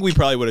 well, I think we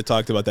probably would have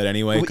talked about that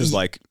anyway, because,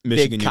 like,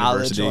 Michigan big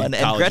college University. one.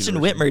 And Gretchen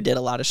Whitmer did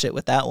a lot of shit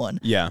with that one.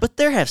 Yeah. But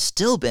there have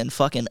still been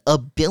fucking a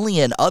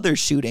billion other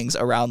shootings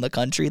around the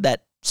country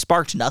that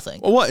sparked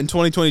nothing. Well, what, in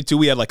 2022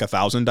 we had like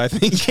 1,000, I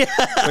think.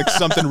 Like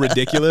something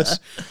ridiculous.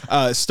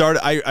 I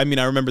mean,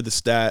 I remember the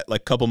stat, like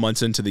a couple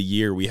months into the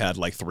year we had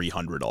like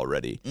 300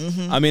 already.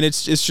 I mean,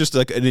 it's just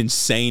like an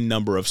insane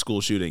number of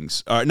school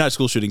shootings. Not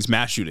school shootings,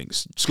 mass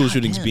shootings. School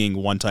shootings being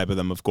one type of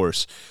them, of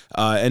course.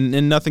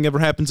 And nothing ever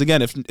happens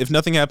again. If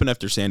nothing happened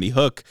after Sandy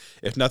Hook,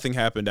 if nothing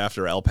happened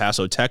after El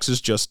Paso,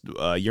 Texas just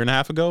a year and a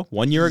half ago,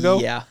 1 year ago?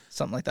 Yeah,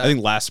 something like that. I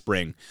think last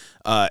spring.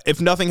 If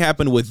nothing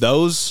happened with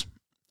those,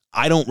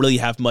 I don't really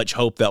have much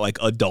hope that like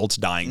adults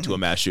dying to a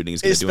mass shooting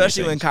is going to do anything.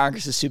 Especially when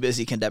Congress is too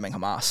busy condemning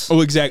Hamas.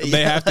 Oh, exactly.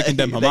 They have to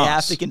condemn Hamas. They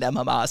have to condemn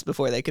Hamas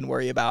before they can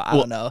worry about, I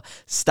don't know,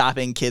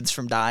 stopping kids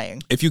from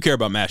dying. If you care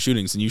about mass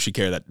shootings, then you should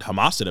care that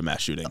Hamas did a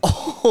mass shooting.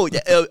 Oh,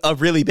 yeah, a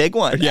really big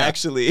one,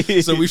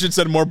 actually. So we should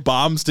send more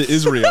bombs to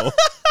Israel.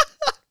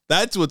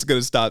 That's what's going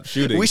to stop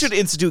shootings. We should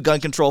institute gun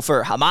control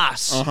for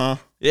Hamas. Uh-huh.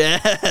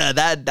 Yeah,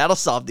 that'll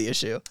solve the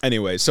issue.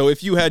 Anyway, so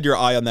if you had your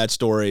eye on that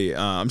story,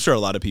 I'm sure a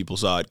lot of people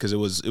saw it because it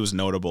was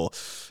notable.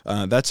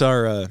 That's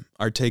our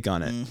take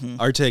on it.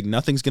 Our take,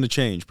 nothing's going to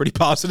change. Pretty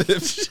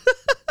positive.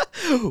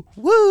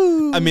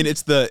 Woo! I mean,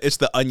 it's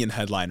the Onion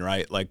headline,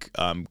 right? Like,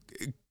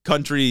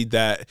 country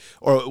that,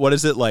 or what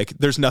is it, like,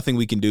 there's nothing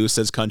we can do,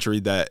 says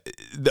country that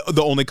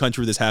the only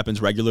country this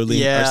happens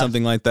regularly, or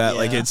something like that.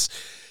 Like,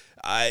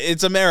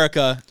 it's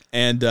America,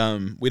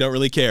 and we don't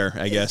really care,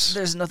 I guess.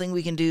 There's nothing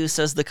we can do,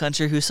 says the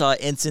country who saw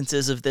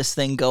instances of this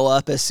thing go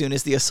up as soon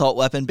as the assault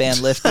weapon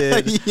ban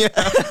lifted.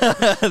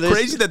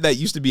 Crazy that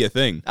used to be a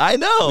thing. I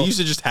know. We used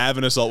to just have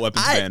an assault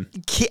weapons ban.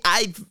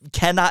 I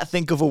cannot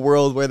think of a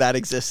world where that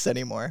exists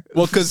anymore.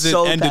 Well, because it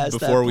ended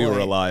before we were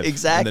alive.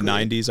 Exactly. In the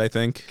 90s, I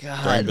think.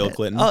 God, during Bill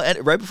Clinton. Oh,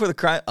 and right before the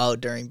crime. Oh,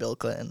 during Bill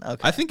Clinton.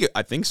 Okay.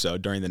 I think so,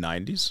 during the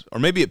 90s. Or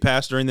maybe it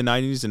passed during the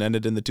 90s and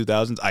ended in the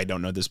 2000s. I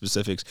don't know the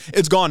specifics.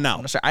 It's gone now.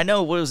 I'm not sure. I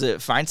know, what was it,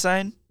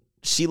 Feinstein?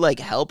 She like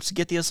helped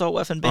get the assault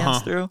weapon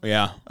bans through.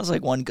 Yeah. That was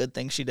like one good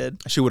thing she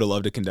did. She would have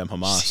loved to condemn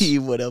Hamas. She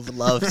would have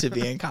loved to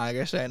be in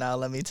Congress right now,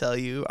 let me tell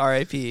you.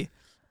 R.I.P.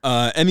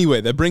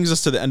 Anyway, that brings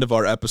us to the end of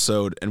our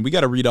episode, and we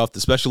got to read off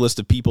the special list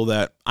of people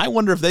that I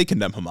wonder if they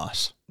condemn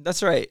Hamas.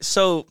 That's right.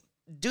 So,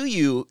 do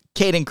you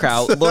Caden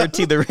Kraut, Lord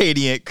T. the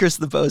Radiant, Chris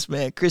the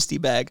Postman, Christy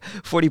Bag,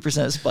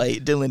 40%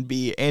 Spite, Dylan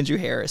B., Andrew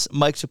Harris,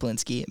 Mike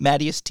Chaplinsky,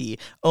 Mattias T.,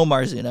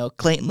 Omar Zuno,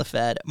 Clayton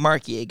LaFed,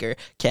 Mark Yeager,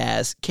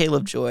 Kaz,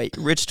 Caleb Joy,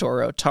 Rich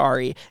Toro,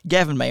 Tari,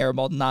 Gavin Mayer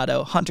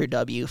Maldonado, Hunter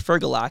W.,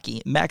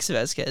 Fergalaki, Max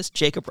Vasquez,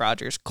 Jacob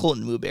Rogers,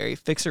 Colton Mooberry,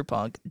 Fixer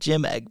Punk,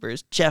 Jim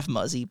Egbers, Jeff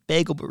Muzzy,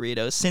 Bagel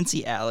Burrito,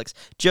 Cincy Alex,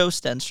 Joe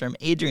Stenstrom,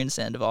 Adrian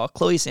Sandoval,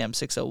 Chloe Sam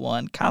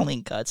 601,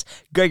 Colleen Cuts,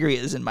 Gregory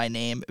Isn't My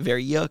Name,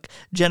 Very Yook,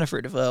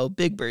 Jennifer DeVoe,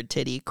 Big Bird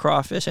Titty,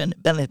 Crawfish and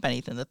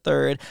Bennington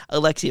III,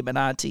 Alexia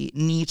Benatti,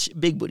 Nietzsch,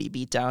 Big Booty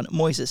Beatdown,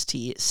 Moises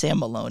T, Sam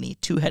Maloney,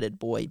 Two-Headed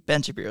Boy,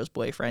 Ben Shapiro's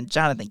Boyfriend,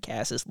 Jonathan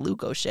Cassis,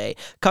 Luke O'Shea,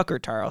 Cucker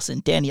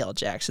Tarleson, Danielle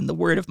Jackson, The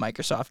Word of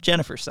Microsoft,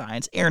 Jennifer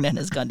Sines, Aaron and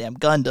his Gundam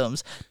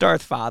Gundams,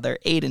 Darth Father,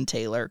 Aiden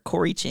Taylor,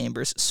 Corey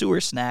Chambers, Sewer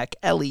Snack,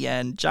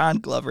 L.E.N., John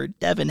Glover,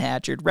 Devin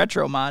Hatchard,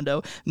 Retro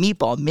Mondo,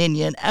 Meatball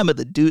Minion, Emma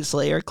the Dude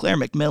Slayer, Claire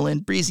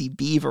McMillan, Breezy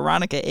B,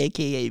 Veronica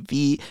aka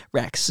V,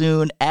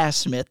 Raxoon, Ash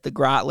Smith, The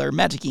Grotler,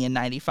 Magic Ian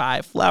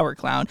 95, Flower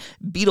Clown,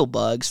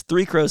 Beetlebugs,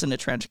 Three Crows in a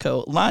Trench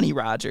Coat, Lonnie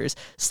Rogers,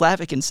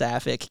 Slavic and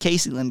Sapphic,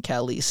 Casey Lynn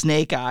Kelly,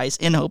 Snake Eyes,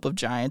 In Hope of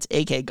Giants,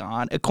 AK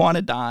Gone,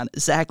 Aquanadon,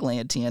 Zach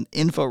Lantian,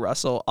 Info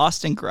Russell,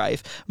 Austin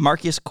Greif,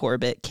 Marcus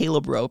Corbett,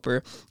 Caleb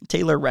Roper,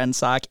 Taylor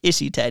Rensock,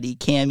 Ishi Teddy,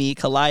 Cammy,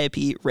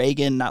 Calliope,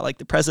 Reagan, Not Like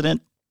the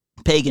President,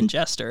 Pagan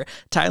Jester,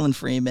 Tylen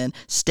Freeman,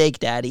 Steak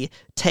Daddy,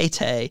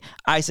 Tay-Tay,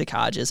 Isaac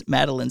Hodges,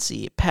 Madeline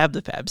C., Pab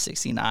the Pab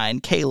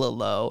 69, Kayla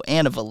Lowe,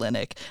 Anna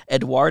Valinik,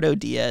 Eduardo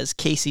Diaz,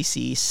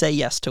 KCC, Say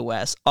Yes to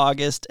Wes,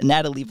 August,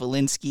 Natalie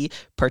Valinsky,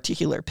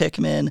 Particular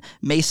Pickman,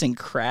 Mason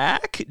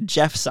Crack,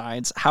 Jeff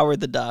Sines,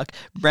 Howard the Duck,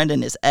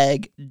 Brendan is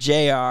Egg,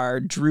 JR,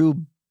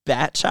 Drew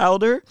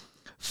Batchilder,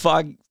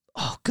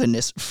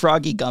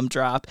 Froggy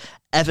Gumdrop,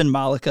 Evan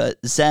Malika,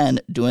 Zen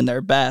doing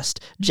their best,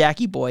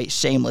 Jackie Boy,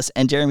 Shameless,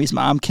 and Jeremy's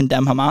mom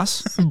condemn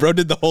Hamas. Bro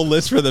did the whole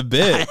list for the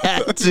bit.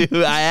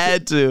 I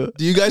had to.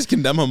 Do you guys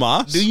condemn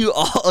Hamas? Do you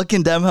all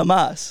condemn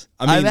Hamas?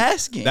 I mean, I'm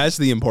asking. That's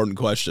the important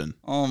question.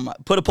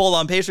 Put a poll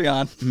on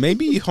Patreon.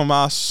 Maybe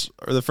Hamas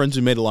are the friends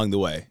we made along the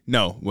way.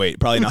 No, wait,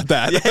 probably not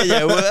that.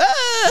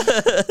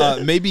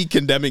 Maybe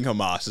condemning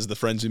Hamas is the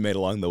friends we made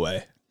along the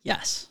way.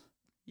 Yes.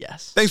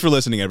 Thanks for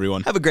listening,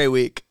 everyone. Have a great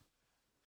week.